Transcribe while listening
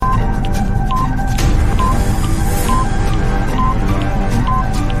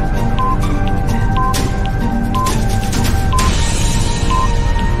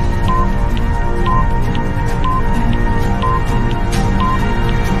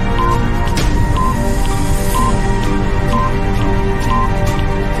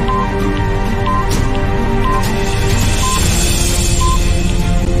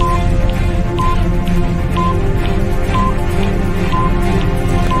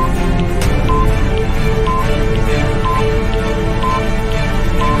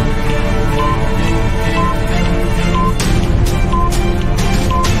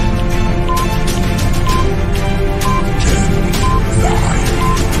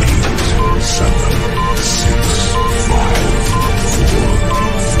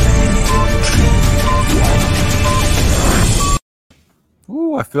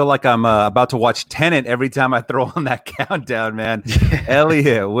feel like I'm about to watch Tenet every time I throw on that countdown, man.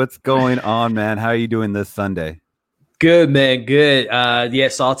 Elliot, what's going on, man? How are you doing this Sunday? Good, man. Good. Yeah,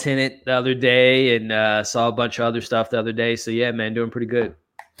 saw Tenet the other day and saw a bunch of other stuff the other day. So yeah, man, doing pretty good.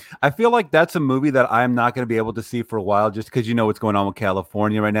 I feel like that's a movie that I'm not going to be able to see for a while just because you know what's going on with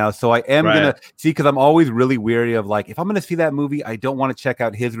California right now. So I am going to see, because I'm always really weary of, like, if I'm going to see that movie, I don't want to check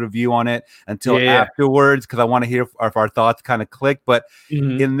out his review on it until afterwards, because I want to hear if our thoughts kind of click. But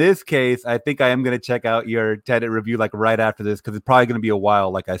in this case, I think I am going to check out your Tenet review like right after this, because it's probably going to be a while,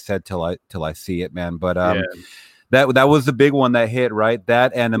 like I said, till I see it, man. But that was the big one that hit, right?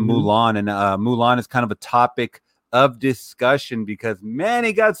 That and Mulan. And Mulan is kind of a topic of discussion because, man,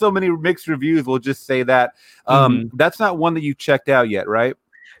 it got so many mixed reviews. We'll just say that. That's not one that you checked out yet, right?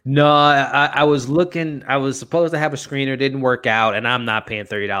 No, I was looking. I was supposed to have a screener, didn't work out, and I'm not paying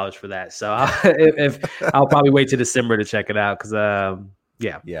 $30 for that. So I'll probably wait till December to check it out because,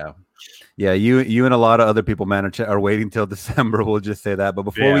 Yeah, you and a lot of other people, man, are waiting till December. We'll just say that. But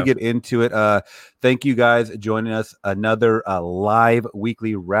before we get into it, thank you guys joining us. Another live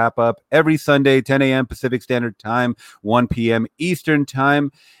weekly wrap up every Sunday, 10 a.m. Pacific Standard Time, 1 p.m. Eastern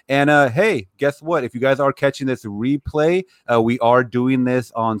Time. And hey, guess what? If you guys are catching this replay, we are doing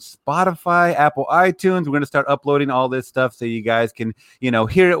this on Spotify, Apple iTunes. We're going to start uploading all this stuff so you guys can,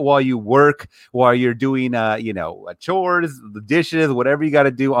 hear it while you work, while you're doing, chores, the dishes, whatever you got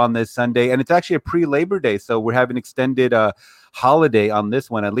to do on this Sunday. And it's actually a pre-Labor Day, so we're having extended holiday on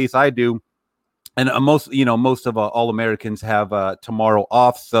this one. At least I do. And most of all Americans have tomorrow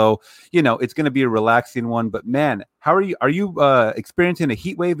off. So, it's going to be a relaxing one. But, man, how are you? Are you experiencing a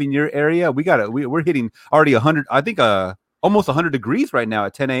heat wave in your area? We're hitting already 100, I think almost 100 degrees right now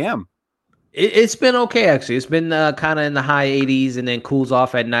at 10 a.m. It's been okay, actually. It's been kind of in the high 80s and then cools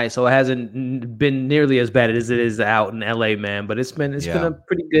off at night. So it hasn't been nearly as bad as it is out in LA, man. But it's been a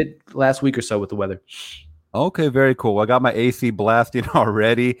pretty good last week or so with the weather. Okay, very cool. I got my AC blasting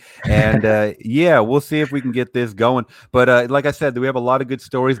already, and we'll see if we can get this going. But like I said, we have a lot of good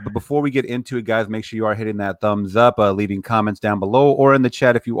stories. But before we get into it, guys, make sure you are hitting that thumbs up, leaving comments down below or in the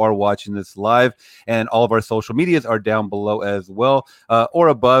chat if you are watching this live. And all of our social medias are down below as well, or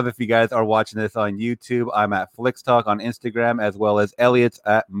above if you guys are watching this on YouTube. I'm at FlixTalk on Instagram, as well as Elliot's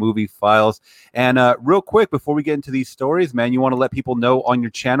at Movie Files. And real quick, before we get into these stories, man, you want to let people know on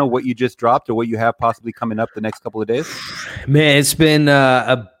your channel what you just dropped or what you have possibly coming up the next couple of days? Man, it's been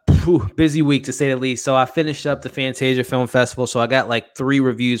a busy week, to say the least. So I finished up the Fantasia Film Festival, so I got like 3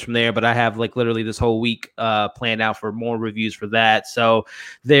 reviews from there, but I have like literally this whole week planned out for more reviews for that. So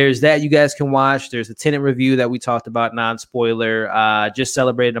there's that you guys can watch. There's a Tenet review that we talked about, non-spoiler. Just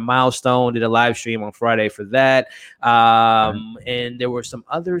celebrated a milestone, did a live stream on Friday for that. And there were some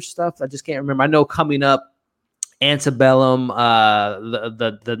other stuff I just can't remember. I know coming up, Antebellum,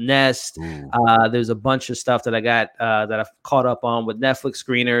 the Nest. There's a bunch of stuff that I got that I've caught up on with Netflix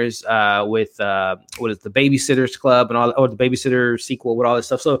screeners, with what is the Babysitters Club and all, or the Babysitter sequel with all this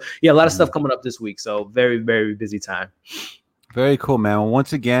stuff. So yeah, a lot of stuff coming up this week. So very, very busy time. Very cool, man. Well,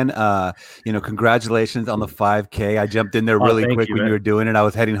 once again, congratulations on the 5K. I jumped in there really quick when you were doing it. I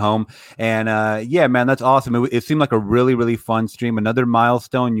was heading home. And man, that's awesome. It seemed like a really, really fun stream. Another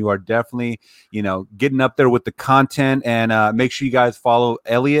milestone. You are definitely, getting up there with the content. And make sure you guys follow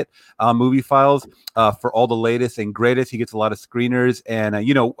Elliot Movie Files for all the latest and greatest. He gets a lot of screeners. And,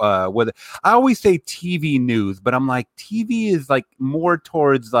 whether I always say TV news, but I'm like, TV is like more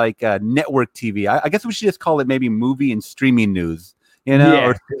towards like network TV. I guess we should just call it maybe movie and streaming news.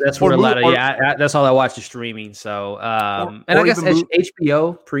 That's what a lot of that's all I watch is streaming. So and I guess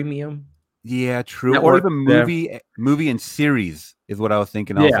HBO Premium. Yeah, true. Network, or even movie and series is what I was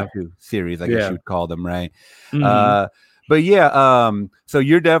thinking. Also, too. Series, I guess you would call them, right? But yeah, so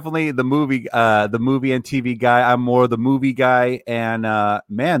you're definitely the movie and TV guy. I'm more the movie guy. And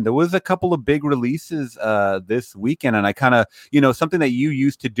man, there was a couple of big releases this weekend, and I kind of, something that you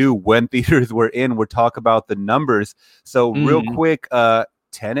used to do when theaters were in, would talk about the numbers. So real quick,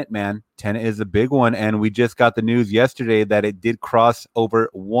 Tenet, man. Tenet is a big one, and we just got the news yesterday that it did cross over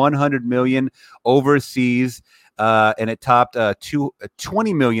 100 million overseas. And it topped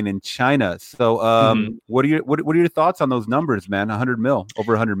 20 million in China. So what are your thoughts on those numbers, man? 100 mil,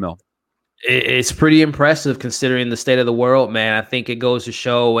 over 100 mil. It's pretty impressive considering the state of the world, man. I think it goes to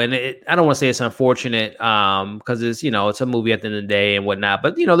show, and I don't want to say it's unfortunate because it's, it's a movie at the end of the day and whatnot.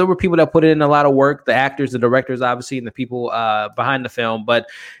 But, there were people that put in a lot of work, the actors, the directors, obviously, and the people behind the film.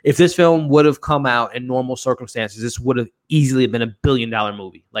 But if this film would have come out in normal circumstances, this would have easily been $1 billion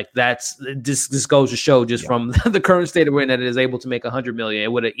movie. Like this goes to show just from the current state we're in that it is able to make 100 million.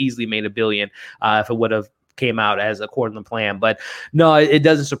 It would have easily made $1 billion if it would have came out as according to plan. But no, it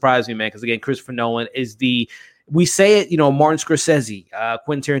doesn't surprise me, man, because again, Christopher Nolan is we say it, Martin Scorsese,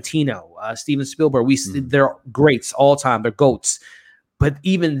 Quentin Tarantino, Steven Spielberg, they're greats all time, they're GOATs, but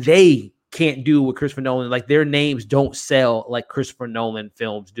even they can't do what Christopher Nolan, like their names don't sell like Christopher Nolan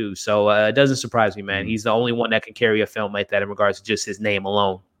films do. So it doesn't surprise me, man. He's the only one that can carry a film like that in regards to just his name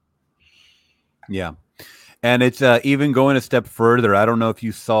alone. Yeah. And it's even going a step further. I don't know if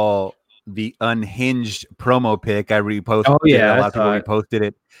you saw the Unhinged promo pic. I reposted it. A lot of people reposted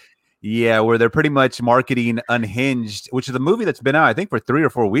it. Yeah, where they're pretty much marketing Unhinged, which is a movie that's been out, I think, for 3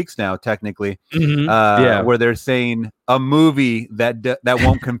 or 4 weeks now, technically. Where they're saying a movie that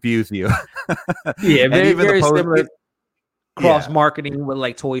won't confuse you. Yeah, very similar cross marketing with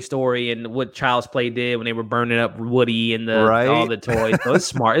like Toy Story and what Child's Play did when they were burning up Woody and all the toys. So it's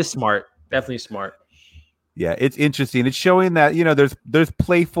smart. It's smart. Definitely smart. Yeah, it's interesting. It's showing that, there's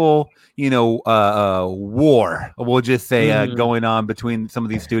playful, war, we'll just say, going on between some of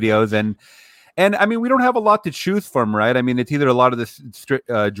these studios. And I mean, we don't have a lot to choose from, right? I mean, it's either a lot of this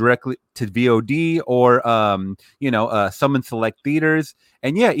directly to VOD or, some in select theaters.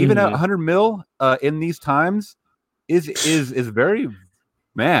 And yeah, even at 100 mil in these times is very,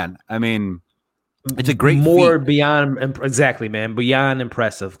 man, I mean, it's a great feat. Beyond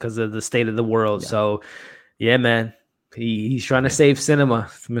impressive because of the state of the world. Yeah. So, yeah, man, he's trying to save cinema,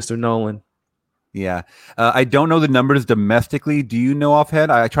 Mr. Nolan. Yeah, I don't know the numbers domestically. Do you know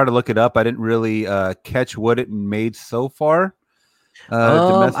offhand? I tried to look it up. I didn't really catch what it made so far.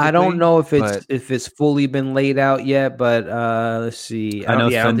 I don't know if it's fully been laid out yet, but let's see. I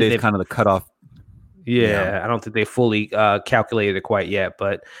know Sunday's kind of the cutoff. Yeah, I don't think they fully calculated it quite yet,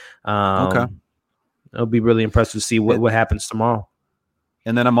 but okay. It'll be really impressive to see what happens tomorrow.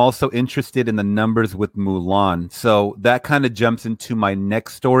 And then I'm also interested in the numbers with Mulan. So that kind of jumps into my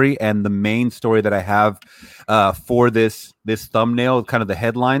next story and the main story that I have for this thumbnail, kind of the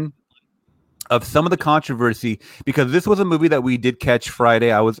headline of some of the controversy, because this was a movie that we did catch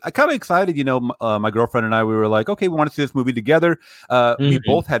Friday. I kind of excited, my girlfriend and I, we were like, okay, we want to see this movie together. We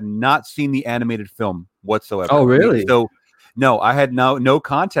both had not seen the animated film whatsoever. Oh, really? So no, I had no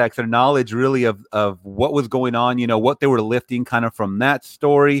context or knowledge really of what was going on, what they were lifting kind of from that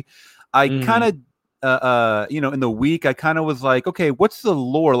story. I kind of, in the week, I kind of was like, okay, what's the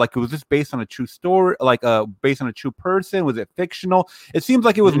lore? Like, was this based on a true story? Like, based on a true person? Was it fictional? It seems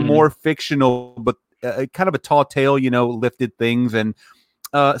like it was more fictional, but kind of a tall tale, lifted things. And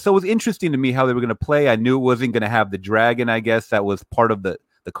so it was interesting to me how they were going to play. I knew it wasn't going to have the dragon, I guess. That was part of the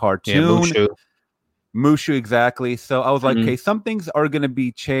cartoon. Yeah, Mushu, exactly. So I was like, okay, some things are going to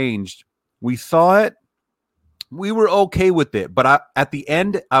be changed. We saw it. We were okay with it. But at the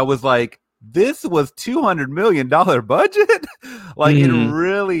end, I was like, this was $200 million budget. Like, it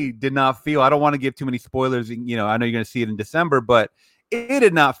really did not feel, I don't want to give too many spoilers. I know you're going to see it in December, but it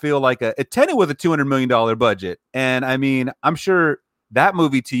did not feel like Tenet was a $200 million budget. And I mean, I'm sure that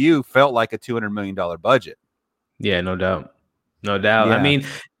movie to you felt like a $200 million budget. Yeah, no doubt. No doubt. Yeah.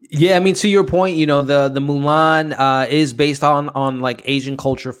 I mean, to your point, the Mulan is based on like Asian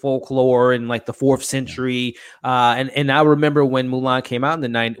culture, folklore, and like the 4th century. And I remember when Mulan came out in the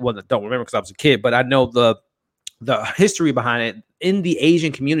 90s. Well, I don't remember because I was a kid, but I know the history behind it. In the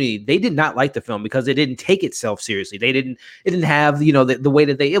Asian community, they did not like the film because it didn't take itself seriously. It didn't have, the way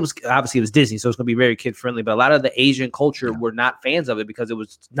that it was Disney, so it's going to be very kid friendly, but a lot of the Asian culture were not fans of it because it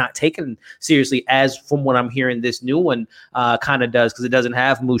was not taken seriously, as from what I'm hearing this new one kind of does, because it doesn't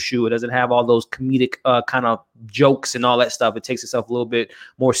have Mushu. It doesn't have all those comedic kind of jokes and all that stuff. It takes itself a little bit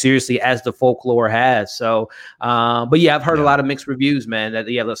more seriously, as the folklore has. So, but yeah, I've heard a lot of mixed reviews, man,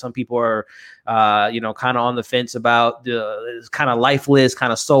 that some people are, kind of on the fence about the kind of lifeless,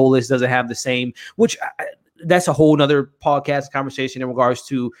 kind of soulless, doesn't have the same, which that's a whole nother podcast conversation in regards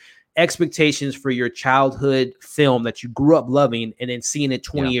to expectations for your childhood film that you grew up loving, and then seeing it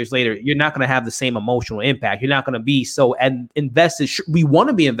 20 years later. You're not going to have the same emotional impact. You're not going to be so invested. We want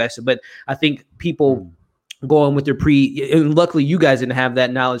to be invested, but I think people going with their and luckily you guys didn't have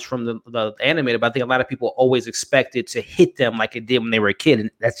that knowledge from the animated, but I think a lot of people always expect it to hit them like it did when they were a kid, and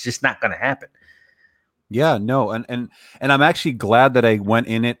that's just not going to happen. Yeah, no. And I'm actually glad that I went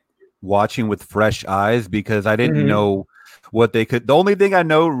in it watching with fresh eyes, because I didn't know what they could. The only thing I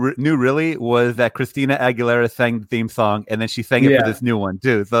knew really was that Christina Aguilera sang the theme song, and then she sang it for this new one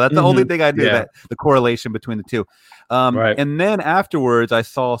too. So that's the only thing I knew, that the correlation between the two. Right. And then afterwards, I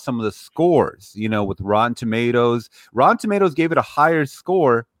saw some of the scores, with Rotten Tomatoes. Rotten Tomatoes gave it a higher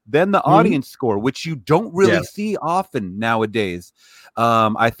score then the audience score, which you don't really see often nowadays.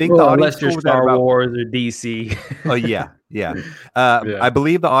 I think the audience score was Star Wars or DC. Oh yeah. I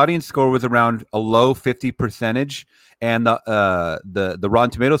believe the audience score was around a low 50%, and the Rotten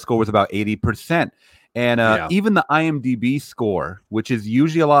Tomatoes score was about 80%. And even the IMDb score, which is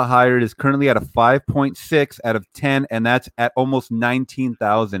usually a lot higher, is currently at a 5.6 out of 10, and that's at almost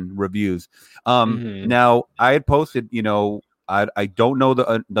 19,000 reviews. Now, I had posted, I don't know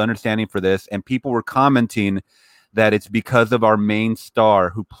the understanding for this, and people were commenting that it's because of our main star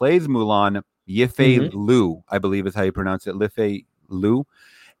who plays Mulan, Yifei Liu, I believe is how you pronounce it, Yifei Liu,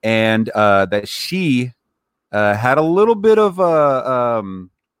 and that she had a little bit of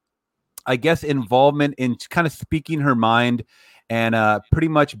I guess involvement in kind of speaking her mind and pretty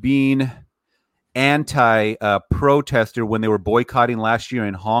much being anti-protester when they were boycotting last year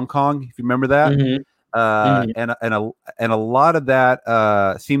in Hong Kong, if you remember that. And a lot of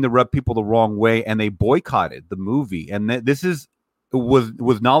that seemed to rub people the wrong way, and they boycotted the movie. And this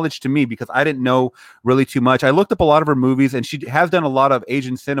was knowledge to me because I didn't know really too much. I looked up a lot of her movies, and she has done a lot of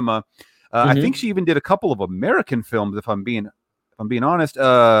Asian cinema. I think she even did a couple of American films, if I'm being honest.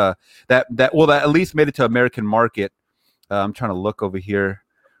 That at least made it to American market. I'm trying to look over here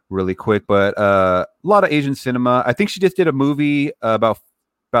really quick, but a lot of Asian cinema. I think she just did a movie about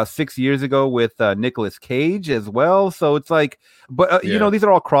 6 years ago with Nicolas Cage as well. So it's like, but these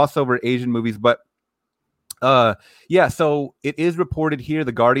are all crossover Asian movies. But so it is reported here.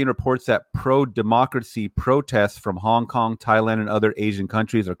 The Guardian reports that pro-democracy protests from Hong Kong, Thailand, and other Asian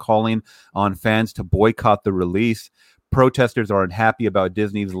countries are calling on fans to boycott the release. Protesters are unhappy about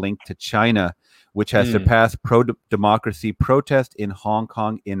Disney's link to China, which has surpassed pro-democracy protest in Hong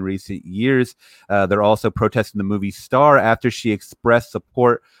Kong in recent years. They're also protesting the movie Star after she expressed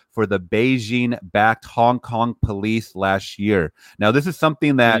support for the Beijing-backed Hong Kong police last year. Now, this is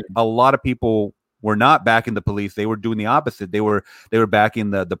something that a lot of people were not backing the police. They were doing the opposite. They were backing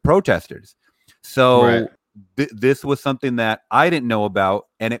the protesters. So this was something that I didn't know about,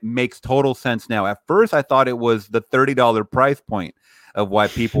 and it makes total sense now. At first, I thought it was the $30 price point of why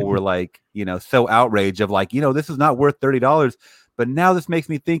people were like, so outraged of like, this is not worth $30. But now this makes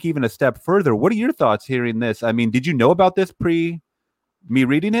me think even a step further. What are your thoughts hearing this? I mean, did you know about this pre me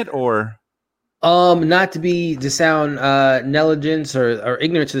reading it, or? Not to sound negligence or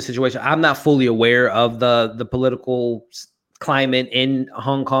ignorant to the situation. I'm not fully aware of the political climate in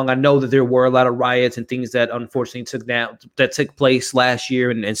Hong Kong. I know that there were a lot of riots and things that unfortunately took place last year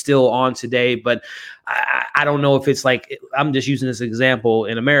and still on today. But I don't know if it's like, I'm just using this example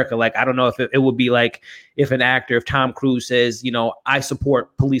in America. Like, I don't know if it would be like if Tom Cruise says, I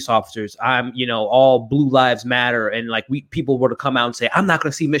support police officers. I'm, all blue lives matter. And like people were to come out and say, I'm not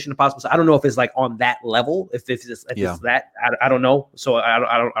going to see Mission Impossible. So I don't know if it's like on that level, if it's that, I don't know. So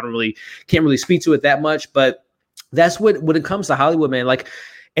I can't really speak to it that much, but that's what, when it comes to Hollywood, man, like,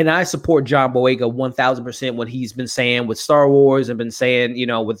 and I support John Boyega 1000% what he's been saying with Star Wars and been saying,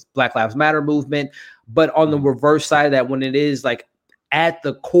 with Black Lives Matter movement. But on the reverse side of that, when it is like at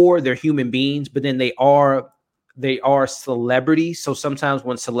the core, they're human beings, but then they are celebrities. So sometimes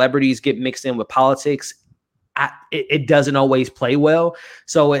when celebrities get mixed in with politics, it doesn't always play well.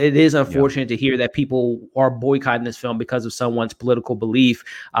 So it is unfortunate to hear that people are boycotting this film because of someone's political belief.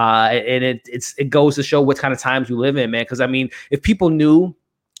 And it goes to show what kind of times we live in, man. Because I mean, if people knew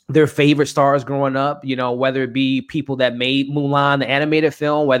their favorite stars growing up, whether it be people that made Mulan, the animated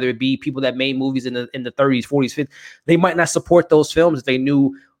film, whether it be people that made movies in the 30s, 40s, 50s, they might not support those films if they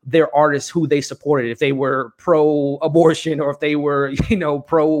knew their artists who they supported, if they were pro-abortion or if they were,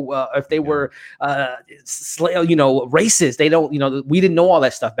 if they were, racist. They don't, we didn't know all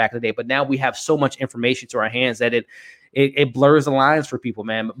that stuff back in the day, but now we have so much information to our hands that it blurs the lines for people,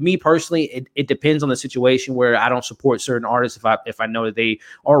 man. Me personally, it depends on the situation where I don't support certain artists if I know that they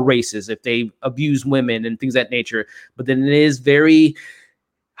are racist, if they abuse women and things of that nature. But then it is very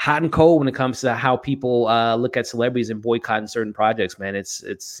hot and cold when it comes to how people look at celebrities and boycotting certain projects, man. It's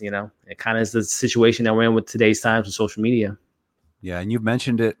it kind of is the situation that we're in with today's times with social media. Yeah, and you've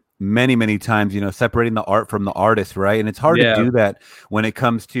mentioned it many, many times, separating the art from the artist, right? And it's hard to do that when it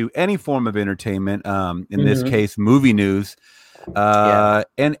comes to any form of entertainment, in this case, movie news. And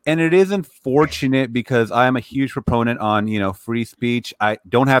it is unfortunate because I am a huge proponent on, free speech. I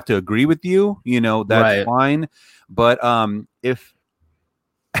don't have to agree with you, that's fine. But if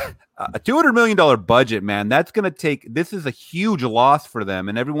a $200 million budget, man, that's going to this is a huge loss for them.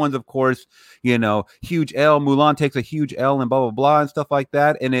 And everyone's, of course, huge L. Mulan takes a huge L and blah, blah, blah, and stuff like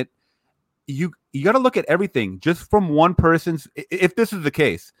that. And you got to look at everything just from one person's, if this is the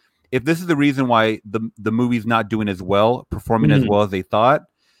case, if this is the reason why the movie's not doing as well, performing as well as they thought,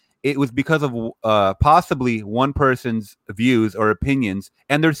 it was because of possibly one person's views or opinions.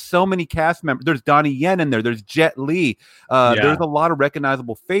 And there's so many cast members. There's Donnie Yen in there. There's Jet Li. There's a lot of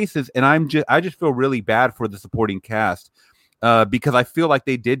recognizable faces, and I just feel really bad for the supporting cast. Because I feel like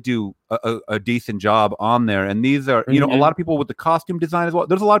they did do a decent job on there. And these are, a lot of people with the costume design as well.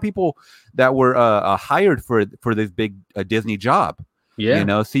 There's a lot of people that were hired for this big Disney job.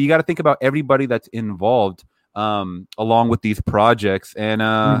 Yeah. So you got to think about everybody that's involved along with these projects. And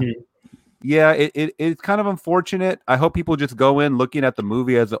it's kind of unfortunate. I hope people just go in looking at the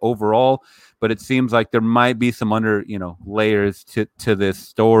movie as an overall, but it seems like there might be some layers to this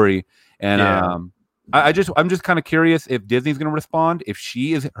story. And I'm just kind of curious if Disney's going to respond, if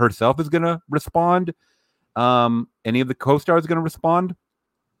she herself is going to respond, any of the co-stars going to respond,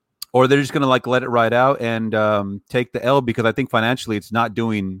 or they're just going to let it ride out and take the L, because I think financially it's not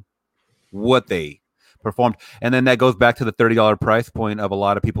doing what they performed. And then that goes back to the $30 price point of a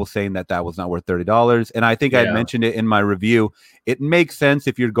lot of people saying that was not worth $30. And I think I mentioned it in my review. It makes sense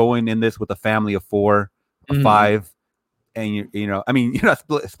if you're going in this with a family of 4 or 5. And you're not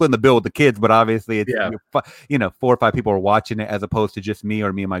splitting the bill with the kids, but obviously it's 4 or 5 people are watching it as opposed to just me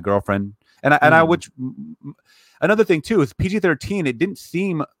and my girlfriend. And another thing too is PG-13. It didn't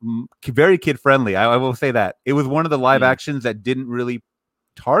seem very kid friendly. I will say that it was one of the live actions that didn't really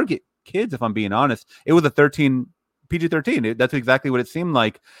target kids. If I'm being honest, it was a PG-13. That's exactly what it seemed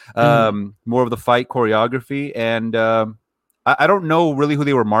like. More of the fight choreography, and I don't know really who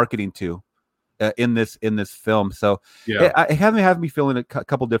they were marketing to. In this film, so it has me feeling a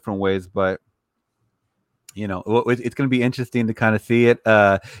couple different ways, but it's going to be interesting to kind of see it.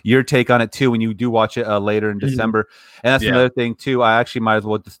 Your take on it too when you do watch it later in December, and that's another thing too. I actually might as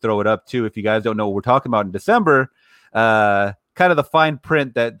well just throw it up too. If you guys don't know what we're talking about in December, kind of the fine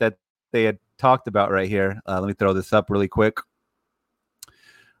print that they had talked about right here. Let me throw this up really quick.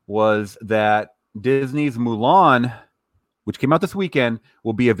 Was that Disney's Mulan, which came out this weekend,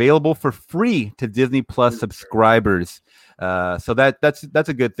 will be available for free to Disney Plus subscribers. So that's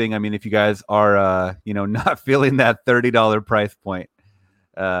a good thing. I mean, if you guys are not feeling that $30 price point,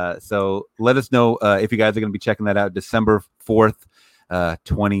 so let us know if you guys are going to be checking that out December 4th,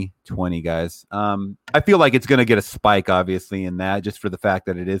 2020, guys. I feel like it's going to get a spike, obviously, in that just for the fact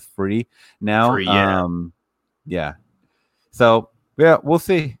that it is free now. So we'll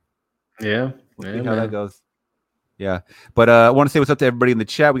see. We'll see how that goes. Yeah, but I want to say what's up to everybody in the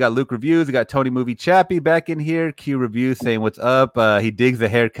chat. We got Luke Reviews. We got Tony Movie Chappie back in here. Q Reviews saying what's up. He digs the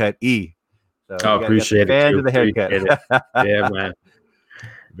haircut. So appreciate it. Fans of the haircut. Yeah, man.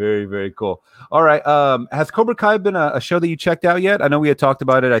 Very, very cool. All right. Has Cobra Kai been a show that you checked out yet? I know we had talked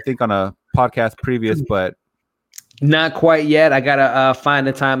about it, I think, on a podcast previous, but not quite yet. I gotta find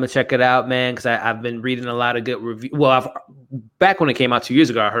the time to check it out, man, because I've been reading a lot of good reviews. Well, back when it came out 2 years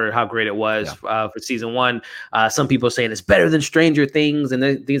ago, I heard how great it was for season 1. Some people saying it's better than Stranger Things and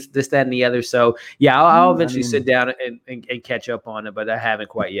this, that, and the other. So yeah, I'll eventually sit down and catch up on it, but I haven't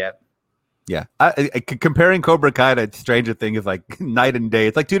quite yet. Yeah, comparing Cobra Kai to Stranger Things is like night and day.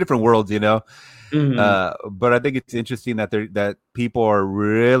 It's like 2 different worlds, But I think it's interesting that people are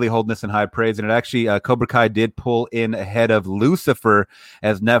really holding this in high praise. And it actually, Cobra Kai did pull in ahead of Lucifer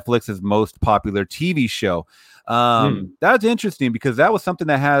as Netflix's most popular TV show. That's interesting because that was something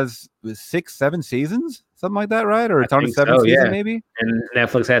that has 6-7 seasons, something like that, right? Or it's on the 7th season, maybe. And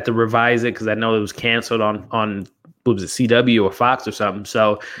Netflix had to revise it because I know it was canceled on what was it, CW or Fox or something.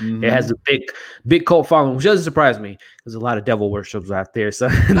 So it has a big cult following, which doesn't surprise me. There's a lot of devil worshippers out there. So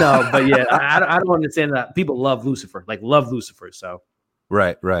no, but yeah, I don't understand that. People love Lucifer, So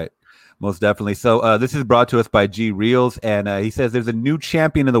right. Most definitely. So this is brought to us by G Reels, and he says there's a new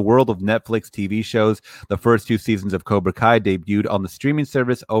champion in the world of Netflix TV shows. The first 2 seasons of Cobra Kai debuted on the streaming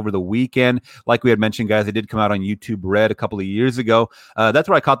service over the weekend. Like we had mentioned, guys, it did come out on YouTube Red a couple of years ago. That's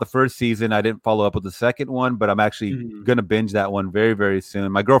where I caught the first season. I didn't follow up with the second one, but I'm actually going to binge that one very, very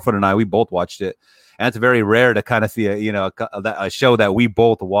soon. My girlfriend and I, we both watched it. And it's very rare to kind of see a show that we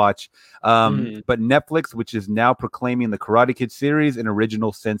both watch. But Netflix, which is now proclaiming the Karate Kid series an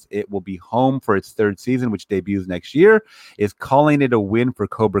original since it will be home for its 3rd season, which debuts next year, is calling it a win for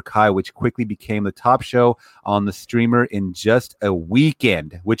Cobra Kai, which quickly became the top show on the streamer in just a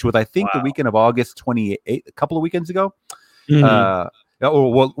weekend, which was, I think, the weekend of August 28th, a couple of weekends ago. Last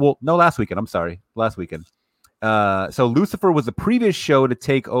weekend. I'm sorry. Last weekend. So Lucifer was the previous show to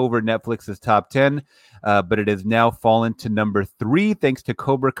take over Netflix's top 10, but it has now fallen to number 3 thanks to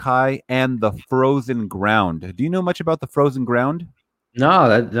Cobra Kai and The Frozen Ground. Do you know much about The Frozen Ground? No,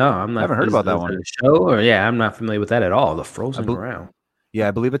 I'm not. I haven't heard about that one. Show, or I'm not familiar with that at all. The Frozen Ground. Yeah,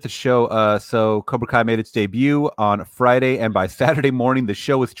 I believe it's a show. So Cobra Kai made its debut on Friday, and by Saturday morning, the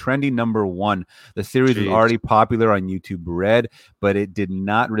show was trending #1. The series was already popular on YouTube Red, but it did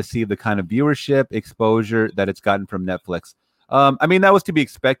not receive the kind of viewership exposure that it's gotten from Netflix. I mean, that was to be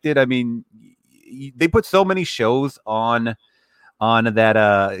expected. I mean, they put so many shows on that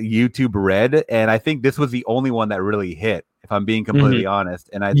YouTube Red, and I think this was the only one that really hit, if I'm being completely honest.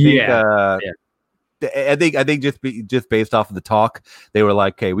 And I think I think just based off of the talk, they were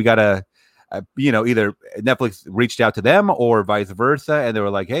like, "Hey, we gotta, either Netflix reached out to them or vice versa, and they were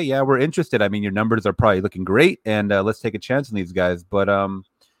like, "Hey, yeah, we're interested. I mean, your numbers are probably looking great, and let's take a chance on these guys." But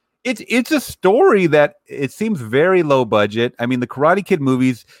it's a story that it seems very low budget. I mean, the Karate Kid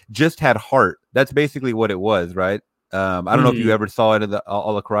movies just had heart. That's basically what it was, right? I don't know if you ever saw it in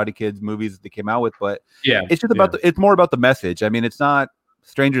all the Karate Kids movies that they came out with, but it's just about it's more about the message. I mean, it's not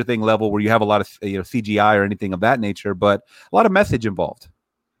Stranger Thing level where you have a lot of CGI or anything of that nature, but a lot of message involved.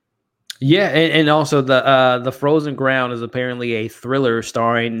 Yeah, and also the Frozen Ground is apparently a thriller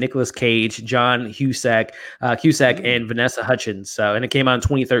starring Nicolas Cage, John Cusack, and Vanessa Hudgens. So, and it came out in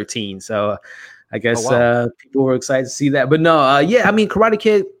 2013. So, I guess people were excited to see that. But no, I mean, Karate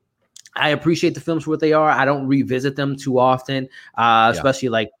Kid, I appreciate the films for what they are. I don't revisit them too often, especially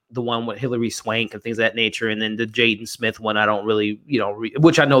like the one with Hilary Swank and things of that nature. And then the Jaden Smith one, I don't really,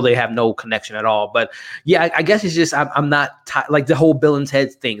 which I know they have no connection at all. But yeah, I guess it's just I'm not like the whole Bill and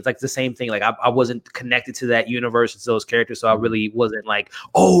Ted thing. It's like the same thing. Like I wasn't connected to that universe and to those characters. So I really wasn't like,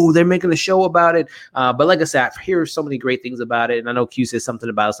 oh, they're making a show about it. But like I said, I hear so many great things about it. And I know Q says something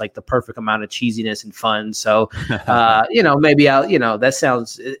about it's like the perfect amount of cheesiness and fun. So, maybe that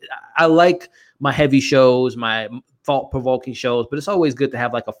sounds, I like my heavy shows, my thought-provoking shows, but it's always good to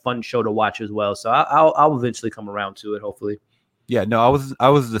have like a fun show to watch as well. So I'll eventually come around to it, hopefully. Yeah, no, I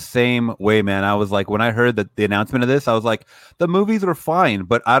was the same way, man. I was like, when I heard that the announcement of this, I was like, the movies were fine,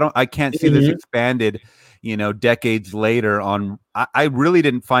 but I can't see this expanded, decades later on. I really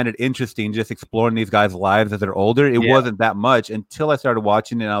didn't find it interesting just exploring these guys' lives as they're older. It wasn't that much until I started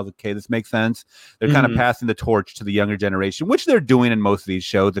watching it, and I was like, okay, this makes sense. They're kind of passing the torch to the younger generation, which they're doing in most of these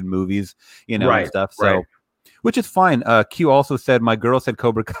shows and movies, and stuff. So. Which is fine. Q also said, my girl said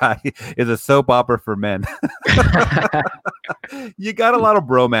Cobra Kai is a soap opera for men. You got a lot of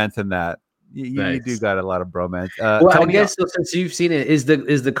bromance in that. You do got a lot of bromance. I guess since you've seen it, is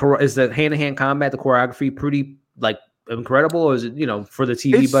the hand-to-hand combat, the choreography pretty like incredible, or is it for the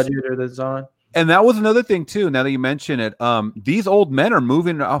TV budget or that's on? And that was another thing too. Now that you mention it, these old men are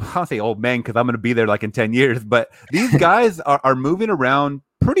moving. I'll say old men because I'm going to be there like in 10 years. But these guys are moving around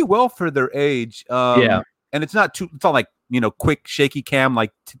pretty well for their age. And it's not like, quick shaky cam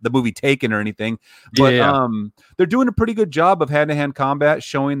like the movie Taken or anything, but they're doing a pretty good job of hand-to-hand combat,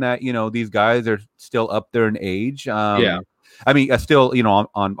 showing that these guys are still up there in age. I mean, still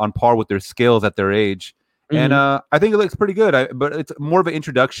on par with their skills at their age, and I think it looks pretty good. But it's more of an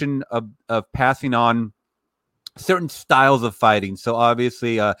introduction of passing on certain styles of fighting. So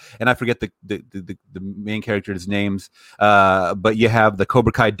obviously, and I forget the main characters' names, but you have the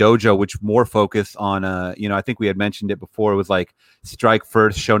Cobra Kai Dojo, which more focused on, I think we had mentioned it before. It was like strike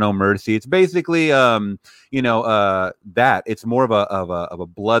first, show no mercy. It's basically, that it's more of a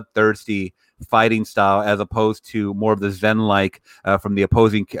bloodthirsty fighting style as opposed to more of the Zen-like from the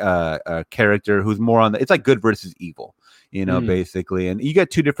opposing character who's more on it's like good versus evil. Basically. And you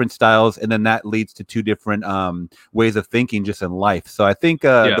get two different styles, and then that leads to two different ways of thinking just in life. So I think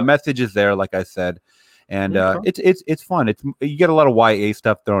the message is there, like I said, and it's fun. You get a lot of YA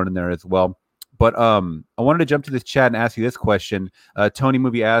stuff thrown in there as well. But I wanted to jump to this chat and ask you this question. Tony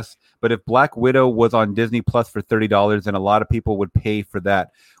Movie asks, but if Black Widow was on Disney Plus for $30, then a lot of people would pay for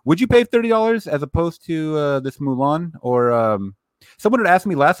that. Would you pay $30 as opposed to this Mulan? Or someone had asked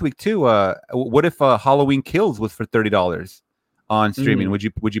me last week too. What if Halloween Kills was for $30 on streaming? Would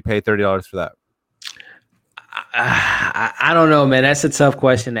you pay $30 for that? I don't know, man. That's a tough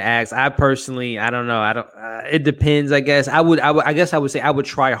question to ask. I personally, I don't know. It depends. I guess I would say I would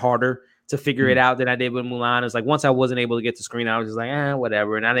try harder to figure it out than I did with Mulan. It's like once I wasn't able to get the screen, I was just like,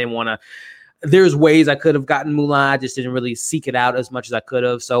 whatever. And I didn't want to. There's ways I could have gotten Mulan. I just didn't really seek it out as much as I could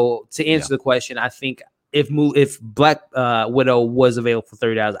have. So to answer the question, I think if Black Widow was available for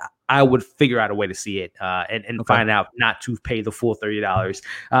 $30, I would figure out a way to see it and find out not to pay the full $30.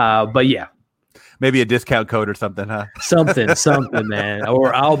 But yeah. Maybe a discount code or something, huh? Something, man.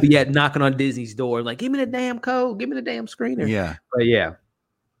 Or I'll be knocking on Disney's door, like, give me the damn code, give me the damn screener. Yeah. But yeah.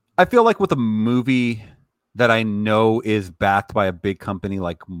 I feel like with a movie that I know is backed by a big company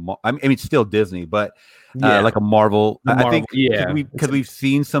like, I mean, it's still Disney, but like a Marvel. I think because we've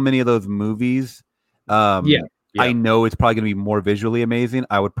seen so many of those movies. I know it's probably going to be more visually amazing,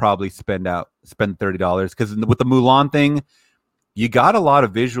 I would probably spend $30 because with the Mulan thing, you got a lot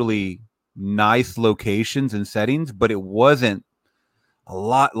of visually nice locations and settings, but it wasn't a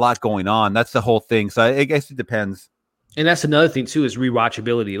lot going on. That's the whole thing. So I guess it depends. And that's another thing too, is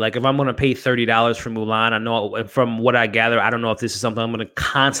rewatchability. Like if I'm going to pay $30 for Mulan, I know from what I gather, I don't know if this is something I'm going to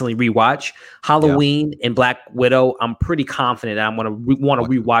constantly rewatch. Halloween and Black Widow, I'm pretty confident that I'm going to want to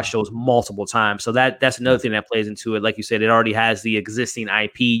rewatch those multiple times. So that's another thing that plays into it. Like you said, it already has the existing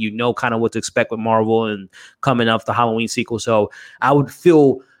IP. You know kind of what to expect with Marvel and coming up the Halloween sequel. So I would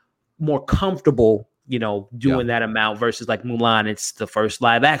feel more comfortable, doing that amount versus like Mulan. It's the first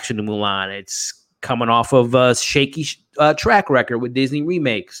live action of Mulan. It's coming off of a shaky track record with Disney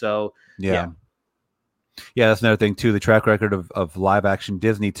remake. So yeah, that's another thing too. The track record of live action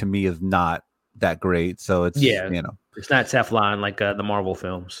Disney to me is not that great. So it's it's not Teflon like the Marvel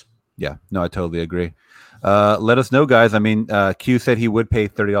films. Yeah, no, I totally agree. Let us know, guys. I mean, Q said he would pay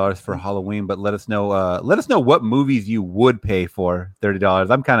 $30 for Halloween, but let us know what movies you would pay for $30.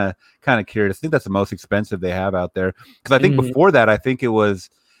 I'm kind of curious. I think that's the most expensive they have out there, because I think before that, I think they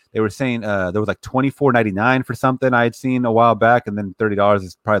were saying there was like $24.99 for something I had seen a while back, and then $30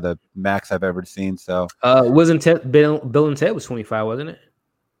 is probably the max I've ever seen. So wasn't Bill and Ted was $25, wasn't it?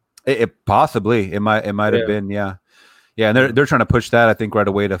 It possibly it might have been, yeah, and they're trying to push that, I think, right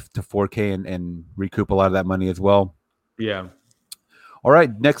away to 4K and recoup a lot of that money as well. Yeah. All right,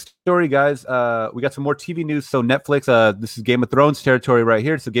 next story, guys. We got some more TV news. So Netflix, this is Game of Thrones territory right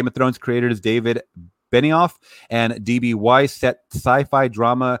here. So Game of Thrones creators David Benioff and DB Weiss set sci-fi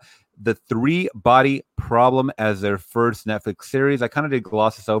drama The Three Body Problem as their first Netflix series. I kind of did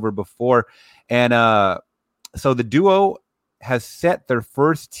gloss this over before. And so the duo has set their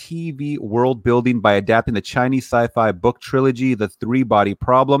first TV world building by adapting the Chinese sci-fi book trilogy, The Three Body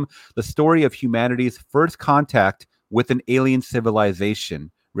Problem, the story of humanity's first contact with an alien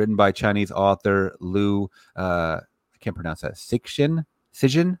civilization, written by Chinese author Liu, I can't pronounce that,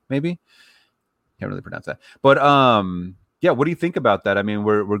 Cixin, maybe? Can't really pronounce that. But what do you think about that? I mean,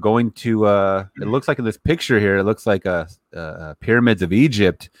 we're going to it looks like in this picture here, it looks like pyramids of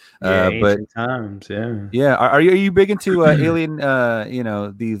Egypt. But times, are you big into alien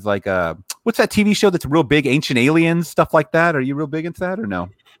these like what's that TV show that's real big, Ancient Aliens, stuff like that? Are you real big into that or no?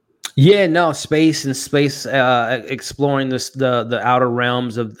 Yeah, no, space exploring the outer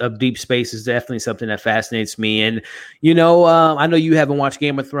realms of deep space is definitely something that fascinates me. And I know you haven't watched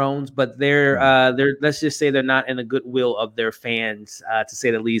Game of Thrones, but they're let's just say they're not in the goodwill of their fans, to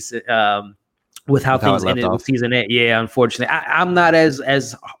say the least. With how things ended with season 8, unfortunately, I'm not as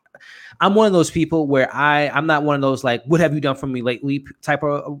I'm one of those people where I'm not one of those like, what have you done for me lately type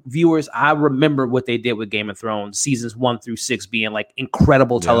of viewers. I remember what they did with Game of Thrones seasons 1 through 6 being like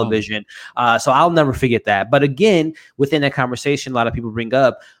incredible television. So I'll never forget that. But again, within that conversation, a lot of people bring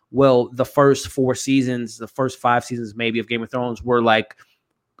up, well, the first 4 seasons, the first 5 seasons maybe of Game of Thrones were like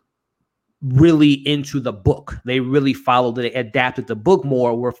really into the book. They really followed it, adapted the book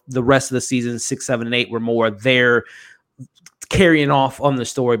more, where the rest of the seasons 6, 7, and 8 were more there carrying off on the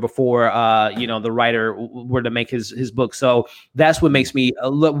story before the writer were to make his book. So that's what makes me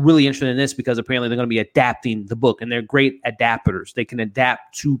really interested in this, because apparently they're going to be adapting the book, and they're great adapters. They can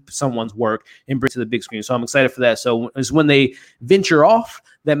adapt to someone's work and bring it to the big screen. So I'm excited for that. So it's when they venture off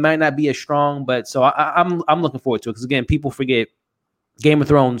that might not be as strong, but so I'm looking forward to it, because again, people forget Game of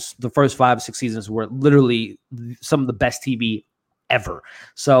Thrones, the first 5 6 seasons were literally some of the best TV ever.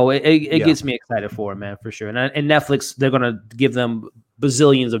 So it gets me excited for it, man, for sure. And Netflix, they're going to give them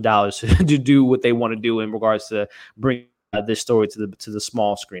bazillions of dollars to do what they want to do in regards to bring this story to the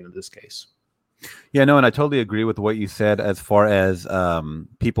small screen in this case. Yeah, no, and I totally agree with what you said as far as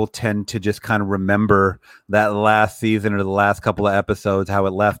people tend to just kind of remember that last season or the last couple of episodes, how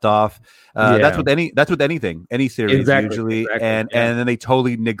it left off. That's with anything, any series usually. And then they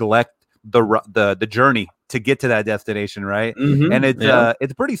totally neglect the journey to get to that destination, right? And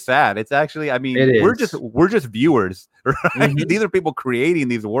it's pretty sad. It's actually, I mean, we're just viewers, right? These are people creating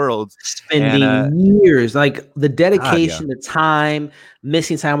these worlds, spending years, like the dedication, the time,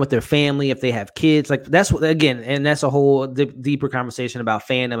 missing time with their family if they have kids. Like that's what, again, and that's a whole deeper conversation about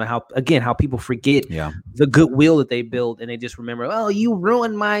fandom and how people forget the goodwill that they build, and they just remember, oh, you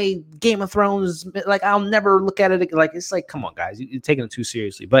ruined my Game of Thrones. Like I'll never look at it. Like it's like, come on, guys, you're taking it too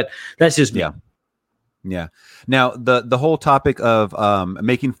seriously. But that's just me. Yeah. Now the whole topic of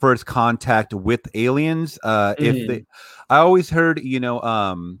making first contact with aliens, I always heard,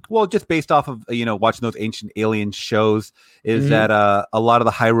 just based off of watching those Ancient Alien shows, is that a lot of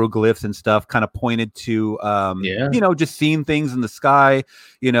the hieroglyphs and stuff kind of pointed to just seeing things in the sky,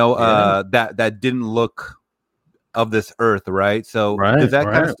 that didn't look of this earth, right? So does that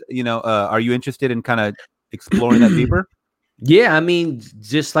kind of, are you interested in kind of exploring that deeper? Yeah, I mean,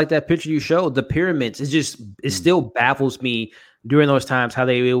 just like that picture you showed, the pyramids, it still baffles me during those times how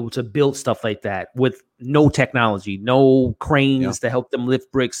they were able to build stuff like that with no technology, no cranes to help them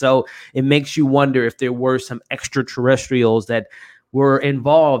lift bricks. So it makes you wonder if there were some extraterrestrials that were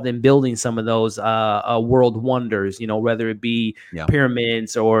involved in building some of those world wonders, whether it be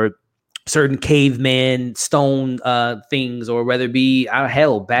pyramids or certain caveman stone things, or whether it be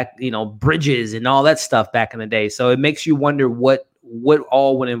back, bridges and all that stuff back in the day. So it makes you wonder what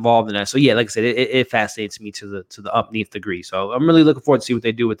all went involved in that. So yeah, like I said, it fascinates me to the upneath degree. So I'm really looking forward to see what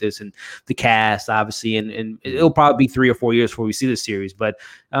they do with this and the cast, obviously, and it'll probably be 3 or 4 years before we see this series, but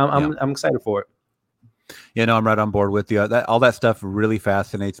I'm excited for it. Yeah, no, I'm right on board with you. All that stuff really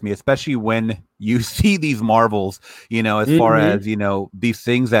fascinates me, especially when you see these marvels, as far as, these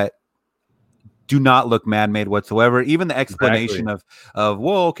things that do not look man-made whatsoever. Even the explanation of there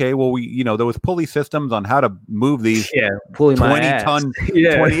was pulley systems on how to move these 20-ton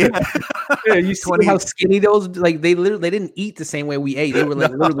 20 you see how skinny those, like they didn't eat the same way we ate. They were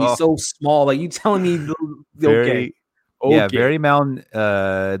like literally so small. Like, you telling me very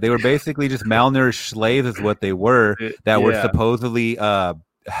they were basically just malnourished slaves is what they were, that were supposedly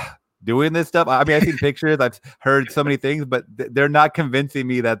doing this stuff. I mean, I've seen pictures, I've heard so many things, but they're not convincing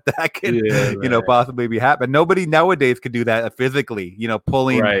me that can, possibly be happening. Nobody nowadays could do that physically,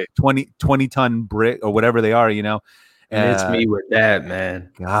 pulling 20-ton brick or whatever they are, And it's me with that,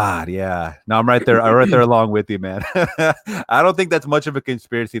 man. God, yeah. No, I'm right there. I'm right there along with you, man. I don't think that's much of a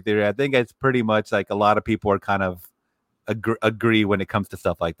conspiracy theory. I think it's pretty much like a lot of people are kind of agree when it comes to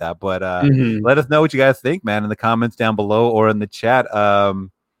stuff like that. But let us know what you guys think, man, in the comments down below or in the chat.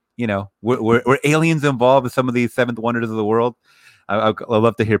 Were aliens involved with some of these seventh wonders of the world? I'd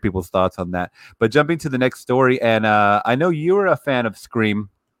love to hear people's thoughts on that. But jumping to the next story, and I know you're a fan of Scream.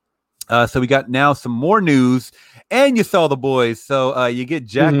 So we got now some more news, and you saw The Boys. So you get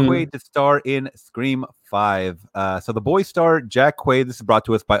Jack Quaid to star in Scream 5. So The Boys star Jack Quaid, this is brought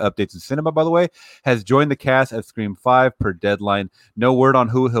to us by Updates in Cinema, by the way, has joined the cast of Scream 5 per Deadline. No word on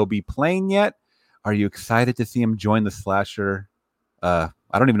who he'll be playing yet. Are you excited to see him join the slasher?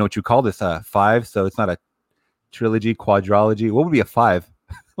 I don't even know what you call this. 5, so it's not a trilogy, quadrilogy. What would be a 5?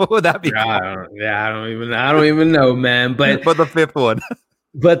 What would that be? I don't even know, man. But the fifth one.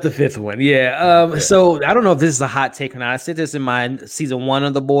 But the fifth one, yeah. So I don't know if this is a hot take or not. I said this in my season 1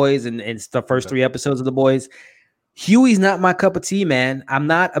 of The Boys and it's the first 3 episodes of The Boys. Huey's not my cup of tea, man. I'm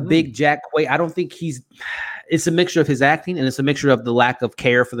not a big Jack Quaid. I don't think it's a mixture of his acting and it's a mixture of the lack of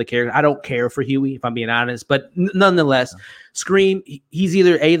care for the character. I don't care for Huey, if I'm being honest, but nonetheless, Scream, he's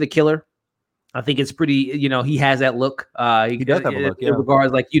either the killer. I think it's pretty, he has that look. He does have a look, in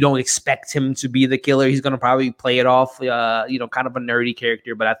regards, like, you don't expect him to be the killer. He's going to probably play it off, kind of a nerdy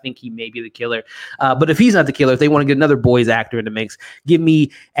character, but I think he may be the killer. But if he's not the killer, if they want to get another Boys actor in the mix, give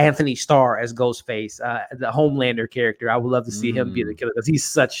me Anthony Starr as Ghostface, the Homelander character. I would love to see him be the killer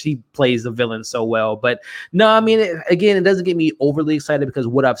because he plays the villain so well. But no, I mean, it doesn't get me overly excited because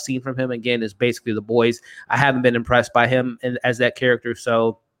what I've seen from him, again, is basically The Boys. I haven't been impressed by him as that character,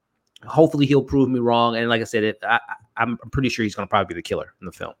 so hopefully he'll prove me wrong. And like I said, I'm pretty sure he's going to probably be the killer in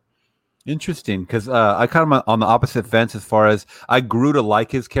the film. Interesting, because I kind of on the opposite fence as far as I grew to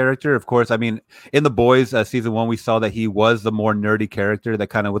like his character. Of course, I mean, in The Boys season 1, we saw that he was the more nerdy character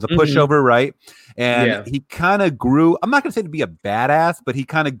that kind of was a pushover, right? And he kind of grew. I'm not going to say to be a badass, but he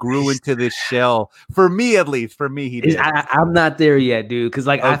kind of grew into this shell. For me, at least, he did. I'm not there yet, dude. Because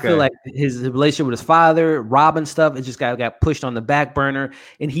I feel like his relationship with his father, Robin stuff, it just got pushed on the back burner.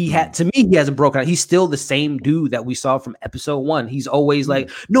 And he hasn't broken out. He's still the same dude that we saw from episode 1. He's always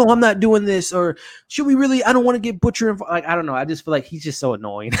like, no, I'm not doing this, or should we really? I don't want to get butchered. Like, I don't know. I just feel like he's just so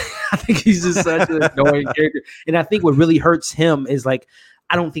annoying. I think he's just such an annoying character. And I think what really hurts him is like,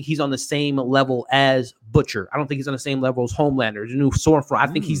 I don't think he's on the same level as Butcher. I don't think he's on the same level as Homelander, the new Stormfront. I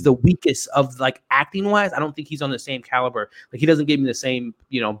think he's the weakest of, like, acting wise. I don't think he's on the same caliber. Like, he doesn't give me the same,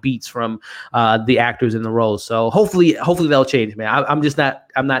 beats from the actors in the roles. So hopefully they'll change, man.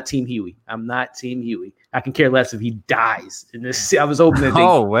 I'm not Team Huey. I'm not Team Huey. I can care less if he dies in this. I was hoping that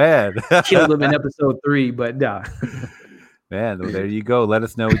they killed him in episode 3, but no. Man, well, there you go. Let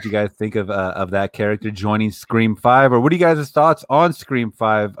us know what you guys think of that character joining Scream 5, or what are you guys' thoughts on Scream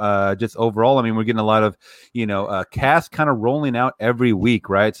 5? Just overall, I mean, we're getting a lot of, cast kind of rolling out every week,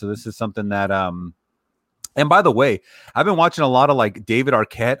 right? So this is something that And by the way, I've been watching a lot of like David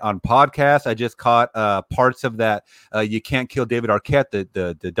Arquette on podcasts. I just caught parts of that You Can't Kill David Arquette,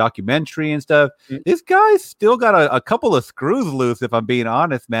 the documentary and stuff. Mm-hmm. This guy's still got a couple of screws loose, if I'm being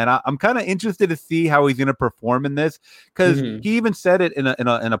honest, man. I'm kind of interested to see how he's going to perform in this, because he even said it in a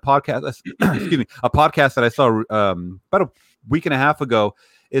podcast, excuse me, a podcast that I saw about a week and a half ago,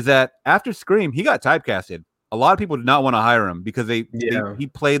 is that after Scream, he got typecasted. A lot of people did not want to hire him because he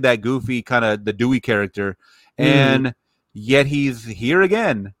played that goofy kind of the Dewey character, and yet he's here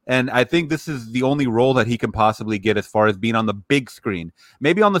again. And I think this is the only role that he can possibly get as far as being on the big screen.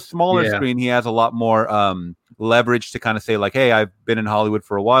 Maybe on the smaller screen, he has a lot more leverage to kind of say like, hey, I've been in Hollywood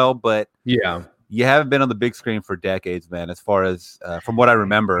for a while, but you haven't been on the big screen for decades, man, as far as from what I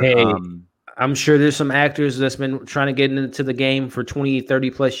remember. Hey. I'm sure there's some actors that's been trying to get into the game for 20,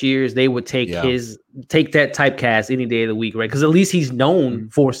 30 plus years. They would take that typecast any day of the week, right? Because at least he's known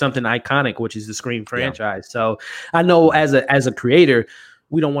for something iconic, which is the Scream franchise. So I know as a creator,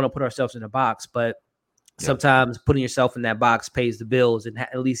 we don't want to put ourselves in a box, but sometimes putting yourself in that box pays the bills. And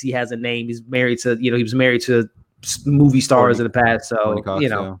at least he has a name. He's married to, he was married to movie stars in the past. So,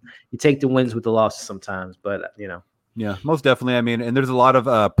 you take the wins with the losses sometimes, but, Yeah, most definitely. I mean, and there's a lot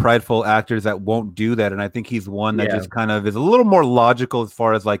of prideful actors that won't do that. And I think he's one that just kind of is a little more logical as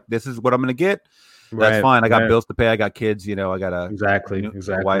far as like, this is what I'm going to get. That's fine. I got bills to pay. I got kids, I got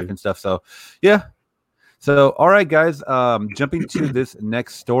a wife and stuff. So, yeah. So, all right, guys, jumping to this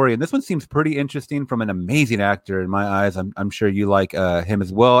next story. And this one seems pretty interesting from an amazing actor in my eyes. I'm sure you like him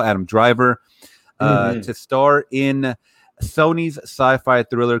as well, Adam Driver, to star in Sony's sci-fi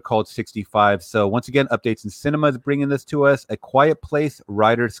thriller called 65. So once again, Updates in Cinema is bringing this to us. A Quiet Place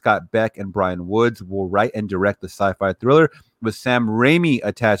writer Scott Beck and Brian Woods will write and direct the sci-fi thriller with Sam Raimi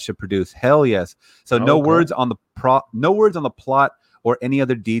attached to produce. Hell yes. So no words on the plot or any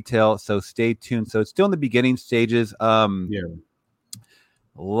other detail. So stay tuned. So it's still in the beginning stages. A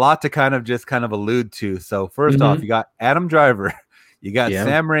lot to kind of allude to. So first off, you got Adam Driver, you got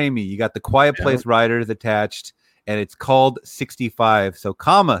Sam Raimi, you got the Quiet Place writers attached. And it's called 65, so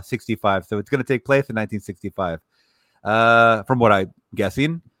 65. So it's going to take place in 1965, from what I'm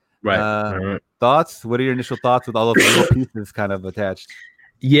guessing. Right. Thoughts? What are your initial thoughts with all those little pieces kind of attached?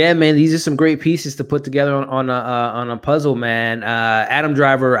 Yeah, man, these are some great pieces to put together on a puzzle, man. Adam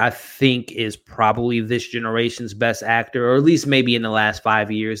Driver, I think, is probably this generation's best actor, or at least maybe in the last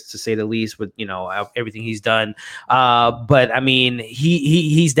 5 years, to say the least, with everything he's done. But I mean,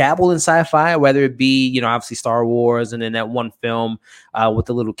 he's dabbled in sci-fi, whether it be obviously Star Wars, and then that one film with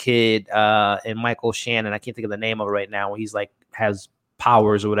the little kid and Michael Shannon. I can't think of the name of it right now. Where he's like has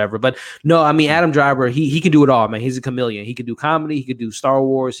powers or whatever. But no, I mean, Adam Driver, he can do it all, man. He's a chameleon. He could do comedy, he could do Star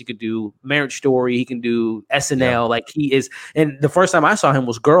Wars, he could do Marriage Story, he can do SNL. Like, he is. And the first time I saw him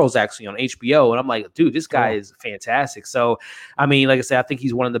was Girls, actually, on HBO, and I'm like, dude, this guy is fantastic. So I mean, like I said, I think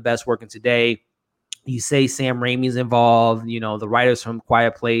he's one of the best working today. You say Sam Raimi's involved, the writers from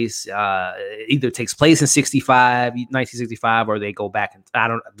Quiet Place either takes place in 1965, or they go back in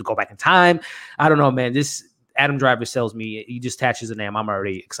time. I don't know, man. This Adam Driver sells me. He just attaches a name. I'm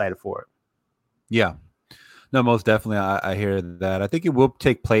already excited for it. Yeah. No, most definitely. I hear that. I think it will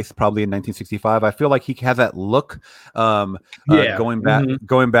take place probably in 1965. I feel like he has that look. Going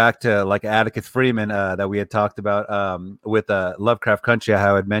back to like Atticus Freeman that we had talked about with Lovecraft Country.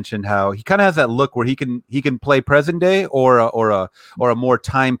 How I had mentioned how he kind of has that look where he can play present day or a more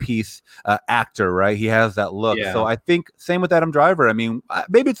timepiece actor. Right? He has that look. Yeah. So I think same with Adam Driver. I mean,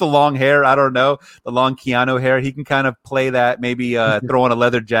 maybe it's the long hair. I don't know, the long Keanu hair. He can kind of play that. Maybe throw on a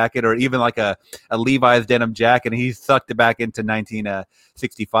leather jacket or even like a Levi's denim jacket, and he sucked it back into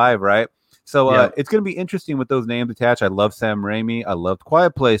 1965, right? So it's going to be interesting with those names attached. I love Sam Raimi. I loved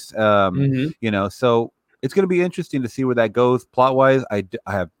Quiet Place. So it's going to be interesting to see where that goes plot wise. I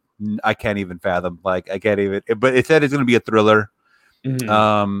can't even fathom. Like, I can't even. But it said it's going to be a thriller.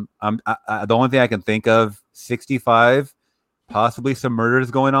 The only thing I can think of, 65, possibly some murders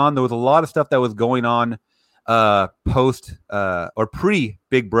going on. There was a lot of stuff that was going on post or pre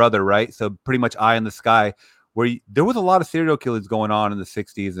Big Brother, right? So pretty much Eye in the Sky, where there was a lot of serial killers going on in the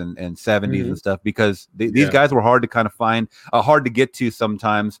 60s and 70s and stuff, because these guys were hard to kind of find, hard to get to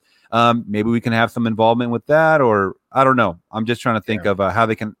sometimes. Maybe we can have some involvement with that, or I don't know. I'm just trying to think of how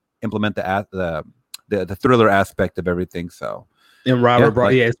they can implement the thriller aspect of everything. So, and Robert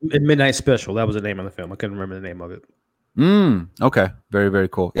brought Midnight Special. That was the name of the film. I couldn't remember the name of it. Okay. Very, very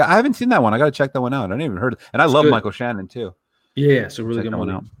cool. Yeah, I haven't seen that one. I got to check that one out. I didn't even heard it. And I love Michael Shannon too. Yeah, it's a really good one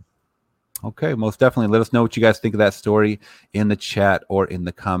out. Okay, most definitely. Let us know what you guys think of that story in the chat or in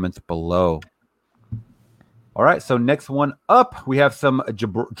the comments below. All right, so next one up, we have some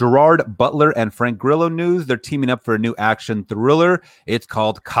Gerard Butler and Frank Grillo news. They're teaming up for a new action thriller. It's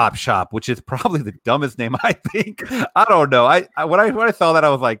called Cop Shop, which is probably the dumbest name, I think. I don't know. When I saw that, I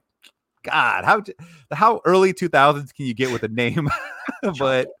was like, God, how early 2000s can you get with a name?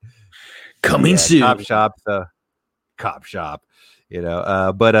 But coming soon, Cop Shop.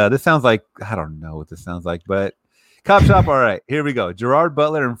 But this sounds like, I don't know what this sounds like, but Cop Shop. All right, here we go. Gerard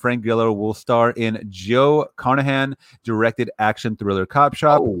Butler and Frank Grillo will star in Joe Carnahan directed action thriller Cop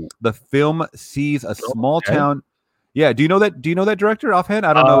Shop. Oh. The film sees a small town. Yeah, do you know that director offhand?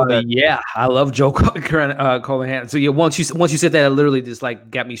 I don't know that. Yeah, I love Joe Carnahan. So yeah, once you said that, it literally just like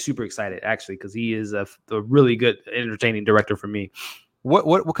got me super excited actually, because he is a really good, entertaining director for me.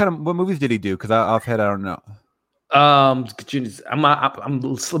 What movies did he do? Because offhand, I don't know. I'm blanking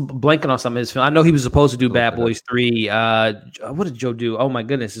on some of his film. I know he was supposed to do Bad Boys 3. What did Joe do? Oh my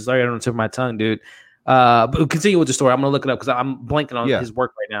goodness, it's already on the tip of my tongue, dude. But continue with the story. I'm gonna look it up because I'm blanking on his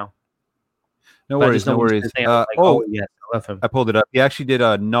work right now. No worries. Yes, I love him. I pulled it up. He actually did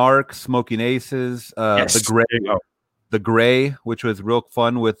Narc, Smoking Aces, yes. The Gray, which was real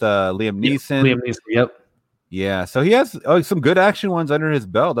fun with Liam Neeson. Yep. Yeah, so he has some good action ones under his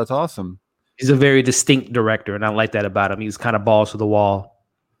belt. That's awesome. He's a very distinct director, and I like that about him. He's kind of balls to the wall.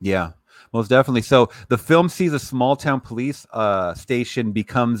 Yeah, most definitely. So the film sees a small town police station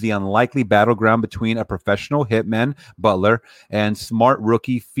becomes the unlikely battleground between a professional hitman, Butler, and smart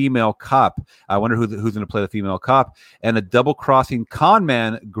rookie female cop. I wonder who's going to play the female cop, and a double-crossing con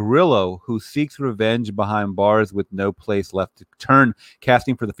man, Grillo, who seeks revenge behind bars with no place left to turn.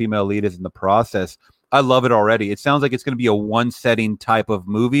 Casting for the female lead is in the process. I love it already. It sounds like it's going to be a one-setting type of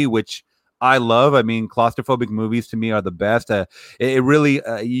movie, which I love. I mean, claustrophobic movies to me are the best. It really,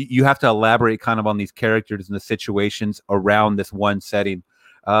 you have to elaborate kind of on these characters and the situations around this one setting.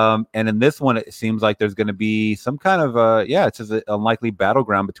 And in this one, it seems like there's going to be some kind of, it's just an unlikely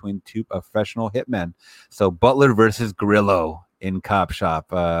battleground between two professional hitmen. So Butler versus Grillo in Cop Shop.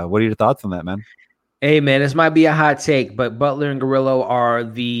 What are your thoughts on that, man? Hey, man, this might be a hot take, but Butler and Grillo are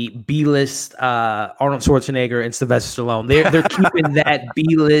the B-list Arnold Schwarzenegger and Sylvester Stallone. They're keeping that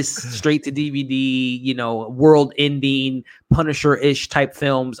B-list straight to DVD, world-ending Punisher-ish type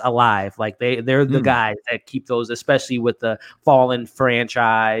films alive. Like they're the guys that keep those, especially with the Fallen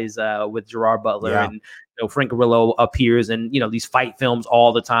franchise with Gerard Butler and Frank Grillo appears in these fight films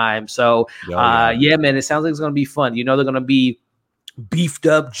all the time. So man, it sounds like it's gonna be fun. They're gonna be beefed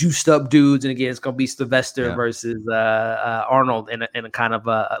up, juiced up dudes, and again, it's gonna be Sylvester versus Arnold in a kind of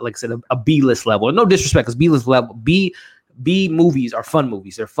like I said, a B-list level. No disrespect, because B-list level, B movies are fun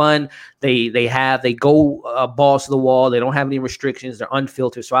movies. They're fun. They go balls to the wall. They don't have any restrictions. They're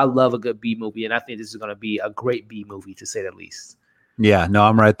unfiltered. So I love a good B movie, and I think this is gonna be a great B movie to say the least. Yeah, no,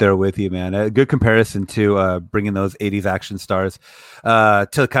 I'm right there with you, man. A good comparison to bringing those 80s action stars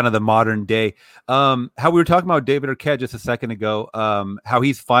to kind of the modern day. How we were talking about David Arquette just a second ago, how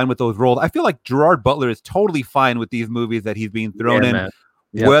he's fine with those roles. I feel like Gerard Butler is totally fine with these movies that he's being thrown in,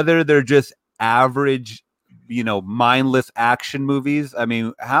 whether they're just average, mindless action movies. I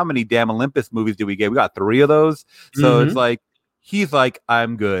mean, how many damn Olympus movies do we get? We got 3 of those. So it's like, he's like,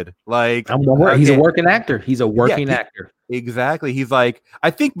 I'm good. Like, he's a working actor. He's a working actor. Exactly. He's like,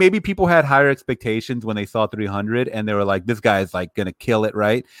 I think maybe people had higher expectations when they saw 300 and they were like, this guy's like going to kill it.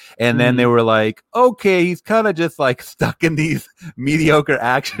 Right. And then they were like, okay, he's kind of just like stuck in these mediocre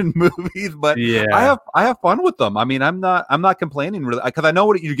action movies, but I have fun with them. I mean, I'm not complaining really, because I know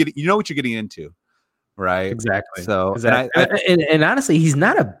what you're getting, what you're getting into. Right. Exactly. So, and honestly, he's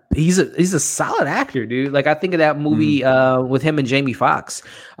a solid actor, dude. Like I think of that movie with him and Jamie Foxx,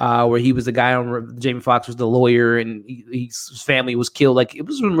 where he was the guy on. Jamie Foxx was the lawyer, and his family was killed. Like it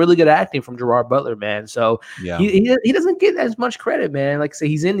was some really good acting from Gerard Butler, man. So he doesn't get as much credit, man. Like I say,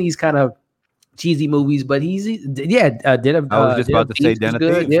 he's in these kind of cheesy movies, but I was just about to say Den of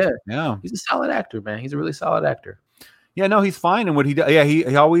Thieves. Yeah, he's a solid actor, man. He's a really solid actor. Yeah, no, he's fine. And what he does,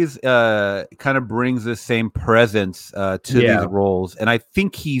 he always kind of brings the same presence to these roles. And I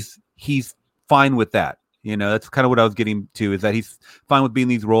think he's fine with that. That's kind of what I was getting to, is that he's fine with being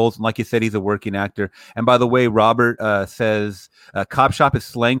these roles. And like you said, he's a working actor. And by the way, Robert says Cop Shop is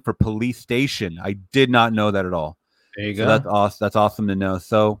slang for police station. I did not know that at all. There you go. That's awesome to know.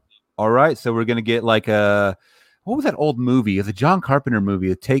 So, all right. So we're going to get like what was that old movie? It's a John Carpenter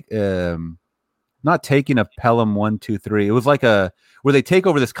movie. Not Taking of Pelham 1, 2, 3. It was like where they take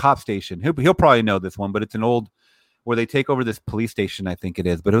over this cop station. He'll probably know this one, but it's an old where they take over this police station. I think it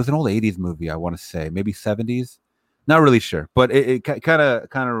is, but it was an old 80s movie. I want to say maybe 70s. Not really sure, but it kind of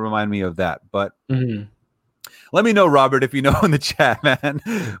reminded me of that. But Let me know, Robert, if you know in the chat, man.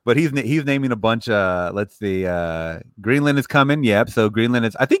 But he's naming a bunch. Let's see. Greenland is coming. Yep. So Greenland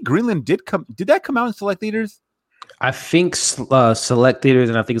is. I think Greenland did come. Did that come out in select theaters? I think select theaters,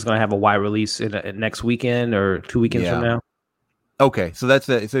 and I think it's going to have a wide release in next weekend or 2 weekends from now. Okay, so that's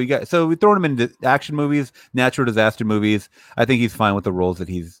it. So we're throwing him into action movies, natural disaster movies. I think he's fine with the roles that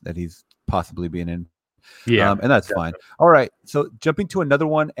he's possibly being in. Yeah, and that's fine. All right, so jumping to another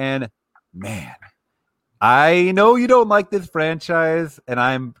one, and man, I know you don't like this franchise, and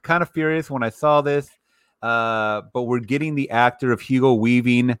I'm kind of furious when I saw this. But we're getting the actor of Hugo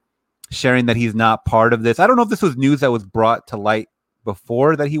Weaving sharing that he's not part of this. I don't know if this was news that was brought to light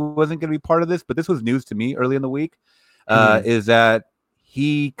before that he wasn't going to be part of this, but this was news to me early in the week. Is that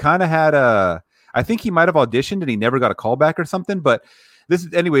he kind of had I think he might have auditioned and he never got a call back or something. But this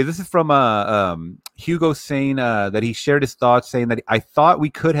is from Hugo saying that he shared his thoughts, saying that I thought we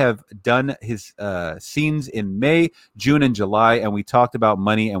could have done his scenes in May, June, and July, and we talked about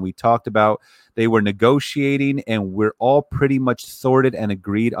money, and we talked about they were negotiating, and we're all pretty much sorted and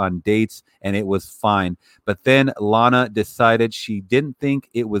agreed on dates, and it was fine. But then Lana decided she didn't think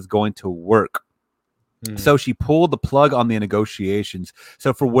it was going to work. So she pulled the plug on the negotiations.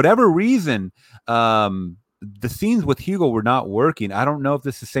 So for whatever reason, the scenes with Hugo were not working. I don't know if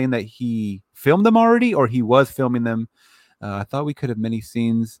this is saying that he filmed them already or he was filming them. I thought we could have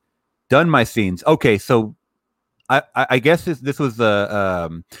done my scenes. Okay, so I guess this was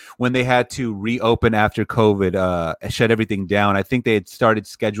when they had to reopen after COVID, shut everything down. I think they had started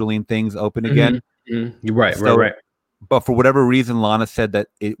scheduling things open again. You're right, right. But for whatever reason, Lana said that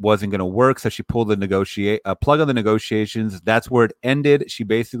it wasn't going to work, so she pulled the plug on the negotiations. That's where it ended. She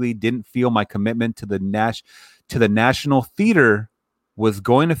basically didn't feel my commitment to the National Theater was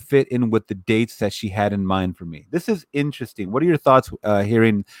going to fit in with the dates that she had in mind for me. This is interesting. What are your thoughts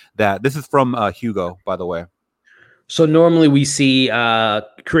hearing that? This is from Hugo, by the way. So normally we see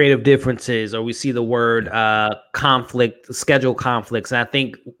creative differences, or we see the word conflict, schedule conflicts. And I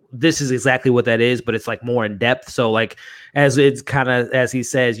think this is exactly what that is, but it's like more in depth. So like, as it's kind of, as he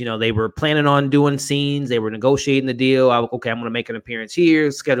says, they were planning on doing scenes. They were negotiating the deal. I'm going to make an appearance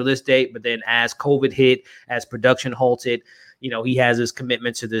here, schedule this date. But then as COVID hit, as production halted, he has his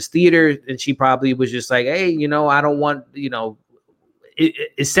commitment to this theater. And she probably was just like, hey, I don't want,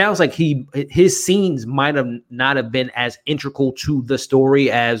 it sounds like his scenes might have not have been as integral to the story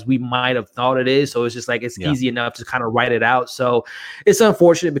as we might have thought it is. So it's just like, it's easy enough to kind of write it out. So it's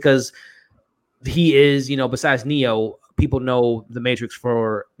unfortunate because he is, besides Neo, people know the Matrix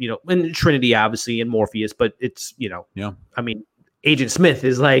for, and Trinity, obviously, and Morpheus, but it's, I mean, Agent Smith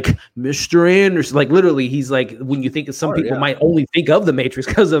is like Mr. Anderson. Like literally, he's like, when you think of some people might only think of the Matrix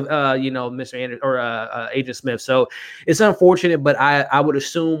because of Mr. Anderson or Agent Smith. So it's unfortunate, but I would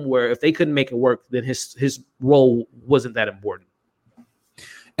assume where if they couldn't make it work, then his role wasn't that important.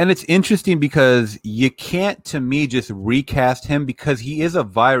 And it's interesting because you can't, to me, just recast him because he is a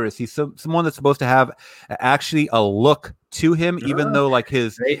virus. He's someone that's supposed to have actually a look to him, even though like they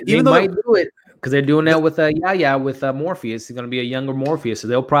might do it. Because they're doing that with with Morpheus. He's going to be a younger Morpheus, so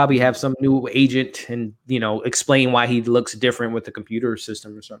they'll probably have some new agent and explain why he looks different with the computer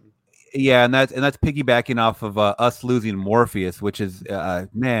system or something. Yeah, and that's piggybacking off of us losing Morpheus, which is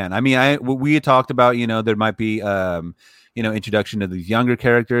man. I mean, we had talked about there might be introduction to these younger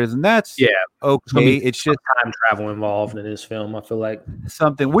characters, and that's okay. It's just time travel involved in this film. I feel like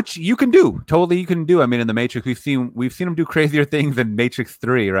something which you can do. I mean, in the Matrix, we've seen him do crazier things than Matrix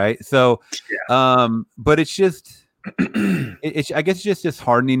 3, right? So, but it's just, I guess it's just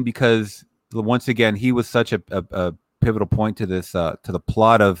disheartening because once again, he was such a pivotal point to this to the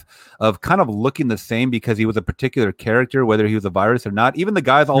plot of kind of looking the same because he was a particular character, whether he was a virus or not. Even the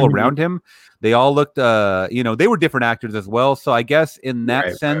guys all around him, they all looked they were different actors as well. So I guess in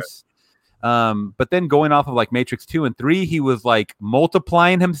that sense, but then going off of like Matrix 2 and 3, he was like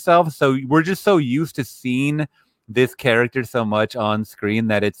multiplying himself. So we're just so used to seeing this character so much on screen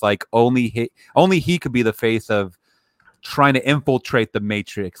that it's like only he could be the face of trying to infiltrate the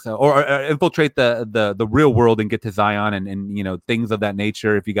Matrix or infiltrate the real world and get to Zion and things of that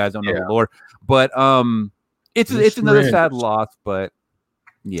nature. If you guys don't know the lore, but it's another sad loss. But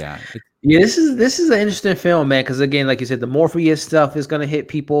this is an interesting film, man. Because again, like you said, the Morpheus stuff is going to hit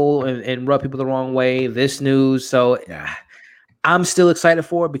people and rub people the wrong way. This news, so I'm still excited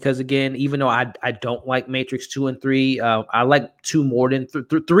for it because again, even though I don't like Matrix 2 and 3, I like 2 more than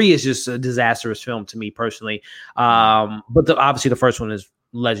 3 is just a disastrous film to me personally. But obviously the first one is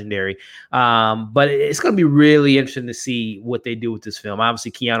legendary. But it's going to be really interesting to see what they do with this film.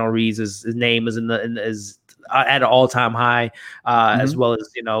 Obviously Keanu Reeves, his name is is at an all-time high, as well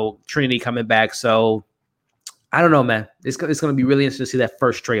as Trinity coming back. So I don't know, man. It's going to be really interesting to see that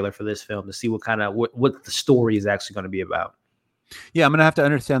first trailer for this film to see what kind of what the story is actually going to be about. Yeah, I'm gonna have to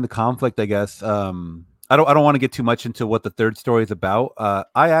understand the conflict, I guess. I don't want to get too much into what the third story is about.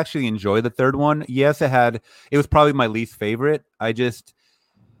 I actually enjoy the third one. Yes, it was probably my least favorite. I just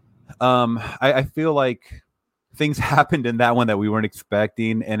I feel like things happened in that one that we weren't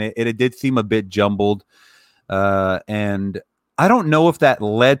expecting, and it did seem a bit jumbled. And I don't know if that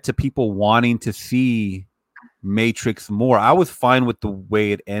led to people wanting to see Matrix more. I was fine with the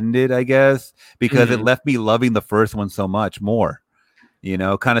way it ended, I guess, because it left me loving the first one so much more,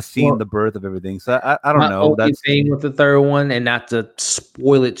 kind of seeing the birth of everything. So I don't know. That's the thing with the third one, and not to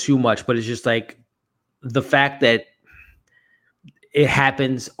spoil it too much, but it's just like the fact that it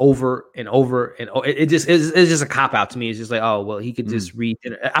happens over and over and it's just a cop out to me. It's just like, oh well, he could just read.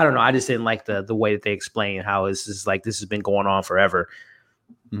 I don't know. I just didn't like the way that they explain how this is like this has been going on forever.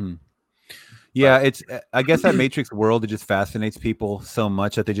 Yeah, I guess that Matrix world, it just fascinates people so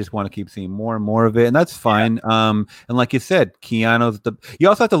much that they just want to keep seeing more and more of it, and that's fine. Yeah. And like you said, Keanu's you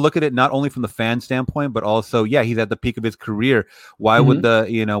also have to look at it not only from the fan standpoint, but also, he's at the peak of his career. Why would the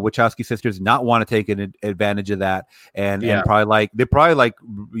Wachowski sisters not want to take advantage of that? And probably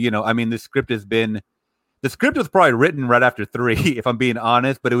the script was probably written right after 3, if I'm being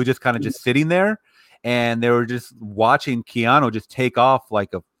honest, but it was just kind of just sitting there. And they were just watching Keanu just take off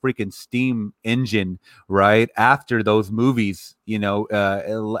like a freaking steam engine, right? After those movies,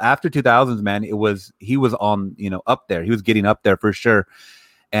 after 2000s, man, he was on, up there. He was getting up there for sure.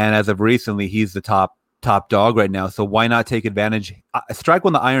 And as of recently, he's the top dog right now. So why not take advantage? Strike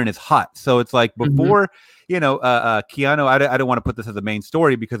when the iron is hot. So it's like before, Keanu, I don't want to put this as a main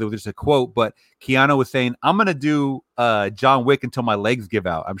story because it was just a quote, but Keanu was saying, I'm going to do John Wick until my legs give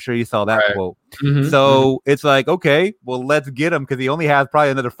out. I'm sure you saw that quote. So it's like, okay, well, let's get him because he only has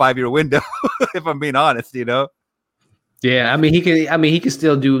probably another 5-year window, if I'm being honest, Yeah, I mean, he can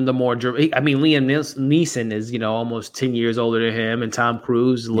still do the more. I mean, Liam Neeson is, almost 10 years older than him, and Tom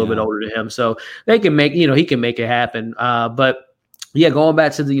Cruise is a little bit older than him. So they can make, he can make it happen. But yeah, going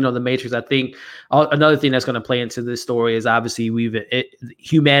back to the Matrix, I think another thing that's going to play into this story is obviously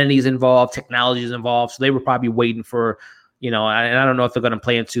humanity is involved, technology is involved. So they were probably waiting for, and I don't know if they're going to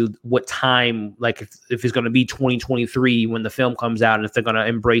play into what time, like if it's going to be 2023 when the film comes out, and if they're going to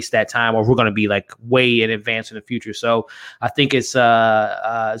embrace that time, or if we're going to be like way in advance in the future. So I think it's going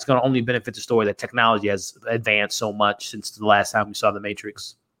to only benefit the story that technology has advanced so much since the last time we saw the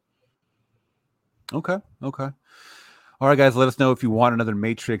Matrix. Okay. All right, guys, let us know if you want another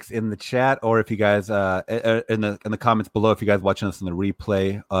Matrix in the chat, or if you guys in the comments below, if you guys watching us in the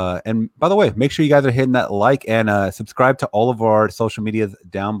replay. And by the way, make sure you guys are hitting that like and subscribe to all of our social medias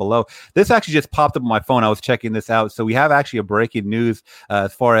down below. This actually just popped up on my phone. I was checking this out. So we have actually a breaking news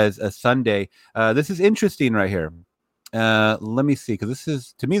as far as a Sunday. This is interesting right here. Let me see, because this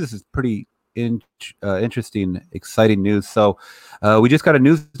is pretty interesting, exciting news. So we just got a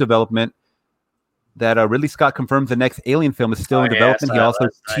news development that Ridley Scott confirms the next Alien film is still in development. He also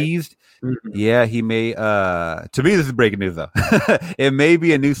teased, he may, to me, this is breaking news though. It may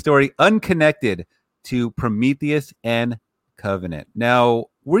be a new story unconnected to Prometheus and Covenant. Now,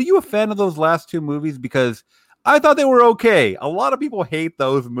 were you a fan of those last 2 movies? Because I thought they were okay. A lot of people hate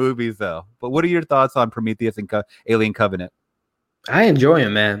those movies though. But what are your thoughts on Prometheus and Alien Covenant? I enjoy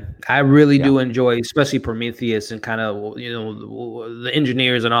him, man. I really do enjoy, especially Prometheus and kind of the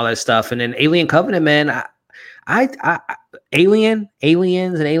engineers and all that stuff. And then Alien Covenant, man. Aliens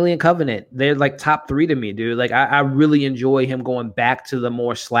and Alien Covenant, they're like top 3 to me, dude. Like I really enjoy him going back to the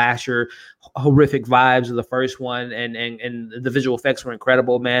more slasher, horrific vibes of the first one, and the visual effects were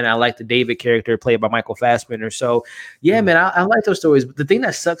incredible, man. I like the David character played by Michael Fassbender. So man, I like those stories. But the thing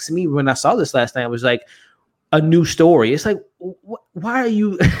that sucks to me when I saw this last night was like, a new story. It's like, why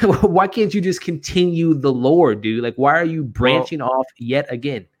can't you just continue the lore, dude? Like, why are you branching off yet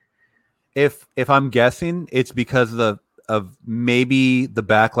again? If I'm guessing, it's because of maybe the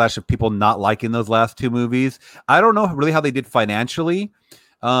backlash of people not liking those last 2 movies. I don't know really how they did financially.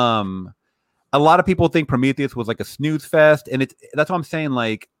 A lot of people think Prometheus was like a snooze fest, and that's what I'm saying.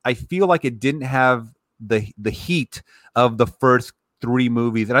 Like, I feel like it didn't have the heat of the first 3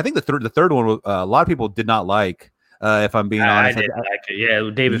 movies, and I think the third one a lot of people did not like. If I'm being honest, I did like it.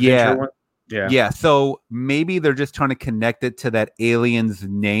 Yeah, David Fincher one. Yeah. So maybe they're just trying to connect it to that Alien's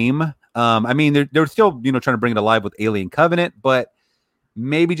name. I mean, they're still trying to bring it alive with Alien Covenant, but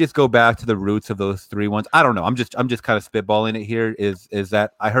maybe just go back to the roots of those 3 ones. I don't know. I'm just kind of spitballing it here. Is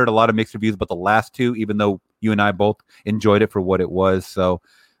that I heard a lot of mixed reviews about the last 2, even though you and I both enjoyed it for what it was. So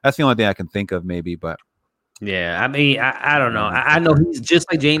that's the only thing I can think of, maybe, but. Yeah, I mean, I don't know. I know he's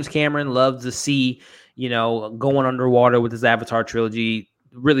just like James Cameron loves to see, going underwater with his Avatar trilogy.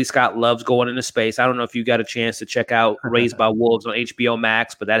 Ridley Scott loves going into space. I don't know if you got a chance to check out Raised by Wolves on HBO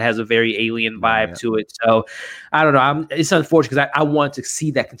Max, but that has a very alien vibe to it. So I don't know. It's unfortunate because I want to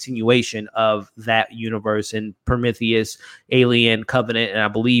see that continuation of that universe and Prometheus, Alien, Covenant, and I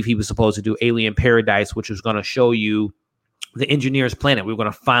believe he was supposed to do Alien Paradise, which was going to show you the engineers' planet. We were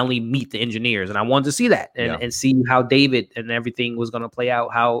going to finally meet the engineers, and I wanted to see that and see how David and everything was going to play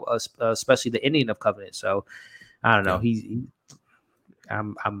out, how especially the ending of Covenant. So I don't know.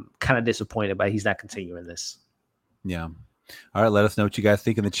 I'm kind of disappointed, but he's not continuing this. Yeah. All right. Let us know what you guys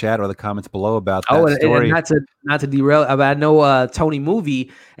think in the chat or the comments below about that story. And not to derail, but I know Tony Movie,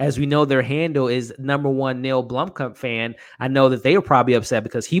 as we know, their handle is #1 Neil Blomkamp fan. I know that they were probably upset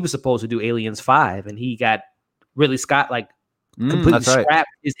because he was supposed to do Aliens 5, and he got Ridley Scott completely scrapped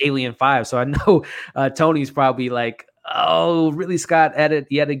his Alien 5. So I know Tony's probably like, oh, Ridley Scott added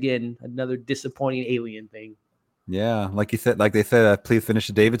yet again another disappointing Alien thing. Yeah, like they said, please finish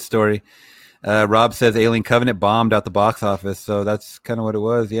the David story. Rob says Alien Covenant bombed out the box office, so that's kind of what it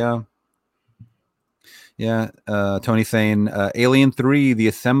was. Yeah. Tony saying Alien 3, the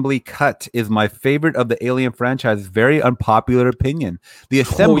assembly cut is my favorite of the Alien franchise. Very unpopular opinion. The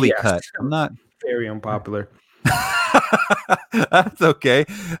assembly cut. I'm not very unpopular. That's okay.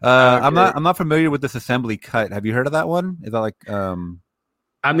 I'm not familiar with this assembly cut. Have you heard of that one? Is that like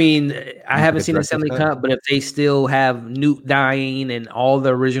I mean, I haven't seen Assembly Cut, but if they still have Newt dying and all the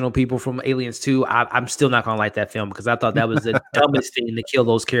original people from Aliens 2, I'm still not going to like that film because I thought that was the dumbest thing to kill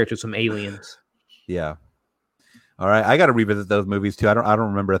those characters from Aliens. Yeah. All right. I got to revisit those movies too. I don't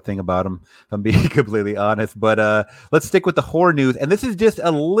remember a thing about them, if I'm being completely honest. But let's stick with the horror news. And this is just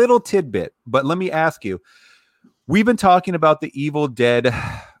a little tidbit, but let me ask you. We've been talking about the Evil Dead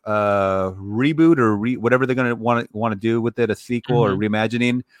reboot or whatever they're going to want to do with it, a sequel or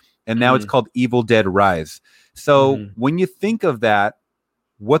reimagining, and now it's called Evil Dead Rise. So when you think of that,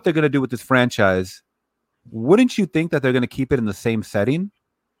 what they're going to do with this franchise, wouldn't you think that they're going to keep it in the same setting?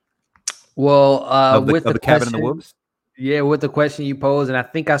 Well, with the Cabin in the Woods? Yeah, with the question you posed, and I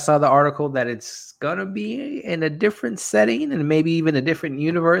think I saw the article that it's going to be in a different setting and maybe even a different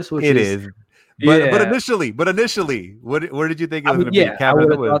universe, which it is. But initially, where did you think it was going to be? Cabin in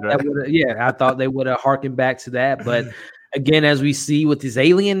the Woods, right? I thought they would have harkened back to that. But again, as we see with this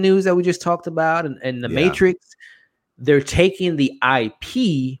alien news that we just talked about and the Matrix, they're taking the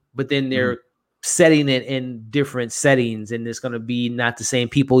IP, but then they're setting it in different settings, and it's going to be not the same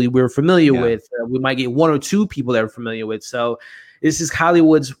people we're familiar with. We might get one or two people that we're familiar with. So this is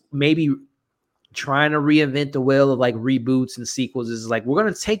Hollywood's maybe trying to reinvent the wheel of like reboots and sequels. Is like, we're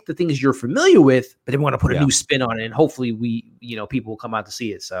going to take the things you're familiar with, but then we're going to put a new spin on it, and hopefully people will come out to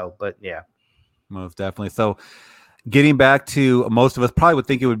see it. So, but yeah, most definitely. So getting back to, most of us probably would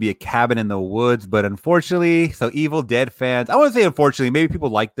think it would be a Cabin in the Woods, but unfortunately, so Evil Dead fans, I want to say unfortunately, maybe people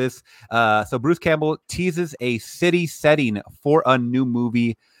like this. So Bruce Campbell teases a city setting for a new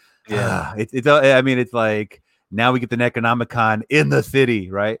movie. Yeah, it's like, now we get the Necronomicon in the city,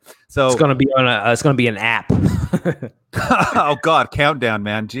 right? So it's gonna be an app. Oh God, countdown,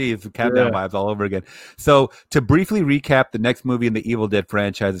 man! Jeez, countdown vibes all over again. So to briefly recap, the next movie in the Evil Dead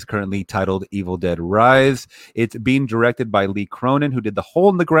franchise is currently titled Evil Dead Rise. It's being directed by Lee Cronin, who did The Hole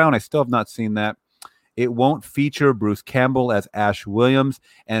in the Ground. I still have not seen that. It won't feature Bruce Campbell as Ash Williams,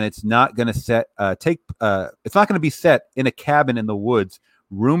 and it's not going to it's not going to be set in a cabin in the woods.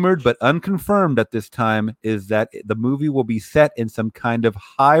 Rumored but unconfirmed at this time is that the movie will be set in some kind of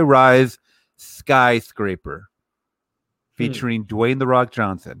high-rise skyscraper featuring Dwayne "The Rock"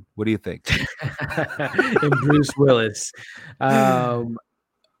 Johnson. What do you think? And Bruce Willis.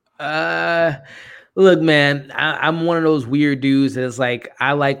 Look, man, I'm one of those weird dudes that's like,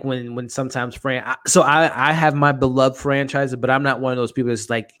 I like when sometimes I have my beloved franchises, but I'm not one of those people that's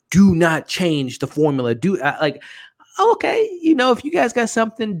like, do not change the formula. Okay, if you guys got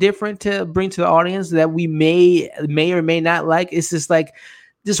something different to bring to the audience that we may or may not like, it's just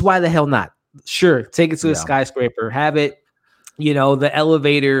why the hell not? Sure, take it to a skyscraper, have it, the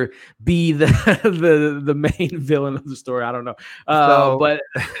elevator be the main villain of the story. I don't know, but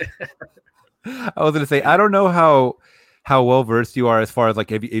I was going to say, I don't know how well versed you are as far as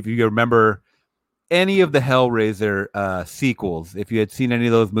like if you remember any of the Hellraiser sequels, if you had seen any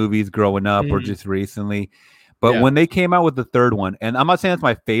of those movies growing up or just recently. But when they came out with the third one, and I'm not saying it's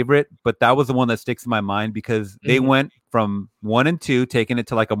my favorite, but that was the one that sticks in my mind because they went from 1 and 2, taking it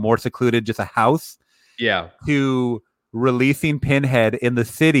to like a more secluded, just a house, to releasing Pinhead in the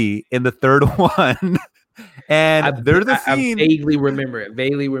city in the third one. And there's a scene. I vaguely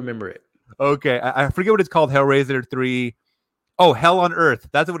remember it. Okay, I forget what it's called, Hellraiser 3. Oh, Hell on Earth.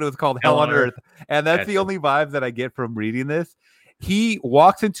 That's what it was called, Hell on Earth. And that's the only vibes that I get from reading this. He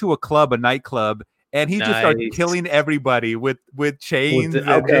walks into a nightclub, and he just starts killing everybody with chains.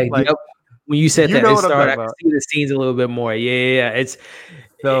 Okay. Like, yep. When you said that, I can see the scenes a little bit more. Yeah. It's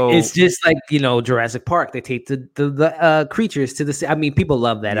just like, Jurassic Park. They take the creatures to the. I mean, people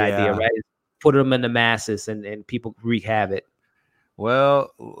love that idea, right? Put them in the masses, and people wreak havoc. Well,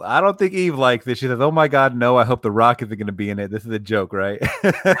 I don't think Eve likes this. She says, "Oh my God, no! I hope The Rock isn't going to be in it. This is a joke, right?"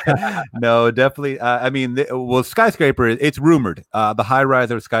 No, definitely. Skyscraper. It's rumored. The high rise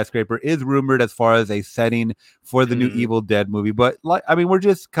of Skyscraper is rumored as far as a setting for the new Evil Dead movie. But we're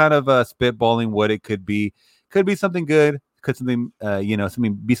just kind of spitballing what it could be. Could be something good. Could something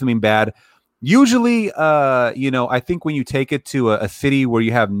something bad. Usually, I think when you take it to a city where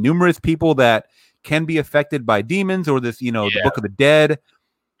you have numerous people that can be affected by demons or this, the Book of the Dead.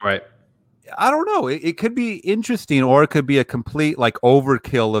 Right. I don't know. It could be interesting, or it could be a complete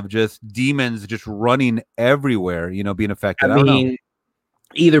overkill of just demons just running everywhere, being affected. I don't know.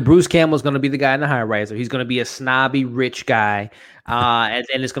 Either Bruce Campbell's going to be the guy in the high rise, or he's going to be a snobby rich guy. And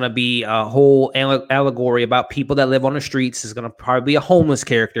it's going to be a whole allegory about people that live on the streets. It's going to probably be a homeless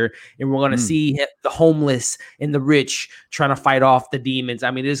character. And we're going to see the homeless and the rich trying to fight off the demons.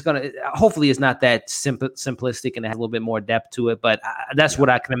 I mean, hopefully it's not that simplistic and it has a little bit more depth to it. But that's what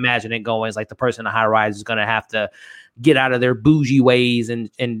I can imagine it going. Is like the person in the high rise is going to have to get out of their bougie ways and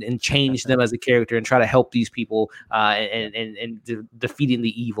change them as a character and try to help these people and defeating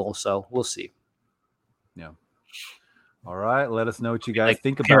the evil. So we'll see. Yeah. All right. Let us know what you guys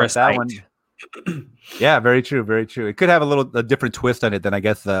think about Parasite. That one. Yeah, very true. Very true. It could have a different twist on it than I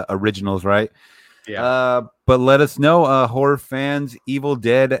guess the originals, right? Yeah. But let us know, horror fans, Evil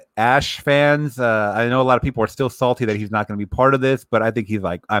Dead, Ash fans. I know a lot of people are still salty that he's not going to be part of this, but I think he's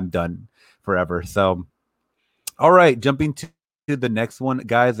like, I'm done forever. So, all right, jumping to the next one,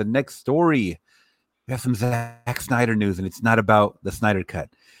 guys. The next story, we have some Zack Snyder news, and it's not about the Snyder Cut.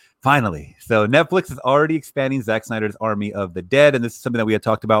 Finally. So Netflix is already expanding Zack Snyder's Army of the Dead, and this is something that we had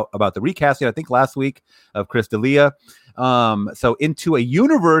talked about the recasting, I think, last week of Chris D'Elia. So into a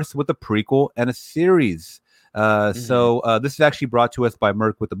universe with a prequel and a series. So this is actually brought to us by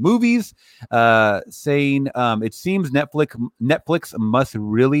Merc with the Movies, saying it seems Netflix must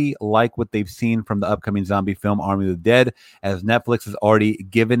really like what they've seen from the upcoming zombie film Army of the Dead, as Netflix has already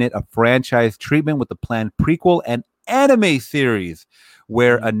given it a franchise treatment with the planned prequel and anime series,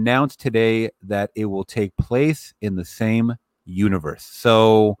 where announced today that it will take place in the same universe.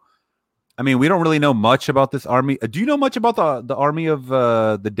 So, I mean, we don't really know much about this army. Do you know much about the Army of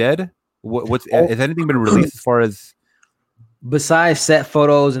the Dead? Has anything been released as far as, besides set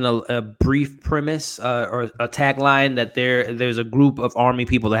photos and a brief premise or a tagline that there's a group of army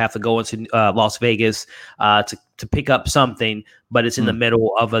people that have to go into Las Vegas to pick up something, but it's in the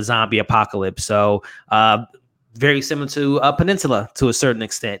middle of a zombie apocalypse. So very similar to Peninsula to a certain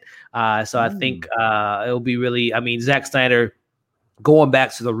extent. So I think it'll be really, I mean, Zack Snyder going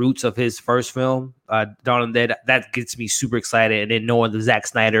back to the roots of his first film, Dawn of the Dead, that gets me super excited. And then knowing the Zack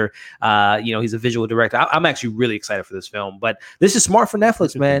Snyder, he's a visual director. I'm actually really excited for this film. But this is smart for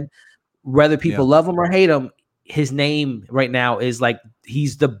Netflix, man. Whether people love him or hate him, his name right now is like,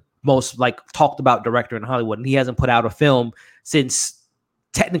 he's the most talked about director in Hollywood. And he hasn't put out a film since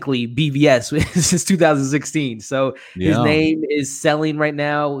technically BVS since 2016. So his name is selling right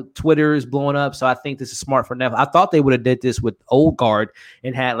now. Twitter is blowing up. So I think this is smart for Netflix. I thought they would have did this with Old Guard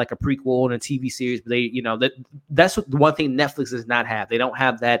and had like a prequel and a TV series, but they, that's what the one thing Netflix does not have. They don't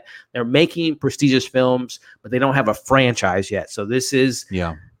have that. They're making prestigious films, but they don't have a franchise yet. So this is,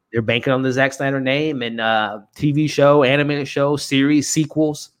 they're banking on the Zack Snyder name and TV show, animated show, series,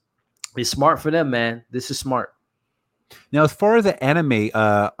 sequels. It's smart for them, man. This is smart. Now, as far as the anime,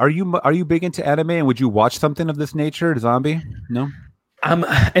 are you big into anime, and would you watch something of this nature, zombie? No. And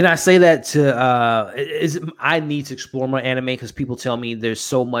I say that to I need to explore more anime because people tell me there's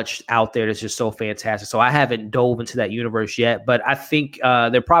so much out there that's just so fantastic. So I haven't dove into that universe yet, but I think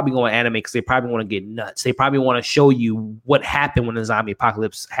they're probably going anime because they probably want to get nuts. They probably want to show you what happened when the zombie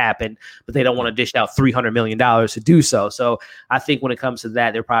apocalypse happened, but they don't want to dish out $300 million to do so. So I think when it comes to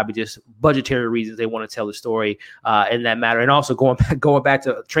that, they're probably just budgetary reasons. They want to tell the story in that matter. And also going back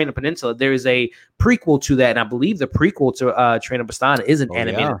to Train of Peninsula, there is a prequel to that, and I believe the prequel to Train of Busan is an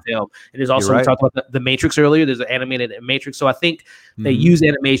animated film. And there's also, we talked about the Matrix earlier. There's an animated Matrix. So I think they use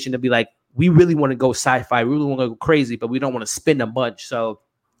animation to be like, we really want to go sci-fi. We really want to go crazy, but we don't want to spend a bunch. So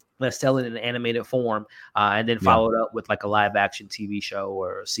let's tell it in an animated form and then follow it up with like a live action TV show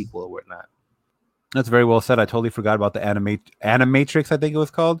or a sequel or whatnot. That's very well said. I totally forgot about the Animatrix, I think it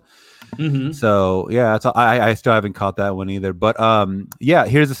was called. Mm-hmm. So yeah, I still haven't caught that one either. But yeah,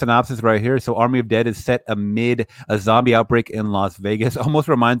 here's the synopsis right here. So Army of Dead is set amid a zombie outbreak in Las Vegas. Almost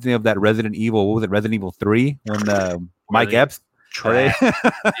reminds me of that Resident Evil. What was it? Resident Evil 3 when Mike Epps. Trash.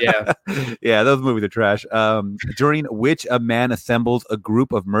 Yeah. Yeah, those movies are trash. During which a man assembles a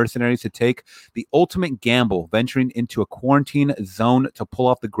group of mercenaries to take the ultimate gamble, venturing into a quarantine zone to pull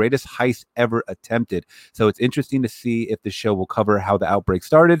off the greatest heist ever attempted. So it's interesting to see if the show will cover how the outbreak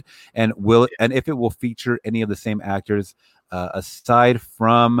started and if it will feature any of the same actors aside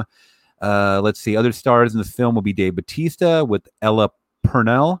from let's see, other stars in this film will be Dave Bautista with Ella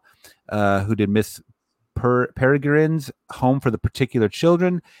Purnell, who did Miss Peregrine's Home for the Particular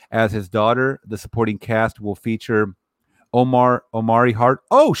Children as his daughter. The supporting cast will feature Omari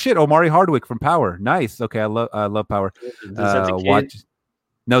Hardwick from Power. Nice. Okay, I love Power.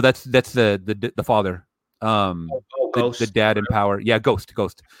 No, that's the father. Ghost. The dad in Power. Yeah, Ghost.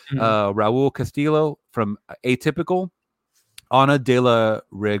 Mm-hmm. Raul Castillo from Atypical. Ana de la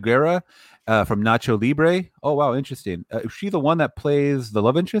Reguera from Nacho Libre. Oh wow, interesting. Is she the one that plays the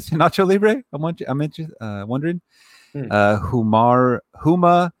love interest in Nacho Libre? I'm wondering. Huma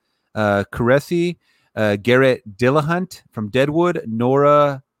Caresi, Garrett Dillahunt from Deadwood,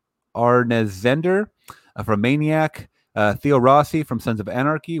 Nora Arnezender from Maniac, Theo Rossi from Sons of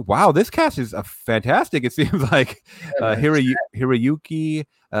Anarchy. Wow, this cast is fantastic. It seems like Hiroyuki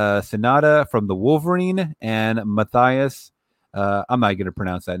Sanada from The Wolverine and Matthias. I'm not going to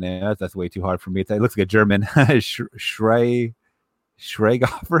pronounce that name. That's way too hard for me. It looks like a German. Schweighofer.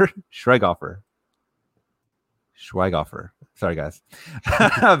 Sorry, guys.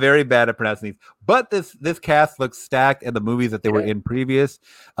 Very bad at pronouncing these. But this cast looks stacked, and the movies that they were in previous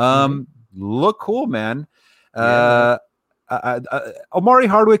look cool, man. Omari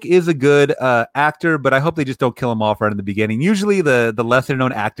Hardwick is a good actor, but I hope they just don't kill him off right in the beginning. Usually the lesser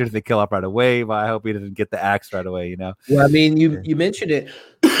known actors they kill off right away, but I hope he doesn't get the axe right away, you know? Well, I mean, you mentioned it.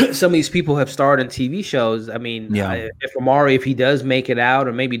 Some of these people have starred in TV shows. I mean, if Omari, if he does make it out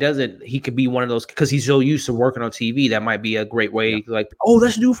or maybe doesn't, he could be one of those because he's so used to working on TV. That might be a great way like, oh,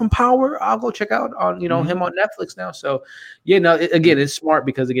 that's dude from Power. I'll go check out on, him on Netflix now. So, again, it's smart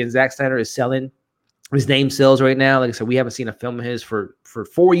because, again, Zack Snyder is selling. His name sells right now. Like I said, we haven't seen a film of his for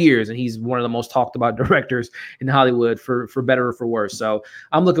 4 years, and he's one of the most talked about directors in Hollywood for better or for worse. So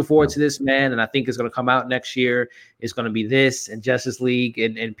I'm looking forward to this, man, and I think it's going to come out next year. It's going to be this and Justice League,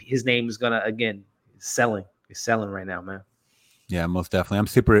 and his name is going to, again, selling. It's selling right now, man. Yeah, most definitely. I'm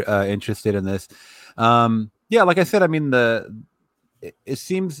super interested in this. Like I said, I mean, it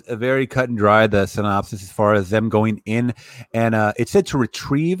seems very cut and dry, the synopsis, as far as them going in, and it said to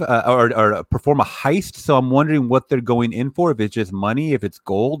retrieve or perform a heist. So I'm wondering what they're going in for. If it's just money, if it's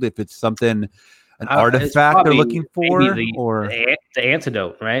gold, if it's something, an artifact they're looking for, or the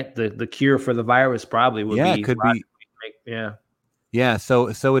antidote, right? The cure for the virus probably would be. Yeah, it could be. Yeah. So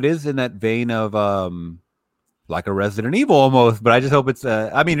it is in that vein of like a Resident Evil almost, but I just hope it's.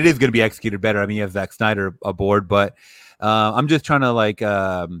 I mean, it is going to be executed better. I mean, you have Zack Snyder aboard, but. I'm just trying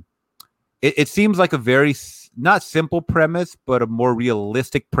to it seems like a very not simple premise, but a more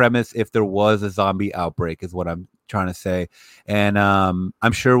realistic premise if there was a zombie outbreak is what I'm trying to say. And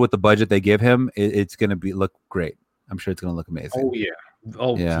I'm sure with the budget they give him, it's going to look great. I'm sure it's going to look amazing. Oh, yeah.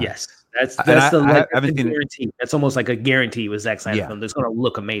 Oh, yeah. Yes. That's the guarantee. That's almost like a guarantee with Zack Snyder film. It's going to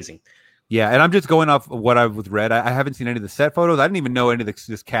look amazing. Yeah, and I'm just going off what I've read. I haven't seen any of the set photos. I didn't even know any of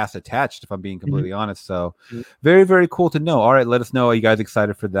this cast attached, if I'm being completely honest. So very, very cool to know. All right, let us know. Are you guys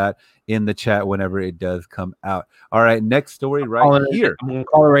excited for that in the chat whenever it does come out? All right, next story here. I'm going to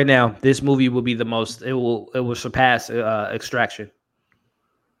call it right now. This movie will be the most, it will surpass Extraction.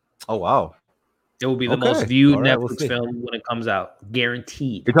 Oh, wow. It will be the most viewed Netflix film when it comes out.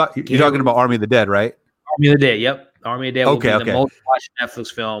 Guaranteed. You're talking about Army of the Dead, right? Army of the Dead, yep. Army of the Dead will be the most watched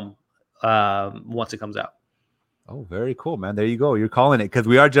Netflix film once it comes out. Oh, very cool, man. There you go. You're calling it because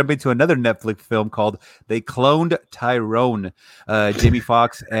we are jumping to another Netflix film called They Cloned Tyrone. Jamie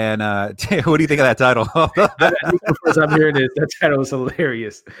Foxx and what do you think of that title? First I'm hearing this. That title was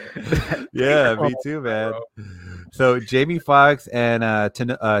hilarious. Yeah, me too, man. So Jamie Foxx and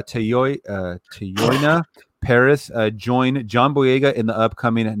Teyonah Parris join John Boyega in the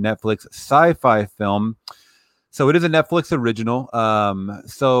upcoming Netflix sci-fi film. So it is a Netflix original.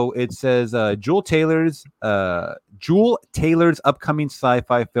 So it says Jewel Taylor's upcoming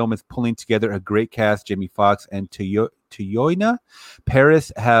sci-fi film is pulling together a great cast: Jamie Foxx and Tuyoina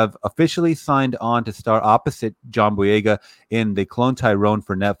Paris have officially signed on to star opposite John Boyega in The Clone Tyrone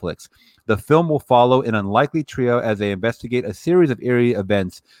for Netflix. The film will follow an unlikely trio as they investigate a series of eerie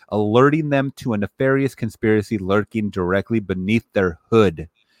events, alerting them to a nefarious conspiracy lurking directly beneath their hood.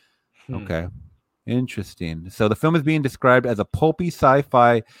 Okay. Interesting. So the film is being described as a pulpy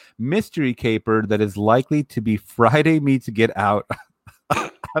sci-fi mystery caper that is likely to be Friday meets Get Out.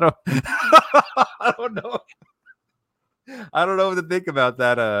 I don't know. I don't know what to think about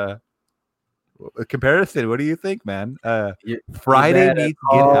that comparison. What do you think, man? Friday meets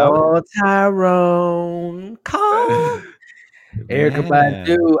Get Out. Tyrone, call Erykah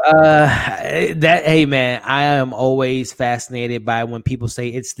Badu. Hey man, I am always fascinated by when people say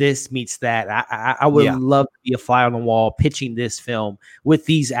it's this meets that. I would love to be a fly on the wall pitching this film with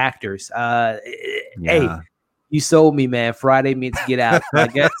these actors. Hey, you sold me, man. Friday meets Get Out. I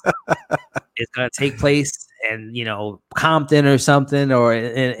guess it's gonna take place in Compton or something, or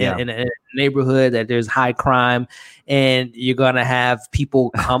in a neighborhood that there's high crime, and you're gonna have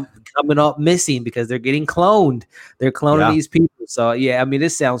people coming up missing because they're getting cloned. They're cloning these people. So I mean,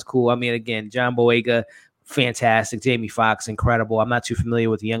 this sounds cool. I mean, again, John Boyega, fantastic. Jamie Foxx, incredible. I'm not too familiar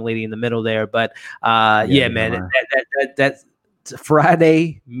with the young lady in the middle there, but man, that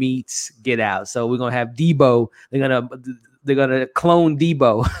Friday meets Get Out. So we're gonna have Debo. They're gonna clone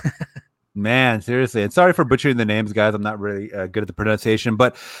Debo. Man, seriously. And sorry for butchering the names, guys. I'm not really good at the pronunciation.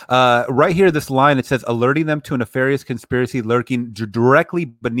 But right here, this line, it says, alerting them to a nefarious conspiracy lurking directly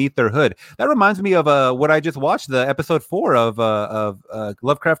beneath their hood. That reminds me of what I just watched, the episode 4 of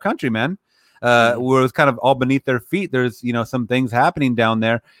Lovecraft Country, man, where it was kind of all beneath their feet. There's, some things happening down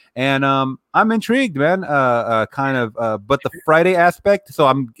there. And I'm intrigued, man, but the Friday aspect,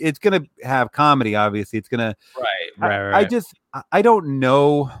 so it's going to have comedy, obviously. It's going to, right. I don't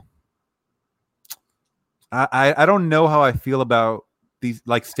know. I don't know how I feel about these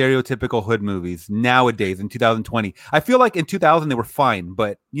like stereotypical hood movies nowadays in 2020. I feel like in 2000 they were fine,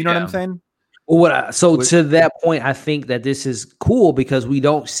 but you know what I'm saying? To that point, I think that this is cool because we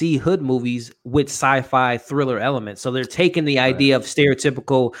don't see hood movies with sci-fi thriller elements. So they're taking the idea of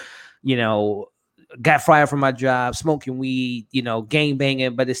stereotypical, got fired from my job, smoking weed, gang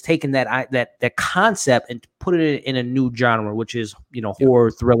banging, but it's taking that concept and put it in a new genre, which is, horror,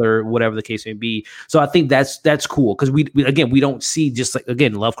 thriller, whatever the case may be. So I think that's cool because we don't see, just like,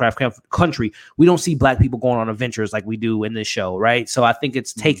 again, Lovecraft Country, we don't see black people going on adventures like we do in this show, right? So I think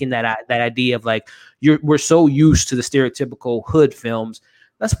it's taking that idea of like, we're so used to the stereotypical hood films.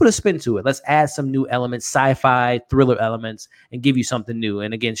 Let's put a spin to it. Let's add some new elements, sci-fi, thriller elements, and give you something new.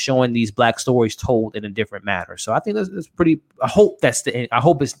 And again, showing these black stories told in a different manner. So I think that's pretty. I hope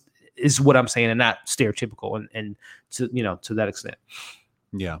is what I'm saying, and not stereotypical, and to that extent.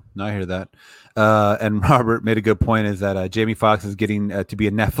 Yeah, no, I hear that. And Robert made a good point: is that Jamie Foxx is getting to be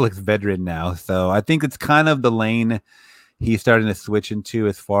a Netflix veteran now. So I think it's kind of the lane he's starting to switch into,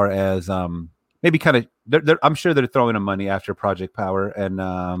 as far as maybe kind of. I'm sure they're throwing him money after Project Power,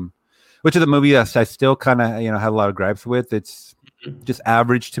 and which is a movie that I still kind of had a lot of gripes with. It's just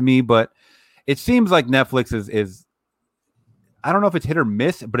average to me, but it seems like Netflix is I don't know if it's hit or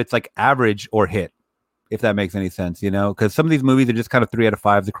miss, but it's like average or hit, if that makes any sense, because some of these movies are just kind of 3 out of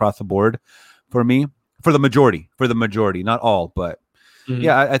 5s across the board for me, for the majority, not all, but.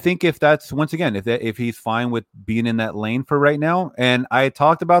 Yeah, I think if that's, once again, if he's fine with being in that lane for right now, and I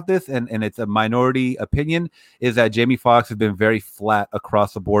talked about this, and it's a minority opinion, is that Jamie Foxx has been very flat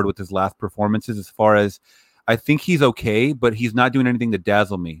across the board with his last performances, as far as I think he's okay, but he's not doing anything to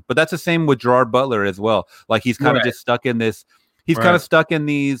dazzle me. But that's the same with Gerard Butler as well. Like he's kind of just stuck in this. He's kind of stuck in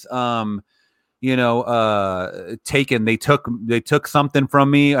these. Taken. They took something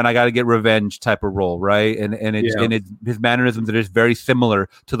from me, and I got to get revenge type of role, right? And his mannerisms are just very similar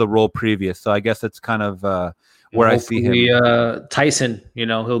to the role previous. So I guess that's kind of where I see him. Tyson,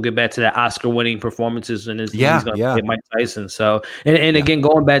 he'll get back to that Oscar-winning performances, and he's going to get Mike Tyson. So, and again,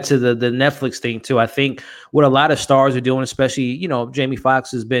 going back to the Netflix thing too, I think what a lot of stars are doing, especially Jamie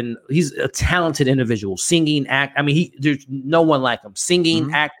Foxx he's a talented individual, singing, act. I mean, there's no one like him,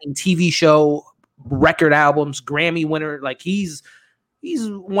 singing, acting, TV show, record albums, Grammy winner. Like he's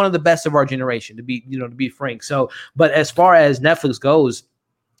one of the best of our generation, to be frank. So, but as far as Netflix goes,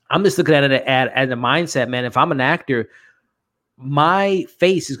 I'm just looking at it at the mindset, man. If I'm an actor, my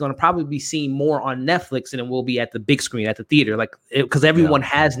face is going to probably be seen more on Netflix than it will be at the big screen at the theater, like because everyone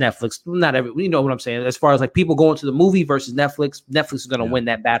has Netflix. Not every, you know what I'm saying. As far as like people going to the movie versus Netflix is going to win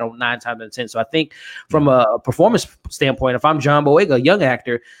that battle 9 times out of 10. So I think from a performance standpoint, if I'm John Boyega, a young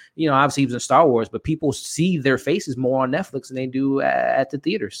actor, obviously he was in Star Wars, but people see their faces more on Netflix than they do at the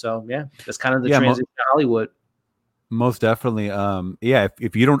theater. So yeah, that's kind of the transition to Hollywood. Most definitely. Yeah.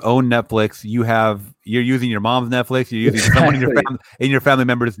 If you don't own Netflix, you're using your mom's Netflix. You're using someone in your family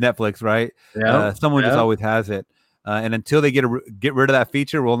member's Netflix, right? Yeah. Someone just always has it. And until they get rid of that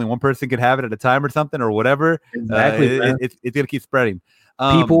feature, where only one person can have it at a time or something or whatever, Exactly. It's gonna keep spreading.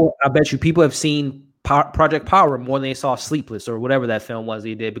 I bet you people have seen Project Power more than they saw Sleepless or whatever that film was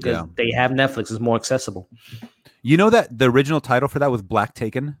he did because they have Netflix. It's more accessible. You know that the original title for that was Black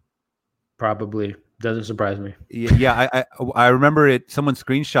Taken? Probably. Doesn't surprise me. Yeah, I remember it. Someone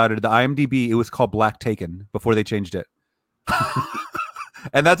screenshotted the IMDb. It was called Black Taken before they changed it.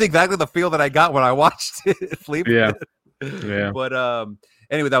 And that's exactly the feel that I got when I watched it. Yeah. But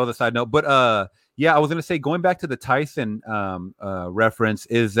anyway, that was a side note. But yeah, I was gonna say, going back to the Tyson reference,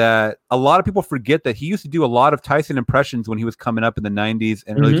 is that a lot of people forget that he used to do a lot of Tyson impressions when he was coming up in the 90s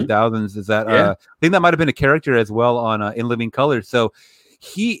and early 2000s. Is that I think that might have been a character as well on In Living Color. So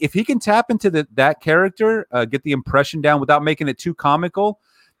if he can tap into that character, get the impression down without making it too comical,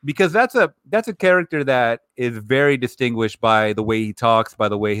 because that's a character that is very distinguished by the way he talks, by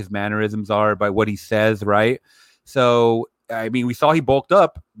the way his mannerisms are, by what he says, right? So I mean, we saw he bulked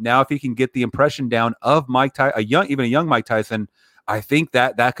up. Now, if he can get the impression down of even a young Mike Tyson, I think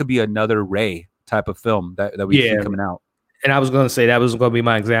that could be another Ray type of film that we see coming out. And I was going to say that was going to be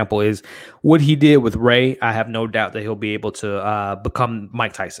my example is what he did with Ray. I have no doubt that he'll be able to become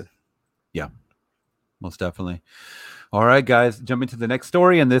Mike Tyson. Yeah, most definitely. All right, guys, jumping to the next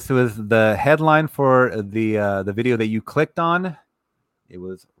story. And this was the headline for the video that you clicked on. It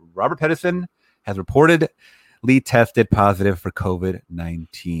was Robert Pattinson has reportedly tested positive for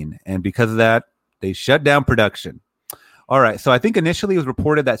COVID-19. And because of that, they shut down production. All right. So I think initially it was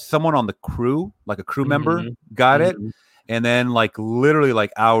reported that someone on the crew, like a crew member, got it. And then literally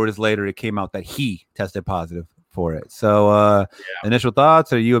hours later, it came out that he tested positive for it. So initial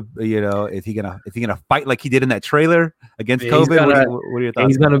thoughts, is he gonna fight like he did in that trailer against COVID? What are your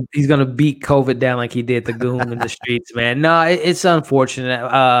thoughts? He's gonna beat COVID down like he did the goon in the streets, man. No, it's unfortunate.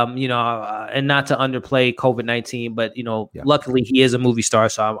 And not to underplay COVID-19, but luckily he is a movie star,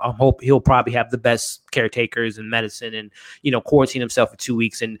 so I hope he'll probably have the best caretakers and medicine and quarantine himself for 2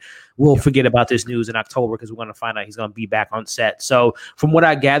 weeks, and we'll forget about this news in October because we're going to find out he's going to be back on set. So from what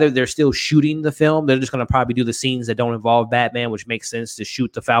I gathered, they're still shooting the film. They're just going to probably do the scenes that don't involve Batman, which makes sense, to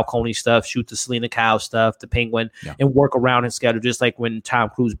shoot the Falcone stuff, shoot the Selena Kyle stuff, the Penguin, and work around his schedule. Just like when Tom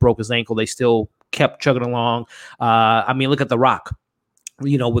Cruise broke his ankle, they still kept chugging along. I mean, look at The Rock.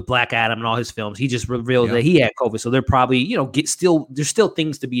 With Black Adam and all his films, he just revealed that he had COVID. So they're probably, there's still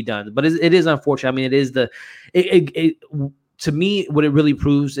things to be done. But it is unfortunate. I mean, it is to me, what it really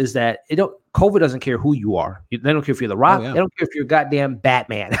proves is that COVID doesn't care who you are. They don't care if you're The Rock. They don't care if you're goddamn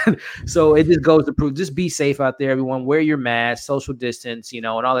Batman. So it just goes to prove, just be safe out there, everyone. Wear your mask, social distance, and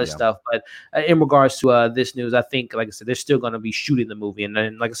all that stuff. But in regards to this news, I think, like I said, they're still going to be shooting the movie. And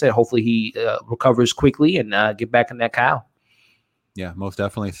then, like I said, hopefully he recovers quickly and get back in that cow. Yeah, most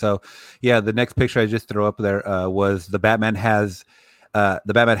definitely. So, the next picture I just threw up there was the Batman hasn't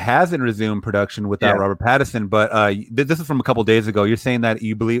resumed production without Robert Pattinson, but this is from a couple days ago. You're saying that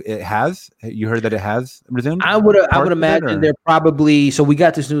you believe it has? You heard that it has resumed? I would imagine they're probably. So we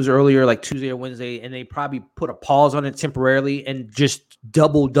got this news earlier, like Tuesday or Wednesday, and they probably put a pause on it temporarily and just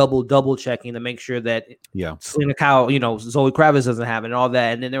double checking to make sure that Selena Kyle, Zoe Kravitz doesn't have it and all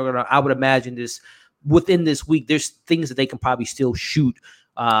that. And then they're gonna. I would imagine within this week, there's things that they can probably still shoot.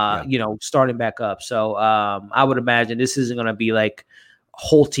 Starting back up. So I would imagine this isn't going to be like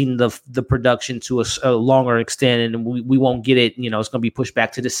halting the production to a longer extent, and we won't get it. It's going to be pushed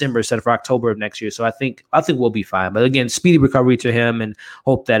back to December instead of October of next year. So I think we'll be fine. But again, speedy recovery to him, and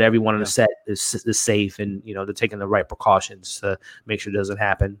hope that everyone on the set is safe and they're taking the right precautions to make sure it doesn't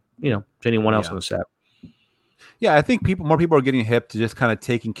happen. To anyone else on the set. Yeah, I think more people are getting hip to just kind of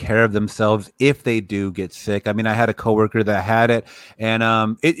taking care of themselves if they do get sick. I mean, I had a coworker that had it, and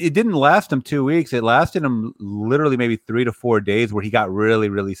it didn't last him 2 weeks. It lasted him literally maybe 3 to 4 days where he got really,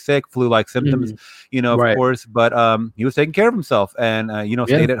 really sick, flu-like symptoms, of course. But he was taking care of himself and,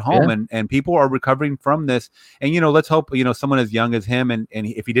 stayed at home. And people are recovering from this. And, let's hope, someone as young as him, and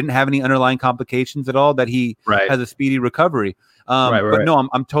if he didn't have any underlying complications at all, that he has a speedy recovery. But no,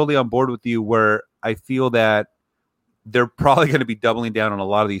 I'm totally on board with you where I feel that they're probably going to be doubling down on a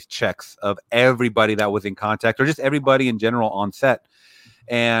lot of these checks of everybody that was in contact or just everybody in general on set.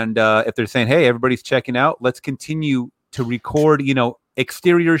 And if they're saying, hey, everybody's checking out, let's continue to record,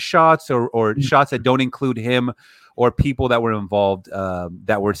 exterior shots or shots that don't include him or people that were involved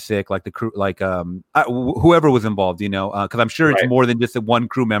that were sick, like the crew, like whoever was involved, because I'm sure it's more than just one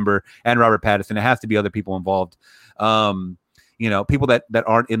crew member and Robert Pattinson. It has to be other people involved. people that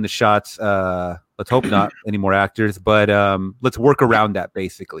aren't in the shots. Let's hope not any more actors, but let's work around that.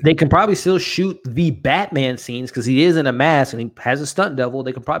 Basically, they can probably still shoot the Batman scenes because he is in a mask and he has a stunt double.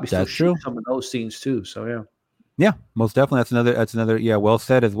 They can probably still shoot some of those scenes too. So yeah, most definitely. That's another. Yeah, well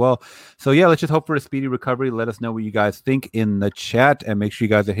said as well. So yeah, let's just hope for a speedy recovery. Let us know what you guys think in the chat, and make sure you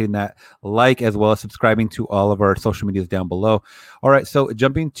guys are hitting that like as well as subscribing to all of our social medias down below. All right, so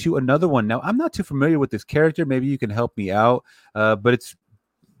jumping to another one. Now, I'm not too familiar with this character. Maybe you can help me out. But it's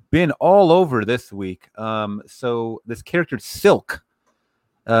been all over this week. So this character Silk,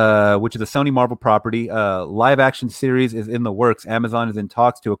 which is a Sony Marvel property, live action series is in the works. Amazon is in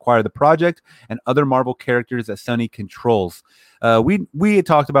talks to acquire the project and other Marvel characters that Sony controls. We had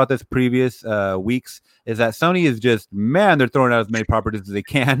talked about this previous weeks, is that Sony is just, they're throwing out as many properties as they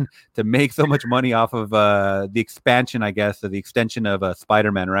can to make so much money off of the expansion, I guess, or the extension of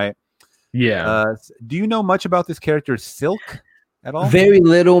Spider-Man, right? Yeah. Do you know much about this character Silk at all? Very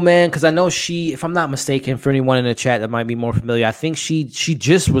little, man, because I know she, if I'm not mistaken, for anyone in the chat that might be more familiar, I think she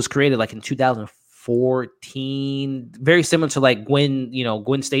just was created like in 2014, very similar to like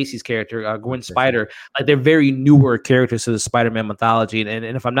Gwen Stacy's character, Gwen Spider. Like they're very newer characters to the Spider-Man mythology, and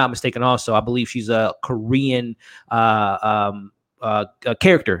if I'm not mistaken, also I believe she's a Korean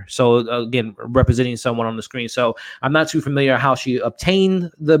character, so again representing someone on the screen. So I'm not too familiar how she obtained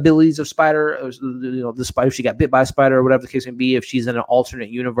the abilities of Spider, the Spider, if she got bit by a spider or whatever the case may be, if she's in an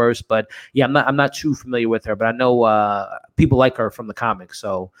alternate universe. But yeah, I'm not too familiar with her, but I know people like her from the comics.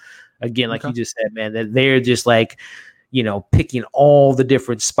 So again, like you just said, man, that they're just like picking all the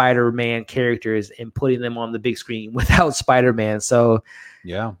different Spider-Man characters and putting them on the big screen without Spider-Man. So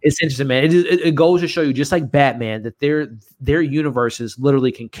yeah, it's interesting, man. It goes to show you, just like Batman, that their universes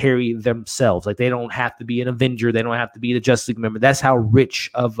literally can carry themselves. Like they don't have to be an Avenger. They don't have to be the Justice League member. That's how rich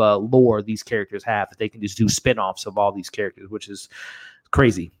of a lore these characters have, that they can just do spinoffs of all these characters, which is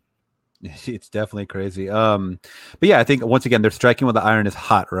crazy. It's definitely crazy. But yeah, I think once again, they're striking while the iron is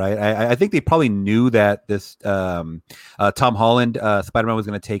hot, right? I think they probably knew that this Tom Holland Spider-Man was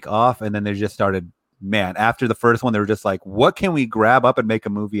going to take off, and then they just started, after the first one, they were just like, what can we grab up and make a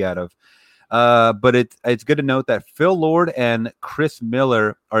movie out of? But it's good to note that Phil Lord and Chris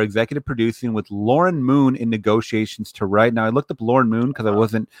Miller are executive producing, with Lauren Moon in negotiations to write. Now, I looked up Lauren Moon because I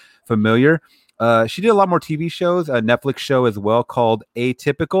wasn't familiar. She did a lot more TV shows, a Netflix show as well called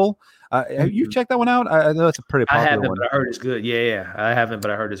Atypical. Have you checked that one out? I know it's a pretty popular one. I haven't, but I heard it's good. Yeah. I haven't, but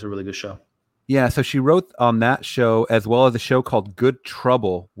I heard it's a really good show. Yeah, so she wrote on that show, as well as a show called Good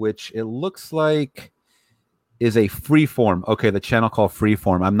Trouble, which it looks like is a Freeform. Okay, the channel called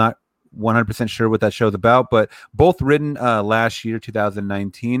Freeform. I'm not 100% sure what that show's about, but both written last year,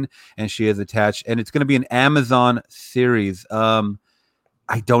 2019, and she is attached. And it's going to be an Amazon series. I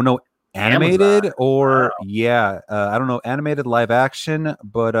don't know, animated Amazon. Or I don't know, animated live action,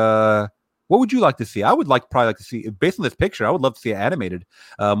 but what would you like to see? I would probably like to see, based on this picture, I would love to see it animated,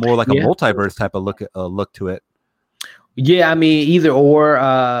 more like a multiverse type of look to it. Yeah, I mean, either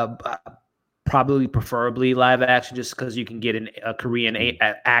or. Probably preferably live action, just because you can get a Korean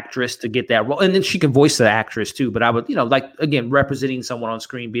actress to get that role, and then she can voice the actress too. But I would, like, again, representing someone on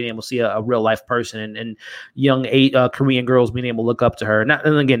screen, being able to see a real life person, and young Korean girls being able to look up to her. Not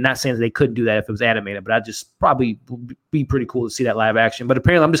saying that they couldn't do that if it was animated, but I just probably would be pretty cool to see that live action. But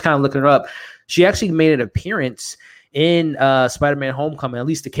apparently, I'm just kind of looking her up. She actually made an appearance in Spider-Man Homecoming. At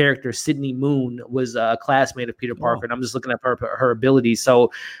least the character Sydney Moon was a classmate of Peter Parker, and I'm just looking at her abilities.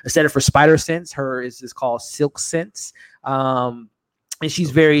 So instead of for Spider Sense, her is called Silk Sense, and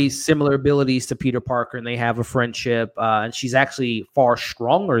she's very similar abilities to Peter Parker, and they have a friendship. And she's actually far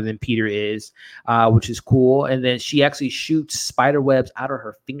stronger than Peter is, which is cool. And then she actually shoots spider webs out of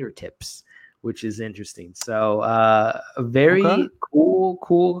her fingertips, which is interesting. So a very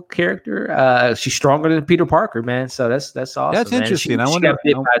cool character. She's stronger than Peter Parker, man. So that's awesome. That's interesting. I wonder.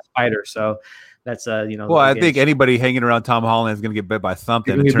 She got bit by a spider, so that's Well, I think anybody hanging around Tom Holland is going to get bit by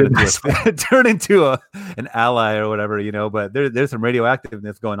something and turn into an ally or whatever, But there's some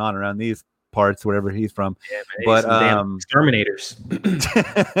radioactiveness going on around these parts, wherever he's from. Yeah, man, but exterminators.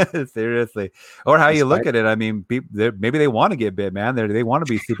 Seriously. Or how you look at it, I mean, maybe they want to get bit, man. They want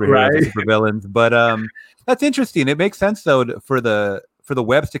to be superheroes, right? Super villains. But that's interesting. It makes sense though for the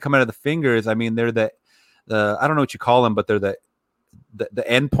webs to come out of the fingers. I mean, they're the I don't know what you call them, but they're the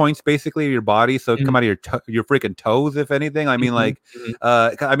end points basically of your body. So it come out of your freaking toes, if anything. I mean, I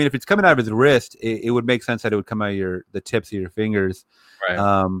mean, if it's coming out of his wrist, it would make sense that it would come out of the tips of your fingers.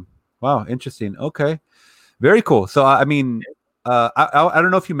 Right. Wow, interesting. Okay, very cool. So, I mean, I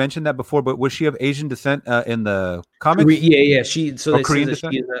don't know if you mentioned that before, but was she of Asian descent in the comics? Yeah. She Korean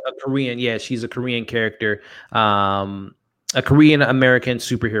descent? She's a Korean. Yeah, she's a Korean character. A Korean American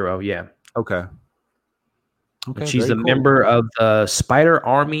superhero. Yeah. Okay. Okay. She's a member of the Spider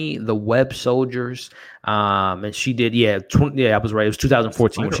Army, the Web Soldiers. And she did, I was right. It was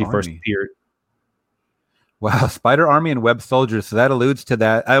 2014 when she first appeared. Wow, Spider Army and Web Soldiers. So that alludes to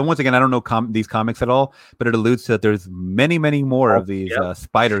that. Once again, I don't know these comics at all, but it alludes to that there's many, many more of these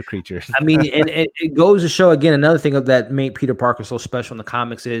spider creatures. I mean, and it goes to show, again, another thing of that made Peter Parker so special in the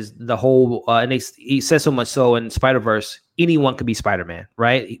comics is the whole, and he says so much so in Spider-Verse, anyone could be Spider-Man,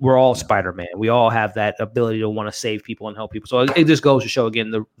 right? We're all Spider-Man. We all have that ability to want to save people and help people. So it just goes to show, again,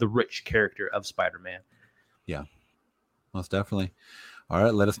 the rich character of Spider-Man. Yeah, most definitely. All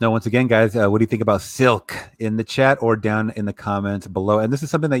right, let us know once again, guys. What do you think about Silk in the chat or down in the comments below? And this is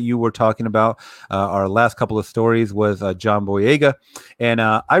something that you were talking about. Our last couple of stories was John Boyega. And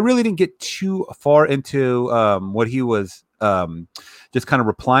I really didn't get too far into what he was just kind of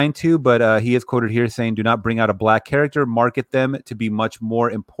replying to, but he is quoted here saying, "Do not bring out a black character, market them to be much more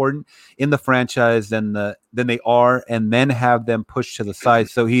important in the franchise than they are, and then have them pushed to the side."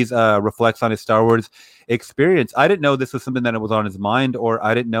 So he's reflects on his Star Wars experience. I didn't know this was something that was on his mind, or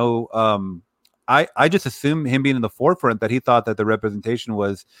I didn't know. I just assumed him being in the forefront that he thought that the representation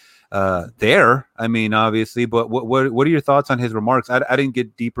was there. I mean, obviously, but what are your thoughts on his remarks? I didn't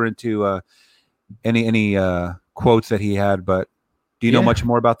get deeper into any quotes that he had, but do you know much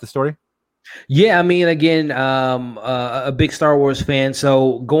more about the story? Yeah, I mean, again, a big Star Wars fan.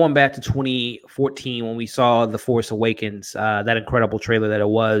 So going back to 2014 when we saw The Force Awakens, that incredible trailer that it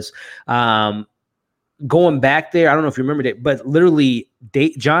was, going back there, I don't know if you remember it, but literally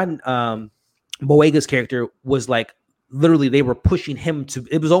John Boyega's character was like, literally they were pushing him to,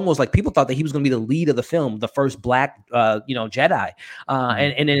 it was almost like people thought that he was going to be the lead of the film, the first black Jedi,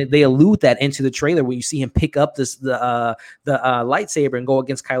 and then they allude that into the trailer when you see him pick up the lightsaber and go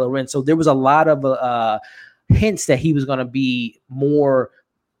against Kylo Ren. So there was a lot of hints that he was going to be more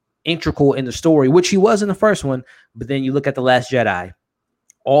integral in the story, which he was in the first one. But then you look at The Last Jedi,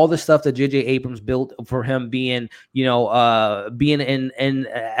 all the stuff that J.J. Abrams built for him being, being in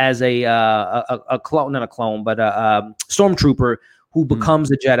as a clone, not a clone, but a stormtrooper who becomes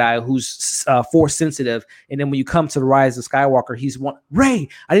a Jedi, who's force sensitive. And then when you come to the Rise of Skywalker, he's Rey,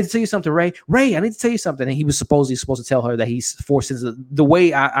 I need to tell you something, Rey, I need to tell you something. And he was supposed to tell her that he's force sensitive. The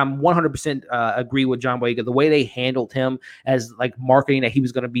way I'm 100% agree with John Boyega, the way they handled him as like marketing that he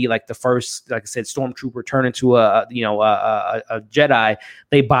was going to be like the first, like I said, stormtrooper turn into a Jedi,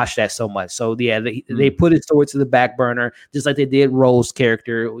 they botched that so much. So yeah, they put his story to the back burner, just like they did Rose's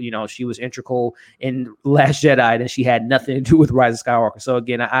character. She was integral in Last Jedi, and she had nothing to do with Rise of Skywalker. So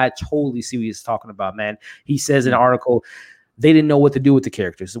again, I totally see what he's talking about, man. He says in an article, they didn't know what to do with the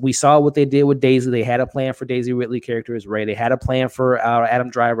characters. We saw what they did with Daisy. They had a plan for Daisy Ridley character as Rey. They had a plan for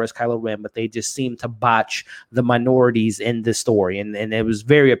Adam Driver as Kylo Ren, but they just seemed to botch the minorities in this story. And it was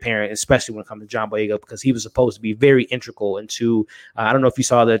very apparent, especially when it comes to John Boyega, because he was supposed to be very integral into, I don't know if you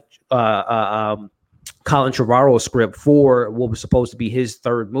saw the Colin Trevorrow script for what was supposed to be his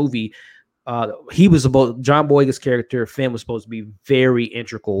third movie. John Boyega's character Finn was supposed to be very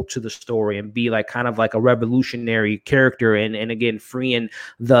integral to the story and be like kind of like a revolutionary character, and again freeing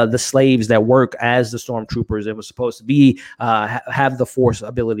the slaves that work as the stormtroopers. It was supposed to be have the force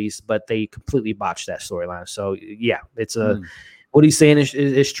abilities, but they completely botched that storyline. So yeah, it's what he's saying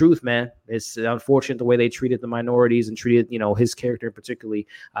is truth, man. It's unfortunate the way they treated the minorities and treated, his character particularly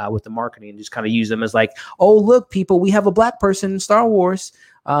with the marketing, and just kind of use them as like, oh, look, people, we have a black person in Star Wars,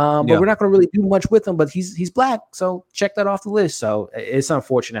 but we're not going to really do much with him, but he's black, so check that off the list. So it's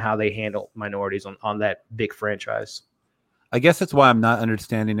unfortunate how they handle minorities on that big franchise. I guess that's why I'm not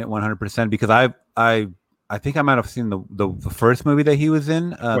understanding it 100%, because I think I might have seen the first movie that he was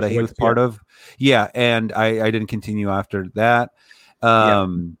in, that he was part of. Yeah. And I didn't continue after that.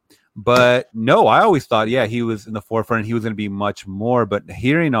 But no, I always thought, he was in the forefront. He was going to be much more, but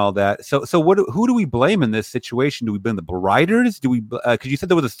hearing all that. So who do we blame in this situation? Do we blame the writers? Do we, cause you said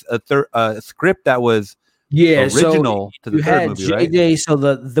there was a script that was original to the third movie, right? JJ, so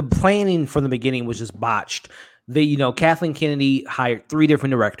the planning from the beginning was just botched. Kathleen Kennedy hired 3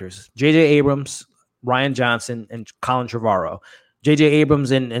 different directors, J.J. Abrams, Rian Johnson, and Colin Trevorrow. J.J.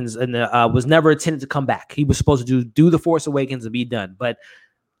 Abrams was never intended to come back. He was supposed to do The Force Awakens and be done. But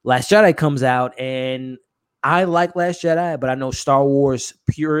Last Jedi comes out, and I like Last Jedi, but I know Star Wars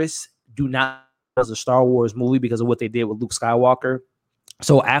purists do not as a Star Wars movie because of what they did with Luke Skywalker.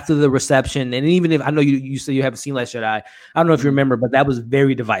 So after the reception, and even if I know you say you haven't seen Last Jedi, I don't know if you remember, but that was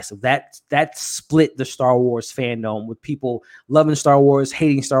very divisive. That split the Star Wars fandom, with people loving Star Wars,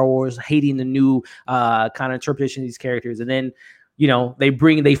 hating the new kind of interpretation of these characters. And then,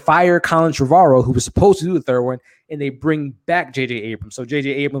 they fire Colin Trevorrow, who was supposed to do the third one, and they bring back J.J. Abrams. So J.J.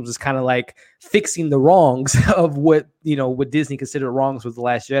 Abrams is kind of like fixing the wrongs of what Disney considered wrongs with The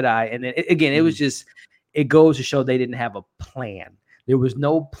Last Jedi. And then it was just, it goes to show they didn't have a plan. There was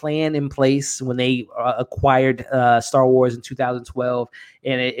no plan in place when they acquired Star Wars in 2012,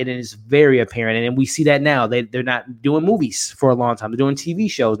 and it is very apparent. And we see that now. They're not doing movies for a long time. They're doing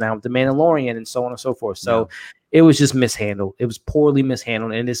TV shows now with The Mandalorian and so on and so forth. So it was just mishandled. It was poorly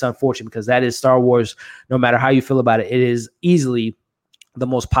mishandled, and it's unfortunate because that is Star Wars. No matter how you feel about it, it is easily the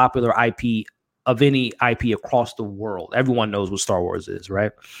most popular IP of any IP across the world. Everyone knows what Star Wars is,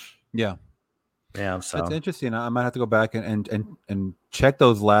 right? Yeah. Yeah, so it's interesting. I might have to go back and check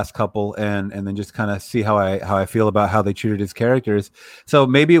those last couple and then just kind of see how I feel about how they treated his characters. So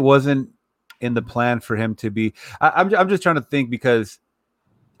maybe it wasn't in the plan for him to be. I'm just trying to think because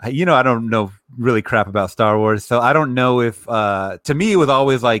I don't know really crap about Star Wars, so I don't know if to me it was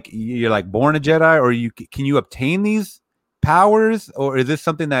always like you're like born a Jedi, or can you obtain these powers, or is this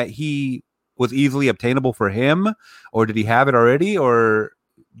something that he was easily obtainable for him, or did he have it already, or?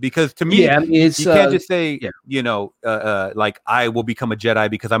 Because to me, you can't just say, like I will become a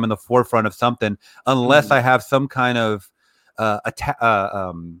Jedi because I'm in the forefront of something, unless I have some kind of, I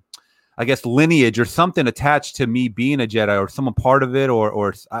guess lineage or something attached to me being a Jedi, or someone part of it,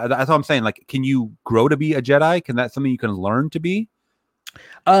 or that's what I'm saying. Like, can you grow to be a Jedi? Can that something you can learn to be?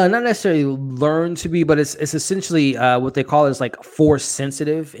 Not necessarily learn to be, but it's essentially what they call is like force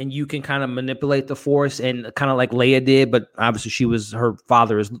sensitive, and you can kind of manipulate the force, and kind of like Leia did, but obviously her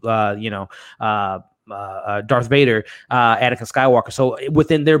father is Darth Vader, Anakin Skywalker. So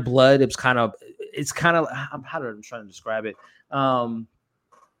within their blood, it's kind of I'm trying to describe it.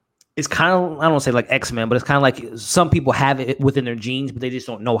 It's kind of, I don't want to say like X-Men, but it's kind of like some people have it within their genes, but they just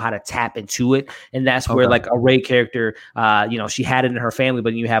don't know how to tap into it. And that's where like a Rey character, she had it in her family,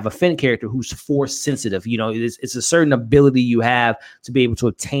 but you have a Finn character who's force sensitive. It's a certain ability you have to be able to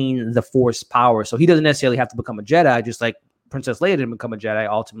attain the force power. So he doesn't necessarily have to become a Jedi, just like Princess Leia didn't become a Jedi.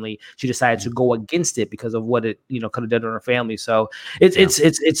 Ultimately, she decided to go against it because of what it could have done to her family. So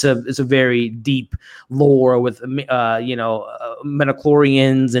it's a very deep lore with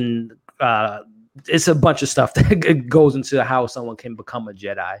midichlorians, and it's a bunch of stuff that goes into how someone can become a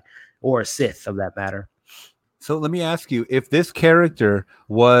Jedi or a Sith, of that matter. So let me ask you, if this character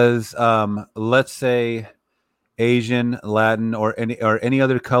was, let's say, Asian, Latin, or any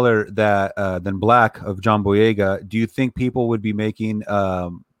other color than black of John Boyega, do you think people would be making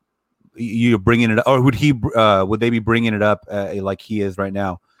you bringing it up, or would they be bringing it up like he is right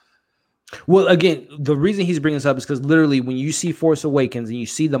now? Well, again, the reason he's bringing this up is because literally when you see Force Awakens and you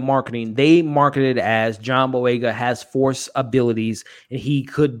see the marketing, they marketed it as John Boyega has Force abilities, and he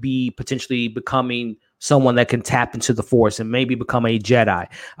could be potentially becoming someone that can tap into the Force and maybe become a Jedi.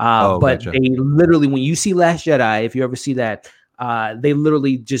 But gotcha. They literally, when you see Last Jedi, if you ever see that, they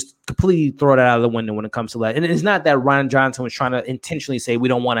literally just completely throw it out of the window when it comes to that. And it's not that Rian Johnson was trying to intentionally say we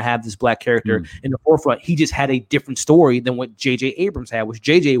don't want to have this black character in the forefront. He just had a different story than what J.J. Abrams had, which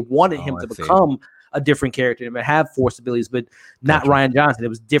J.J. wanted him to become a different character and have Force abilities, but not Rian Johnson. It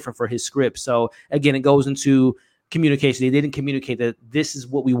was different for his script. So again, it goes into communication. They didn't communicate that this is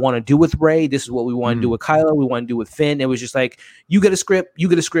what we want to do with Rey. This is what we want to do with Kylo. We want to do with Finn. It was just like, you get a script,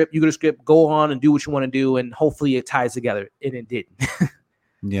 go on and do what you want to do. And hopefully it ties together. And it didn't.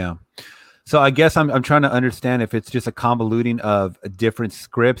 Yeah. So I guess I'm trying to understand if it's just a convoluting of different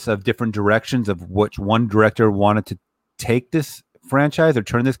scripts, of different directions of which one director wanted to take this franchise or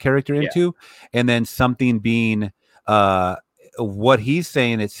turn this character into, and then something being, what he's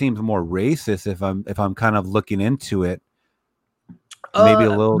saying, it seems more racist if I'm kind of looking into it. Maybe a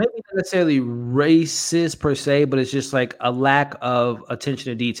little, maybe not necessarily racist per se, but it's just like a lack of attention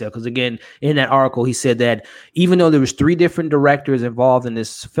to detail. Because again, in that article, he said that even though there was 3 different directors involved in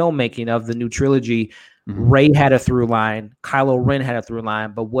this filmmaking of the new trilogy, Rey had a through line, Kylo Ren had a through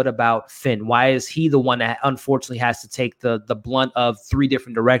line, but what about Finn? Why is he the one that unfortunately has to take the blunt of 3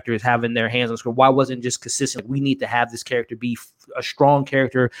 different directors having their hands on the script? Why wasn't it just consistent? We need to have this character be a strong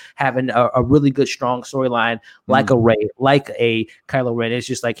character, having a really good, strong storyline, like a Rey, like a Kylo Ren. It's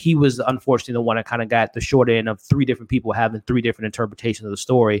just like he was unfortunately the one that kind of got the short end of 3 different people having 3 different interpretations of the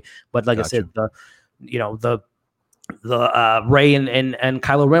story. But like I said, the Rey and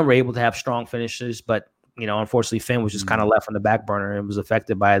Kylo Ren were able to have strong finishes, but unfortunately Finn was just kind of left on the back burner and was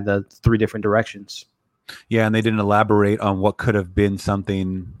affected by the 3 different directions. Yeah, and they didn't elaborate on what could have been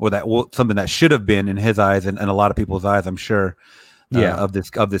something, or something that should have been in his eyes and a lot of people's eyes, I'm sure. of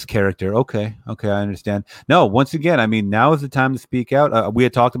this character. Okay, I understand. No, once again, I mean, now is the time to speak out. We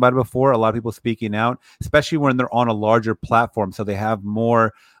had talked about it before. A lot of people speaking out, especially when they're on a larger platform, so they have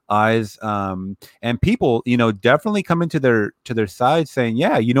more eyes, and people, definitely come into their side saying,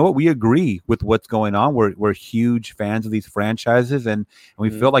 yeah, you know what, we agree with what's going on. We're huge fans of these franchises, and we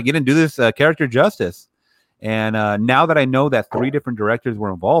feel like you didn't do this character justice. And now that I know that 3 different directors were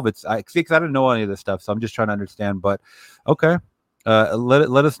involved, because I didn't know any of this stuff, so I'm just trying to understand. But okay.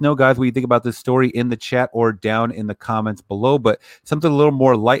 Let us know, guys, what you think about this story in the chat or down in the comments below. But something a little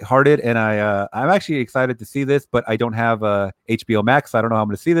more lighthearted, and I'm actually excited to see this, but I don't have HBO Max, so I don't know how I'm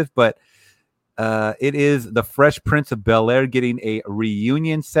going to see this. But it is The Fresh Prince of Bel-Air getting a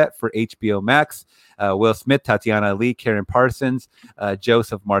reunion set for HBO Max. Will Smith, Tatiana Ali, Karen Parsons,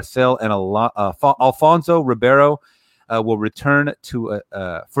 Joseph Marcel, and Alfonso Ribeiro will return to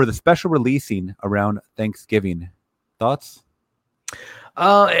for the special releasing around Thanksgiving. Thoughts?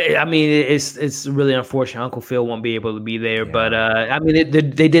 I mean, it's really unfortunate. Uncle Phil won't be able to be there, but I mean,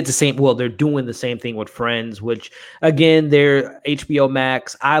 they did the same. Well, they're doing the same thing with Friends, which again, they're HBO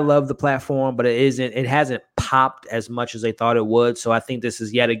Max. I love the platform, but it hasn't popped as much as they thought it would. So I think this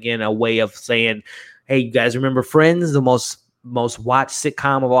is yet again a way of saying, hey, you guys remember Friends, the most watched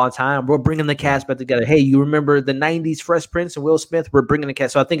sitcom of all time? We're bringing the cast back together. Hey, you remember the 90s Fresh Prince and Will Smith? We're bringing the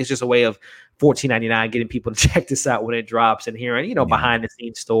cast. So I think it's just a way of $14.99 getting people to check this out when it drops, and hearing, behind the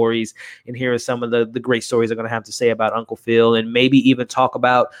scenes stories, and hearing some of the great stories they're going to have to say about Uncle Phil, and maybe even talk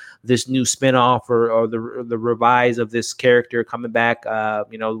about this new spinoff or the revise of this character coming back,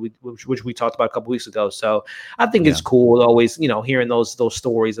 which we talked about a couple weeks ago. So I think it's cool always, hearing those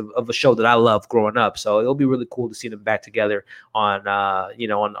stories of a show that I loved growing up. So it'll be really cool to see them back together on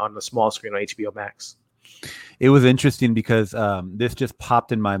the small screen on HBO Max. It was interesting because this just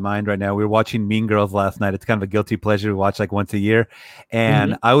popped in my mind right now. We were watching Mean Girls last night. It's kind of a guilty pleasure to watch like once a year,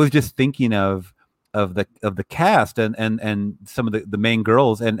 and I was just thinking of the cast and some of the main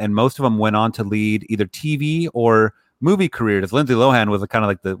girls, and most of them went on to lead either TV or movie careers. Lindsay Lohan was kind of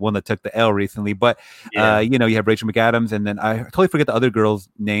like the one that took the L recently, but you have Rachel McAdams, and then I totally forget the other girl's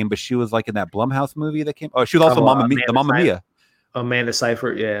name, but she was like in that Blumhouse movie that came. Oh, she was also Mamma Mia. Amanda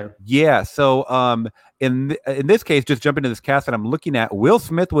Seyfried, yeah. Yeah. So in this case, just jumping to this cast that I'm looking at, Will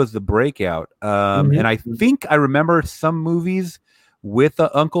Smith was the breakout. And I think I remember some movies with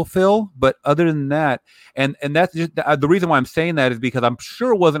Uncle Phil, but other than that, and that's just the reason why I'm saying that is because I'm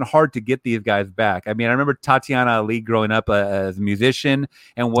sure it wasn't hard to get these guys back. I mean, I remember Tatiana Ali growing up as a musician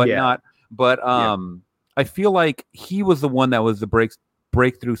and whatnot, but I feel like he was the one that was the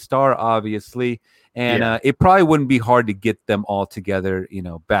breakthrough star, obviously. And it probably wouldn't be hard to get them all together,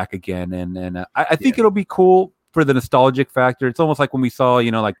 back again. And I think it'll be cool for the nostalgic factor. It's almost like when we saw,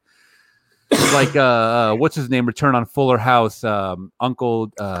 what's his name, return on Fuller House, Uncle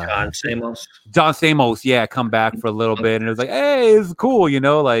John Stamos. John Stamos, come back for a little bit, and it was like, hey, it's cool,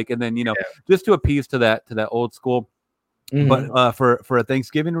 and then just to appease to that old school. But for a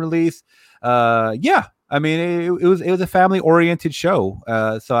Thanksgiving release, I mean, it was a family oriented show,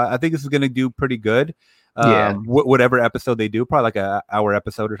 so I think this is going to do pretty good. Whatever episode they do, probably like a hour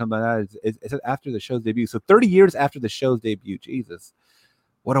episode or something like that. It's after the show's debut, so 30 years after the show's debut. Jesus,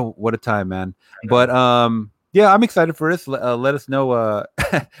 what a time, man! But I'm excited for this. Let us know.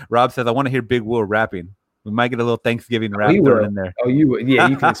 Rob says I want to hear Big Will rapping. We might get a little Thanksgiving rap thrown in there. Oh, you would. Yeah,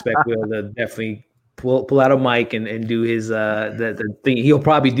 you can expect Will to definitely pull out a mic and do his the thing. He'll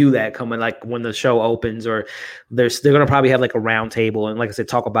probably do that coming like when the show opens, or they're gonna probably have like a round table and, like I said,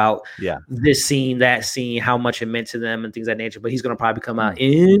 talk about this scene, that scene, how much it meant to them and things of that nature. But he's gonna probably come out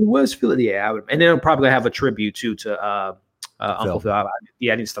in West Philly, and then they'll probably have a tribute to Uncle Phil. I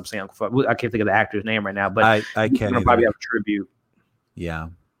need to stop saying Uncle Phil. I can't think of the actor's name right now, but I can't. Gonna probably have a tribute. Yeah.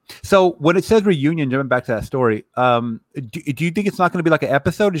 So when it says reunion, jumping back to that story, do you think it's not going to be like an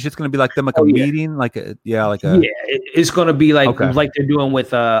episode? It's just going to be like them a meeting, it's going to be like they're doing with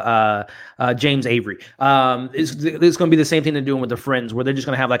James Avery. It's going to be the same thing they're doing with the Friends, where they're just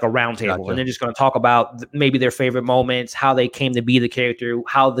going to have like a round table, and they're just going to talk about maybe their favorite moments, how they came to be the character,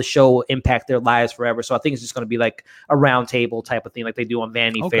 how the show impacted their lives forever. So I think it's just going to be like a round table type of thing, like they do on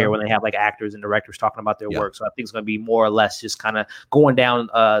Vanity Fair when they have like actors and directors talking about their work. So I think it's going to be more or less just kind of going down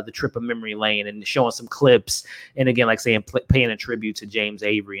the trip of memory lane and showing some clips, and again, like saying paying a tribute to James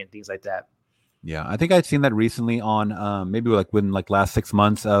Avery and things like that. Yeah, I think I'd seen that recently on maybe like within like last 6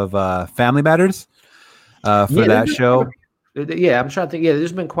 months of Family Matters for that show. Yeah, I'm trying to think. Yeah,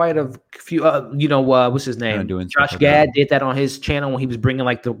 there's been quite a few. What's his name? Josh Gad did that on his channel when he was bringing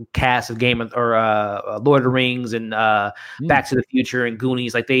like the cast of Lord of the Rings and Back to the Future and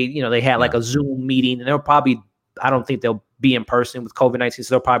Goonies. Like they had like a Zoom meeting, and they'll probably, I don't think they'll be in person with COVID-19.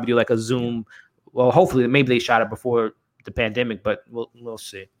 So they'll probably do like a Zoom. Well, hopefully, maybe they shot it before the pandemic, but we'll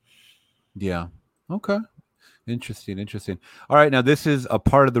see. Yeah. Okay. Interesting. All right, now this is a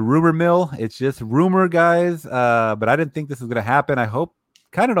part of the rumor mill. It's just rumor, guys. But I didn't think this was going to happen. I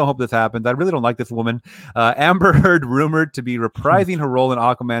don't hope this happens. I really don't like this woman. Amber Heard rumored to be reprising her role in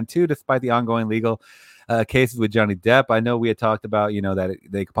Aquaman 2, despite the ongoing legal cases with Johnny Depp. I know we had talked about, that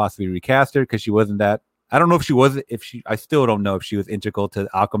they could possibly recast her because she wasn't that. I don't know if she was. I still don't know if she was integral to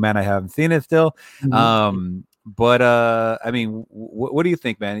Aquaman. I haven't seen it still. Mm-hmm. But I mean, what do you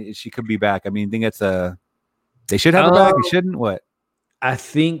think, man? She could be back. I mean, I think they should have her back. They shouldn't. What? I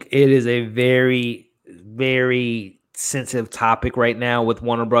think it is a very, very sensitive topic right now with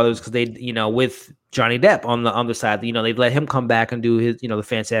Warner Brothers because they, with Johnny Depp on the other side, they let him come back and do his, the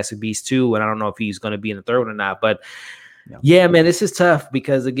Fantastic Beasts 2, and I don't know if he's going to be in the third one or not. But yeah, man, this is tough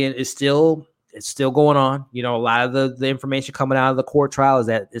because again, it's still going on. A lot of the information coming out of the court trial is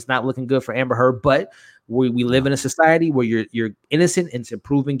that it's not looking good for Amber Heard, but we live in a society where you're innocent and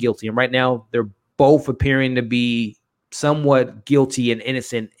proven guilty, and right now they're both appearing to be somewhat guilty and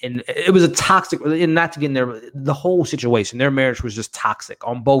innocent. And it was a toxic, and not to get in there, the whole situation, their marriage was just toxic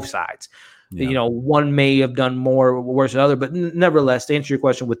on both sides. Yeah. One may have done more or worse than the other, but nevertheless, to answer your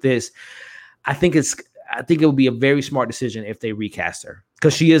question with this, I think it would be a very smart decision if they recast her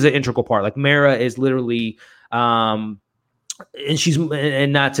because she is an integral part. Like Mara is literally,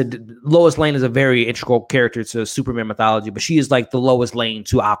 Lois Lane is a very integral character to Superman mythology, but she is like the Lois Lane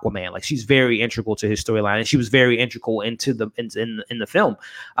to Aquaman. Like she's very integral to his storyline, and she was very integral into in the film.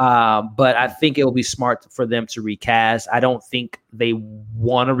 But I think it will be smart for them to recast. I don't think they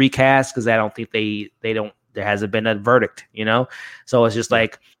want to recast because I don't think there hasn't been a verdict, So it's just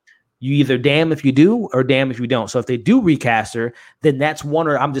like, you either damn if you do or damn if you don't. So if they do recast her, then that's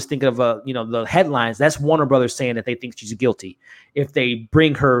I'm just thinking of the headlines. That's Warner Brothers saying that they think she's guilty. If they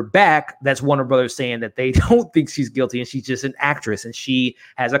bring her back, that's Warner Brothers saying that they don't think she's guilty and she's just an actress and she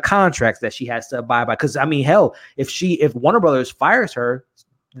has a contract that she has to abide by. Because I mean, hell, if Warner Brothers fires her,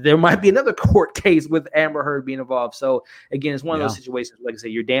 there might be another court case with Amber Heard being involved. So again, it's one of those situations, like I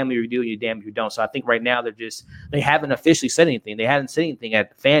said, you're damned if you do, you're damned if you don't. So I think right now they haven't officially said anything. They haven't said anything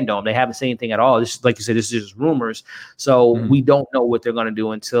at Fandom. They haven't said anything at all. This, like you said, this is just rumors. So we don't know what they're going to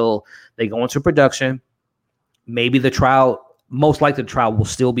do until they go into production. Maybe most likely the trial will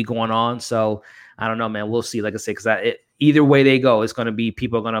still be going on. So I don't know, man. We'll see. Like I said, because either way they go, it's going to be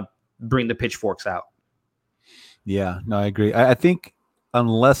people are going to bring the pitchforks out. Yeah, no, I agree. I think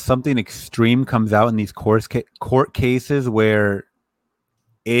unless something extreme comes out in these court cases where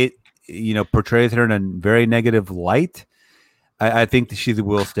it, portrays her in a very negative light, I think that she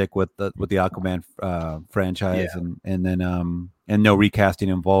will stick with the Aquaman franchise and no recasting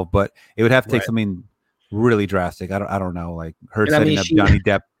involved. But it would have to take something really drastic. I don't know, like her setting up Johnny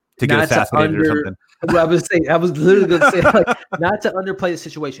Depp to get assassinated or something. I was literally going to say, like, not to underplay the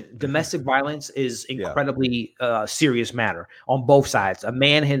situation. Domestic violence is incredibly serious matter on both sides. A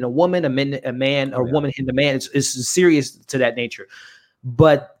man hitting a woman, woman hitting a man. It's serious to that nature.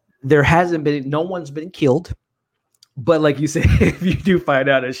 But no one's been killed. But like you said, if you do find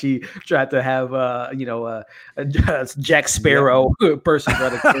out that she tried to have, a Jack Sparrow person try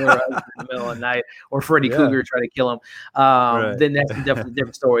to kill her in the middle of the night, or Freddy Krueger try to kill him, then that's definitely a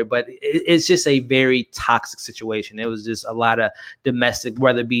different story. But it's just a very toxic situation. It was just a lot of domestic,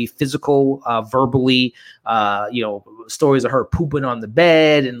 whether it be physical, verbally, stories of her pooping on the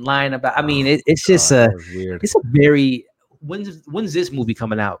bed and lying about. I mean, it's just it's a very. When's this movie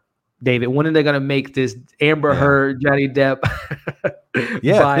coming out, David? When are they going to make this Amber Heard, Johnny Depp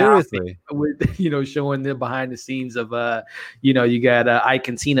seriously, with, showing the behind the scenes of, you got Ike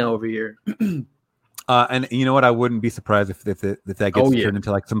and Tina over here. And you know what? I wouldn't be surprised if that gets turned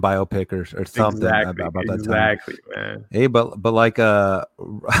into like some biopic or something about that time. Exactly, man. Hey, but like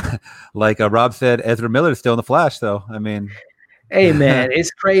Rob said, Ezra Miller is still in the Flash, though. I mean, hey, man,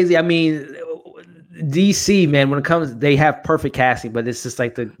 it's crazy. I mean, DC, man, when it comes, they have perfect casting, but it's just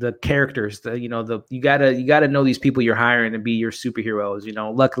like the characters, you gotta know these people you're hiring to be your superheroes.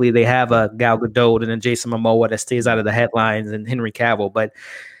 Luckily they have a Gal Gadot and a Jason Momoa that stays out of the headlines, and Henry Cavill. But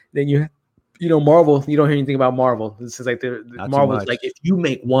then Marvel, you don't hear anything about Marvel. This is like Marvel's like, if you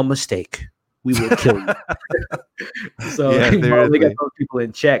make one mistake, we will kill you. So Marvel, they got those people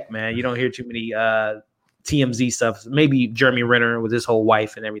in check, man. You don't hear too many TMZ stuff. Maybe Jeremy Renner with his whole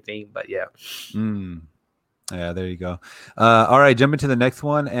wife and everything, but yeah. Yeah, there you go. All right, jump into the next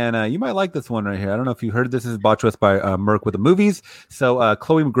one, and you might like this one right here. I don't know if you heard this. This is brought to us by Merc with the Movies. So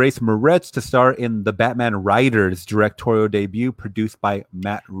Chloe Grace Moretz to star in the Batman Riders directorial debut, produced by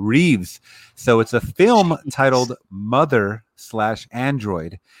Matt Reeves. So it's a film titled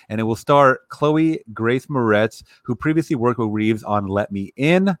Mother/Android, and it will star Chloe Grace Moretz, who previously worked with Reeves on Let Me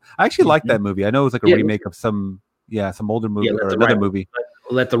In. I actually like that movie. I know it was like a remake of some older movie or another movie.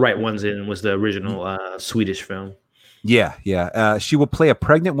 Let the Right Ones In was the original Swedish film. Yeah. She will play a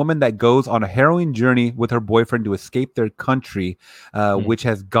pregnant woman that goes on a harrowing journey with her boyfriend to escape their country, which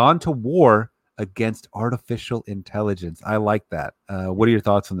has gone to war against artificial intelligence. I like that. What are your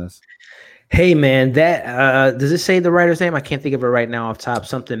thoughts on this? Hey, man, that does it say the writer's name? I can't think of it right now off top.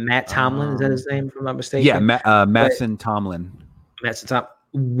 Something Matt Tomlin, is that his name, if I'm not mistaken? Yeah, Mattson Tomlin. Mattson Tomlin.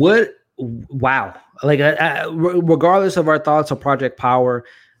 What? Wow. Like, regardless of our thoughts on Project Power,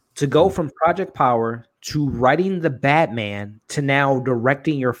 to go from Project Power to writing the Batman to now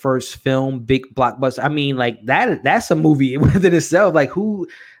directing your first film, big blockbuster. I mean, like that's a movie within itself. Like, who,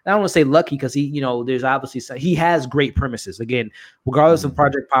 I don't want to say lucky, because he, there's obviously he has great premises. Again, regardless of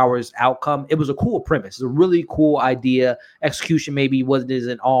Project Power's outcome, it was a cool premise. It's a really cool idea. Execution maybe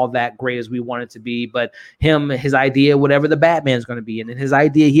isn't all that great as we want it to be, but his idea, whatever the Batman's going to be, and then his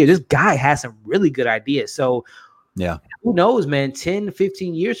idea here, this guy has some really good ideas. So yeah, who knows, man, 10,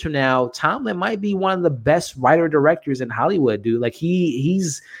 15 years from now, Tomlin might be one of the best writer directors in Hollywood, dude. Like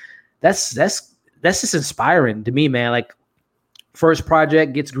that's just inspiring to me, man. Like, first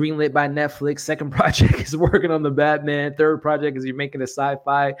project gets greenlit by Netflix. Second project is working on the Batman. Third project is you're making a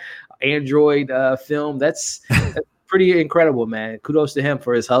sci-fi Android film. That's pretty incredible, man. Kudos to him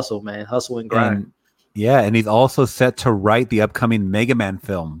for his hustle, man. Hustle and grind. And he's also set to write the upcoming Mega Man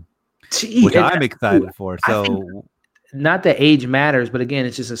film, which I'm excited for. So, not that age matters, but again,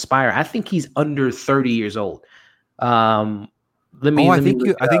 it's just inspiring. I think he's under 30 years old. I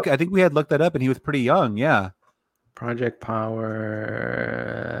think we had looked that up, and he was pretty young. Yeah. Project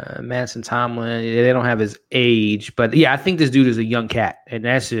Power, Mattson Tomlin. They don't have his age, but yeah, I think this dude is a young cat, and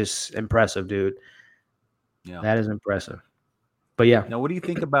that's just impressive, dude. Yeah, that is impressive. But yeah. Now, what do you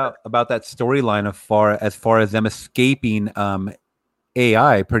think about that storyline as far as them escaping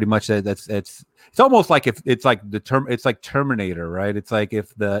AI? Pretty much, it's almost like it's like Terminator, right? It's like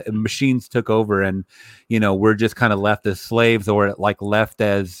if the machines took over, and we're just kind of left as slaves, or like left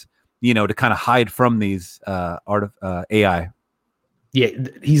as to kind of hide from these AI. Yeah,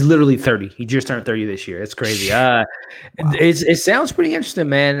 he's literally 30. He just turned 30 this year. It's crazy. Wow. It sounds pretty interesting,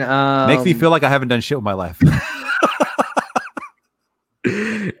 man. Makes me feel like I haven't done shit with my life.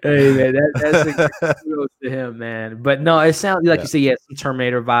 Hey, man, that's kudos to him, man. But no, it sounds like you say, some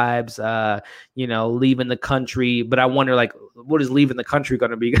Terminator vibes. Leaving the country. But I wonder, like, what is leaving the country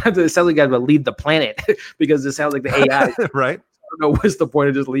going to be? It sounds like you got to leave the planet because it sounds like the AI, right? I don't know what's the point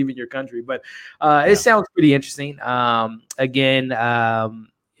of just leaving your country, but it sounds pretty interesting. Again, I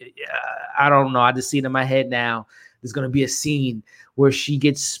don't know. I just see it in my head now. There's going to be a scene where she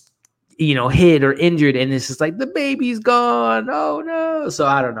gets, hit or injured, and it's just like the baby's gone. Oh no! So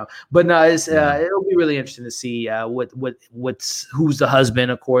I don't know, but no, it'll be really interesting to see who's the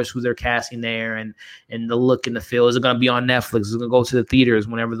husband, of course, who they're casting there, and the look and the feel. Is it going to be on Netflix? Is it going to go to the theaters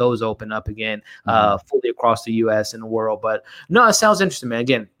whenever those open up again, fully across the U.S. and the world? But no, it sounds interesting, man.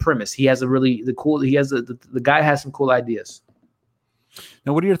 Again, premise. He has the guy has some cool ideas.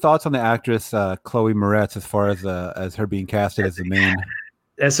 Now, what are your thoughts on the actress Chloe Moretz as far as her being casted as the main?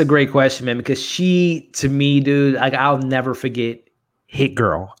 That's a great question, man, because she, to me, dude, like, I'll never forget Hit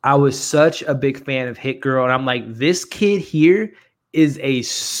Girl. I was such a big fan of Hit Girl, and I'm like, this kid here is a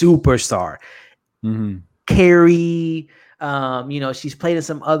superstar. Mm-hmm. Carrie, she's played in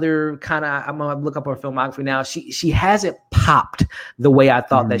some other kind of, I'm going to look up her filmography now. She hasn't popped the way I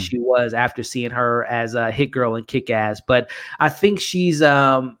thought that she was after seeing her as a Hit Girl and Kick-Ass, but I think she has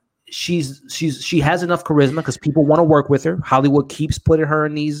enough charisma because people want to work with her. Hollywood keeps putting her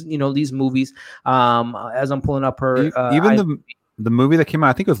in these movies. As I'm pulling up her, even the movie that came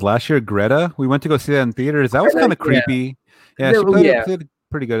out, I think it was last year, Greta. We went to go see that in theaters. That was kind of creepy. Yeah, she played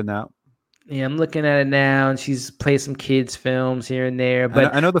pretty good in that. Yeah, I'm looking at it now, and she's played some kids' films here and there.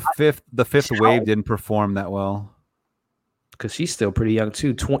 But I know the fifth wave didn't perform that well. Because she's still pretty young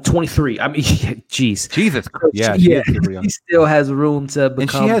too, 23. I mean, geez, Jesus, yeah, she still has room to become.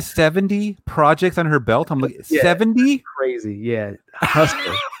 And she has 70 projects on her belt. I'm like, 70? Crazy, yeah.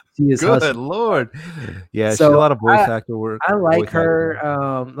 Hustler. She is good hustler. Lord. Yeah, so she's a lot of voice actor work. I like her.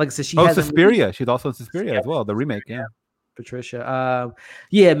 Like I said, she has Suspiria. She's also in Suspiria as well, the remake. Yeah. Patricia.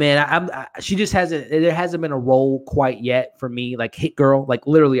 Yeah, man. She just hasn't. There hasn't been a role quite yet for me. Like Hit Girl. Like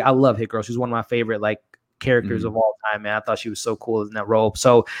literally, I love Hit Girl. She's one of my favorite characters of all time, man. I thought she was so cool in that role.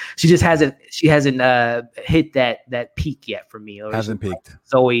 So she just hasn't hit that peak yet for me. Hasn't peaked. Like,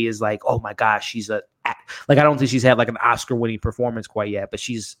 Zoe is like, oh my gosh, she's I don't think she's had like an Oscar winning performance quite yet, but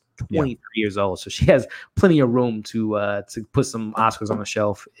she's 23 years old, so she has plenty of room to put some Oscars on the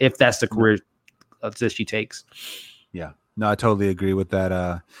shelf if that's the career that she takes. Yeah. No, I totally agree with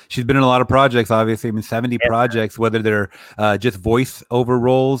that. She's been in a lot of projects, obviously. I mean, 70 projects, whether they're just voice over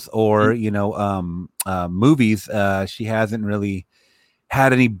roles or, movies. She hasn't really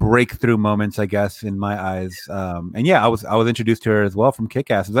had any breakthrough moments, I guess, in my eyes. And yeah, I was introduced to her as well from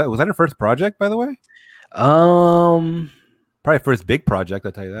Kick-Ass. Was that her first project, by the way? Probably first big project,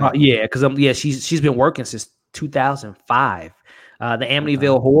 I'll tell you that. Yeah, because she's been working since 2005. The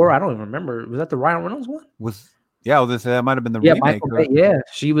Amityville Horror, I don't even remember. Was that the Ryan Reynolds one? I was gonna say that might have been the remake.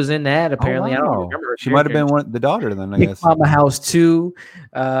 She was in that. Apparently, I don't remember. She might have been the daughter then. I guess. Mama House 2,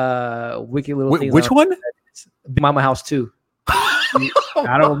 Wicked Little Things. Which one? Mama House 2.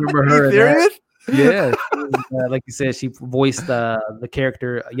 I don't remember her. Are you serious? Yeah, like you said, she voiced the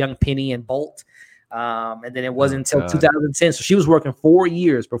character Young Penny and Bolt. And then it wasn't until 2010. So she was working 4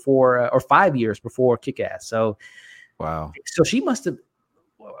 years before, or 5 years before Kick-Ass. So, wow. So she must have.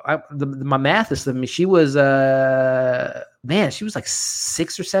 My math is. I mean, she was. She was like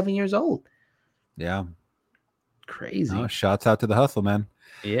 6 or 7 years old. Yeah. Crazy. Oh, shouts out to the hustle, man.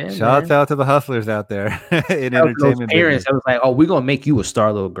 Yeah. Shouts out to the hustlers out there in entertainment. Parents, I was like, "Oh, we're gonna make you a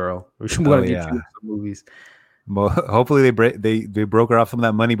star, little girl. We're gonna get you some movies." Well, hopefully they broke her off some of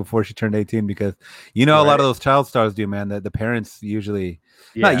that money before she turned 18, because a lot of those child stars do, man. That the parents usually,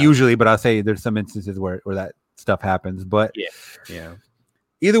 not usually, but I'll say there's some instances where that stuff happens. But yeah.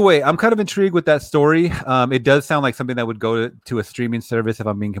 Either way, I'm kind of intrigued with that story. It does sound like something that would go to a streaming service, if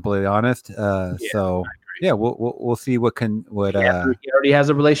I'm being completely honest. So yeah, we'll see what. He already has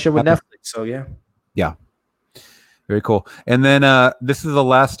a relationship with Netflix, so yeah. Very cool. And then this is the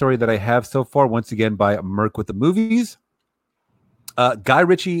last story that I have so far, once again by Merc with the Movies. Guy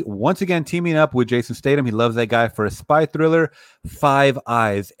Ritchie once again teaming up with Jason Statham. He loves that guy for a spy thriller, Five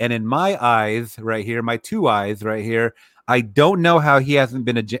Eyes. And in my eyes right here, my two eyes right here, I don't know how he hasn't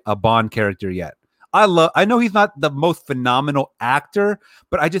been a Bond character yet. I know he's not the most phenomenal actor,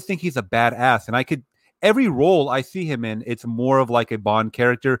 but I just think he's a badass. And every role I see him in, it's more of like a Bond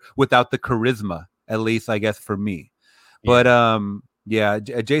character without the charisma, at least I guess for me. But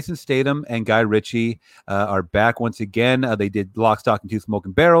Jason Statham and Guy Ritchie are back once again. They did Lock, Stock, and Two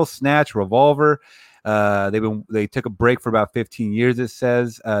Smoking Barrels, Snatch, Revolver. They took a break for about 15 years. It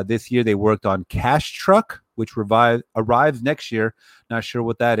says this year they worked on Cash Truck, which arrives next year. Not sure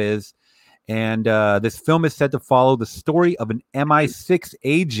what that is. And this film is set to follow the story of an MI6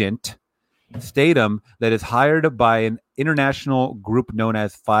 agent, Statham, that is hired by an international group known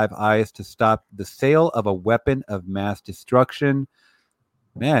as Five Eyes to stop the sale of a weapon of mass destruction.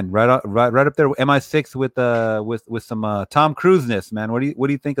 Man, right up there, MI6 with some Tom Cruise-ness, man. What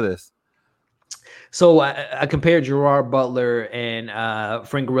do you think of this? So I compared Gerard Butler and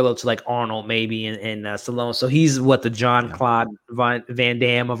Frank Grillo to like Arnold maybe and Stallone. So he's what the Jean-Claude Van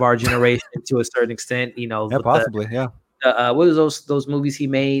Damme of our generation to a certain extent. Possibly. What was those movies he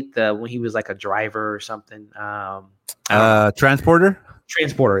made when he was like a driver or something? Transporter.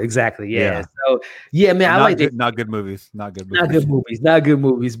 Transporter, exactly. Yeah. So man, I like it. Not good movies. Not good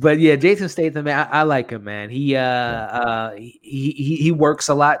movies. But yeah, Jason Statham, man, I like him, man. He works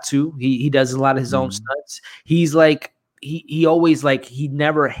a lot too. He does a lot of his own stunts. He's like he always he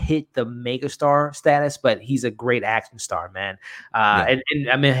never hit the megastar status, but he's a great action star, man. And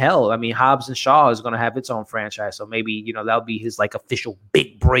I mean, hell, Hobbs and Shaw is going to have its own franchise, so maybe that'll be his official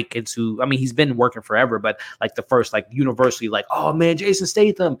big break into. I mean, he's been working forever, but the first universally oh man, Jason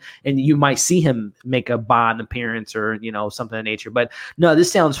Statham, and you might see him make a Bond appearance or something of nature. But no,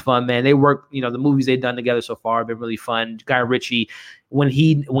 this sounds fun, man. They work, the movies they've done together so far have been really fun. Guy Ritchie, when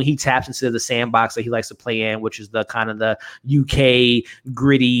he taps into the sandbox that he likes to play in, which is the kind of the UK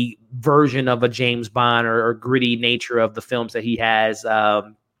gritty version of a James Bond or gritty nature of the films that he has.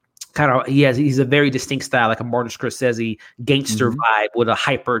 He's a very distinct style, like a Martin Scorsese gangster vibe with a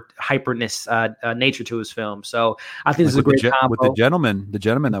hyperness nature to his film. So I think this is a great combo. With the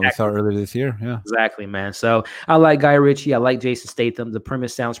gentleman that we saw earlier this year. Yeah, exactly, man. So I like Guy Ritchie. I like Jason Statham. The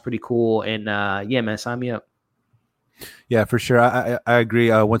premise sounds pretty cool. And man, sign me up. Yeah, for sure. I agree.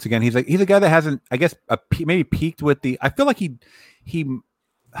 Once again, he's a guy that hasn't, I guess, maybe peaked with the. I feel like he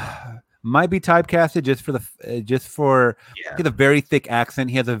might be typecasted just for he has a very thick accent.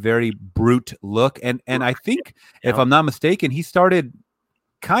 He has a very brute look, and I think if I'm not mistaken, he started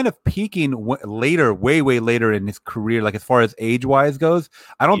kind of peaking later, way later in his career, like as far as age wise goes.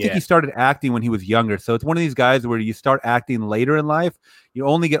 I don't think he started acting when he was younger. So it's one of these guys where you start acting later in life, you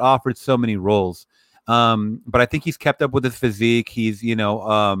only get offered so many roles. But I think he's kept up with his physique. He's,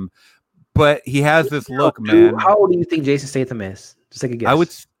 but he has this look, man. How old do you think Jason Statham is? Just take a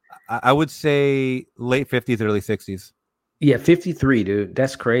guess. I would say late 50s, early 60s. Yeah, 53, dude.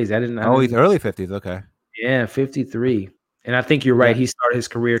 That's crazy. He's early 50s. Okay. Yeah, 53. And I think you're right. He started his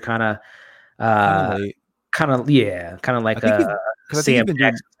career kind of like a Sam Jackson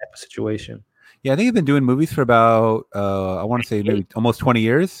type of situation. Yeah, I think he's been doing movies for about I want to say maybe almost 20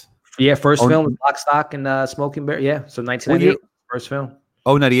 years. Yeah, first film was Lock, Stock, and Smoking Bear. Yeah, so 1998, first film.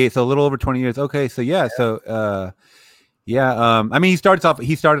 Oh, 98, so a little over 20 years. Okay, so I mean, he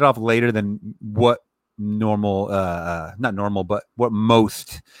started off later than what normal, not normal, but what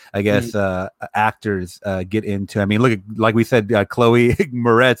most, I guess, actors get into. I mean, look at, like we said, Chloe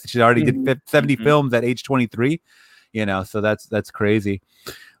Moretz, she already did 70 films at age 23, so that's crazy.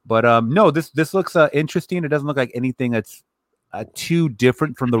 But no, this looks interesting. It doesn't look like anything that's too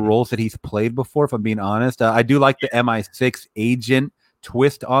different from the roles that he's played before, if I'm being honest. I do like the MI6 agent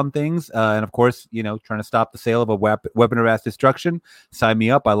twist on things, and of course, trying to stop the sale of a weapon of mass destruction. Sign me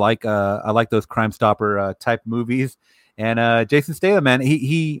up. I like those Crime Stopper type movies. And Jason Statham, man,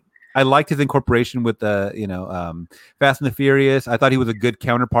 I liked his incorporation with Fast and the Furious. I thought he was a good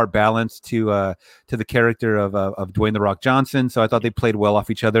counterpart balance to the character of Dwayne The Rock Johnson. So I thought they played well off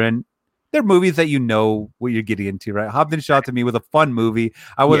each other, and they're movies that what you're getting into, right? Hobbs and Shaw to me was a fun movie.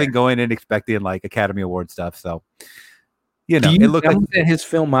 I wasn't going in expecting like Academy Award stuff. So, it looked like his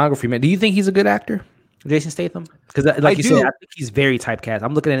filmography, man. Do you think he's a good actor, Jason Statham? Because like you said, I think he's very typecast.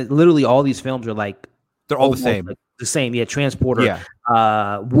 I'm looking at it, literally all these films are like they're all the same. The same, yeah. Transporter,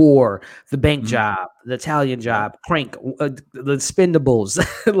 War, The Bank Job, The Italian Job, Crank, The Expendables.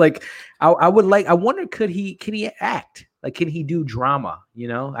 Like, I wonder, could he act? Like, can he do drama? He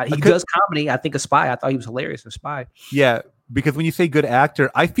does comedy. I think a Spy. I thought he was hilarious in Spy. Yeah, because when you say good actor,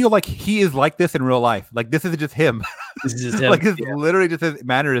 I feel like he is like this in real life. Like, this isn't just him. This is just him. Like, it's literally just his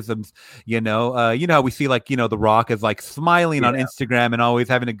mannerisms. You know how we see like The Rock is like smiling on Instagram and always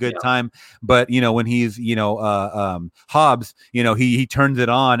having a good time, but when he's Hobbs, he turns it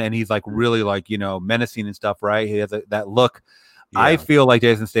on and he's like really like menacing and stuff. Right? He has that look. Yeah. I feel like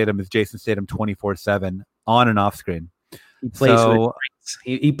Jason Statham is Jason Statham 24/7 on and off screen. He plays with strengths.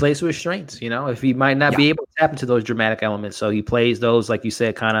 He plays with strengths, if he might not be able to tap into those dramatic elements. So he plays those, like you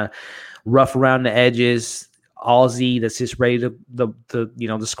said, kind of rough around the edges, Aussie that's just ready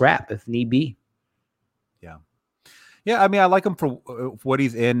to scrap if need be. Yeah. Yeah, I mean, I like him for what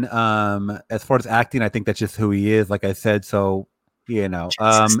he's in. As far as acting, I think that's just who he is, like I said. So,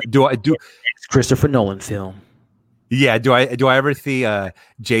 do Christopher Nolan film. Yeah, do I ever see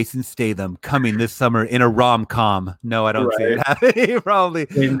Jason Statham coming this summer in a rom-com? No, I don't see it happening. Probably.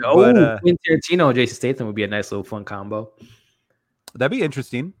 Quentin Tarantino and Jason Statham would be a nice little fun combo. That'd be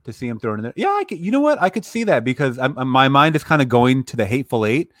interesting to see him thrown in there. Yeah, I could. You know what? I could see that because my mind is kind of going to the Hateful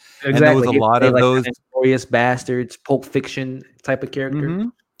Eight, and there was a lot of those Notorious Bastards, Pulp Fiction type of character. Mm-hmm.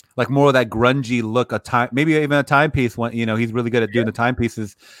 Like more of that grungy look, maybe even a timepiece. When he's really good at doing the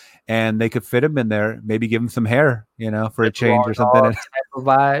timepieces. And they could fit him in there, maybe give him some hair, for a change or something. Type of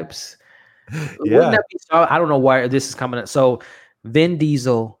vibes. Yeah. I don't know why this is coming up. So Vin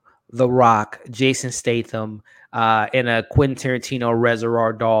Diesel, The Rock, Jason Statham, in a Quentin Tarantino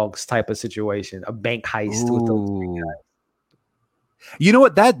Reservoir Dogs type of situation, a bank heist with those guys. You know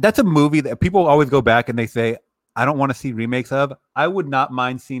what? That's a movie that people always go back and they say, I don't want to see remakes of. I would not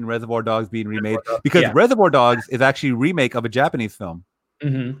mind seeing Reservoir Dogs being remade because Reservoir Dogs is actually a remake of a Japanese film.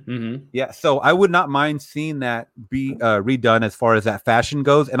 Mm-hmm, mm-hmm. Yeah, so I would not mind seeing that be redone as far as that fashion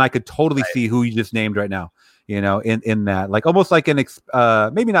goes, and I could totally see who you just named right now. In that, like almost like an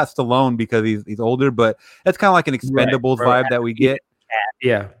maybe not Stallone because he's older, but that's kind of like an Expendables vibe that we get.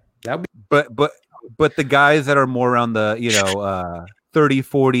 Yeah, but the guys that are more around the 30,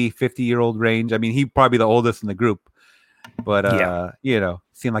 40, 50-year-old range. I mean, he'd probably be the oldest in the group. But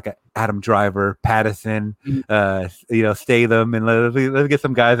seem like an Adam Driver, Pattinson, Statham, and let's get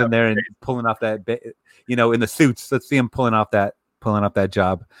some guys in there and pulling off that, in the suits. Let's see him pulling off that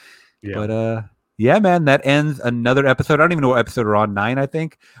job. Yeah. But yeah, man, that ends another episode. I don't even know what episode we're on, 9, I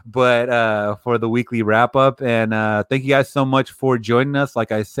think. But for the weekly wrap up, and thank you guys so much for joining us.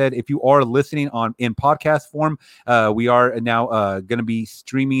 Like I said, if you are listening in podcast form, we are now going to be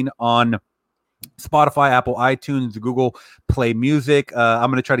streaming on Spotify, Apple, iTunes, Google Play Music. I'm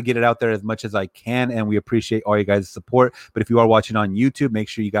going to try to get it out there as much as I can, and we appreciate all you guys' support. But if you are watching on YouTube, make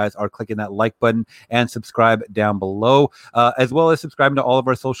sure you guys are clicking that like button and subscribe down below, as well as subscribing to all of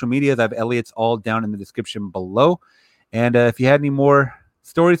our social medias. I have Elliot's all down in the description below. And if you had any more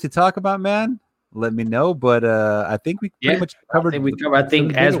stories to talk about, man, let me know. But I think we pretty much covered. I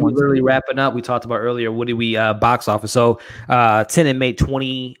think as we're literally wrapping up, we talked about earlier, what did we box office? So Tenet made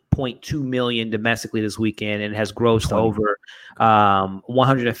 $20.2 million domestically this weekend and has grossed over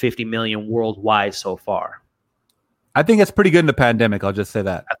 $150 million worldwide so far. I think it's pretty good in the pandemic. I'll just say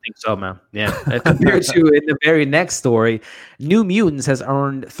that. I think so, man. Yeah. Compared to in the very next story, New Mutants has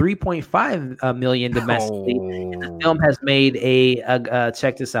earned $3.5 million domestically. And the film has made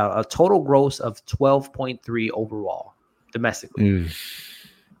check this out, a total gross of 12.3 overall domestically.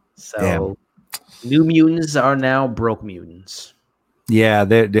 So damn. New Mutants are now broke mutants. Yeah,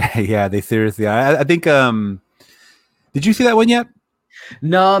 they seriously. I think. Did you see that one yet?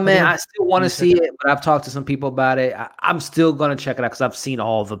 No, man, I still want to see it, but I've talked to some people about it. I'm still going to check it out because I've seen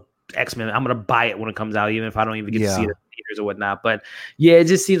all the X-Men. I'm going to buy it when it comes out, even if I don't even get to see it in theaters or whatnot. But yeah, it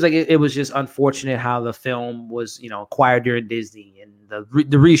just seems like it was just unfortunate how the film was, acquired during Disney and the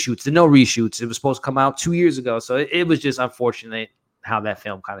reshoots, the no reshoots. It was supposed to come out 2 years ago. So it was just unfortunate how that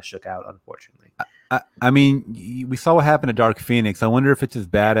film kind of shook out, unfortunately. I mean, we saw what happened to Dark Phoenix. I wonder if it's as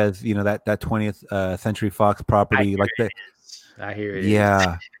bad as, that 20th Century Fox property. I hear it.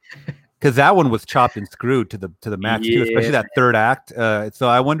 Yeah, because that one was chopped and screwed to the max too, especially that third act. So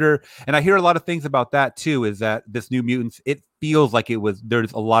I wonder, and I hear a lot of things about that too. Is that this New Mutants? It feels like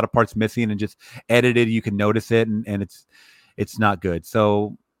there's a lot of parts missing and just edited. You can notice it, and it's not good.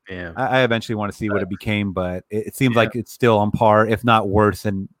 So yeah, I eventually want to see what it became, but it seems like it's still on par, if not worse,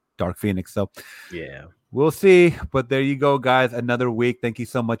 than Dark Phoenix. So yeah. We'll see, but there you go, guys. Another week. Thank you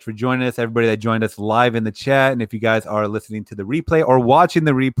so much for joining us, everybody that joined us live in the chat. And if you guys are listening to the replay or watching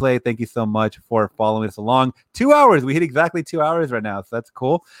the replay, thank you so much for following us along. 2 hours. We hit exactly 2 hours right now, so that's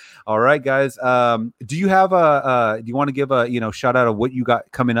cool. All right, guys. Do you have do you want to give a shout out of what you got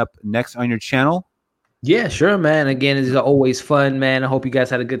coming up next on your channel? Yeah, sure, man. Again, it's always fun, man. I hope you guys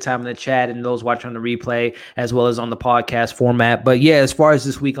had a good time in the chat and those watching on the replay as well as on the podcast format. But yeah, as far as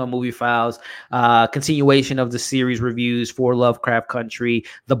this week on Movie Files, continuation of the series reviews for Lovecraft Country,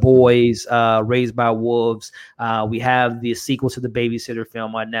 The Boys, Raised by Wolves. We have the sequel to the Babysitter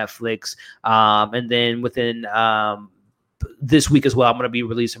film on Netflix. And then within this week as well, I'm going to be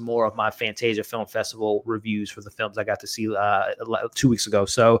releasing more of my Fantasia Film Festival reviews for the films I got to see 2 weeks ago.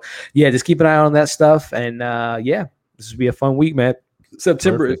 So yeah, just keep an eye on that stuff. And this will be a fun week, man.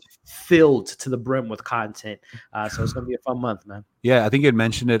 September is filled to the brim with content. So it's going to be a fun month, man. Yeah, I think you had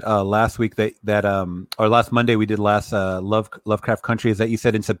mentioned it last week that or last Monday we did last Lovecraft Country, is that you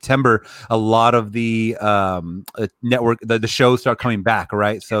said in September a lot of the network the shows start coming back,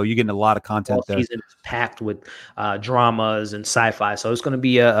 right? So you're getting a lot of content there. Season is packed with dramas and sci-fi. So it's going to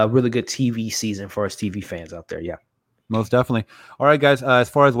be a really good TV season for us TV fans out there. Yeah. Most definitely. All right, guys. As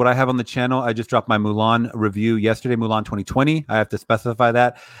far as what I have on the channel, I just dropped my Mulan review yesterday, Mulan 2020. I have to specify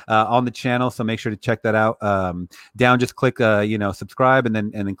that on the channel, so make sure to check that out. Down, just click, subscribe, and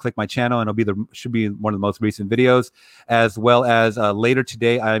then click my channel, and should be one of the most recent videos. As well as later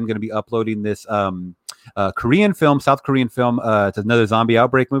today, I'm going to be uploading this South Korean film. It's another zombie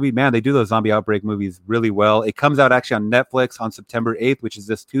outbreak movie. Man, they do those zombie outbreak movies really well. It comes out actually on Netflix on September 8th, which is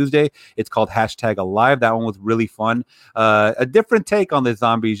this Tuesday. It's called #Alive. That one was really fun. A different take on the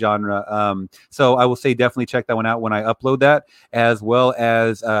zombie genre. So I will say definitely check that one out when I upload that, as well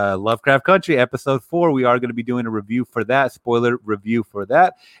as Lovecraft Country episode 4. We are going to be doing a review for that, spoiler review for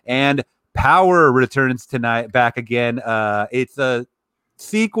that. And Power returns tonight back again. It's a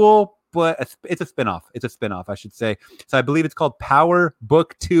sequel, but it's a spinoff. It's a spinoff, I should say. So I believe it's called Power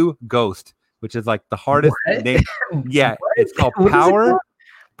Book 2 Ghost, which is like the hardest name. Yeah, it's called Power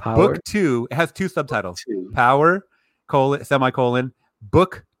Book 2. It has 2 subtitles. Power, semicolon,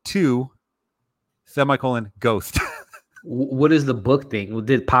 Book 2, semicolon, Ghost. What is the book thing?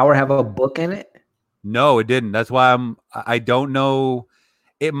 Did Power have a book in it? No, it didn't. That's why I don't know.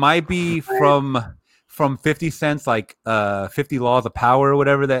 It might be from 50 Cent's like 50 Laws of Power or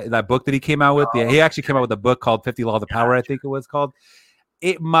whatever, that book that he came out with. Yeah, he actually came out with a book called 50 Laws of Power, I think it was called.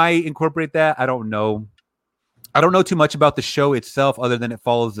 It might incorporate that. I don't know. I don't know too much about the show itself other than it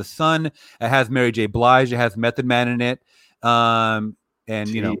follows the sun. It has Mary J. Blige. It has Method Man in it. And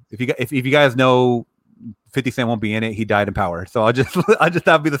if you guys know, 50 Cent won't be in it. He died in Power. So I'll just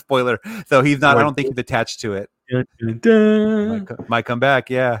that'll be the spoiler. So he's not. I don't think he's attached to it. Might come back.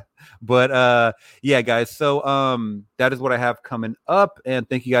 Yeah. But yeah, guys. So that is what I have coming up. And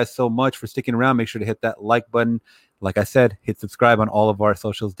thank you guys so much for sticking around. Make sure to hit that like button. Like I said, hit subscribe on all of our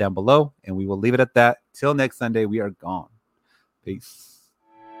socials down below. And we will leave it at that. Till next Sunday, we are gone. Peace.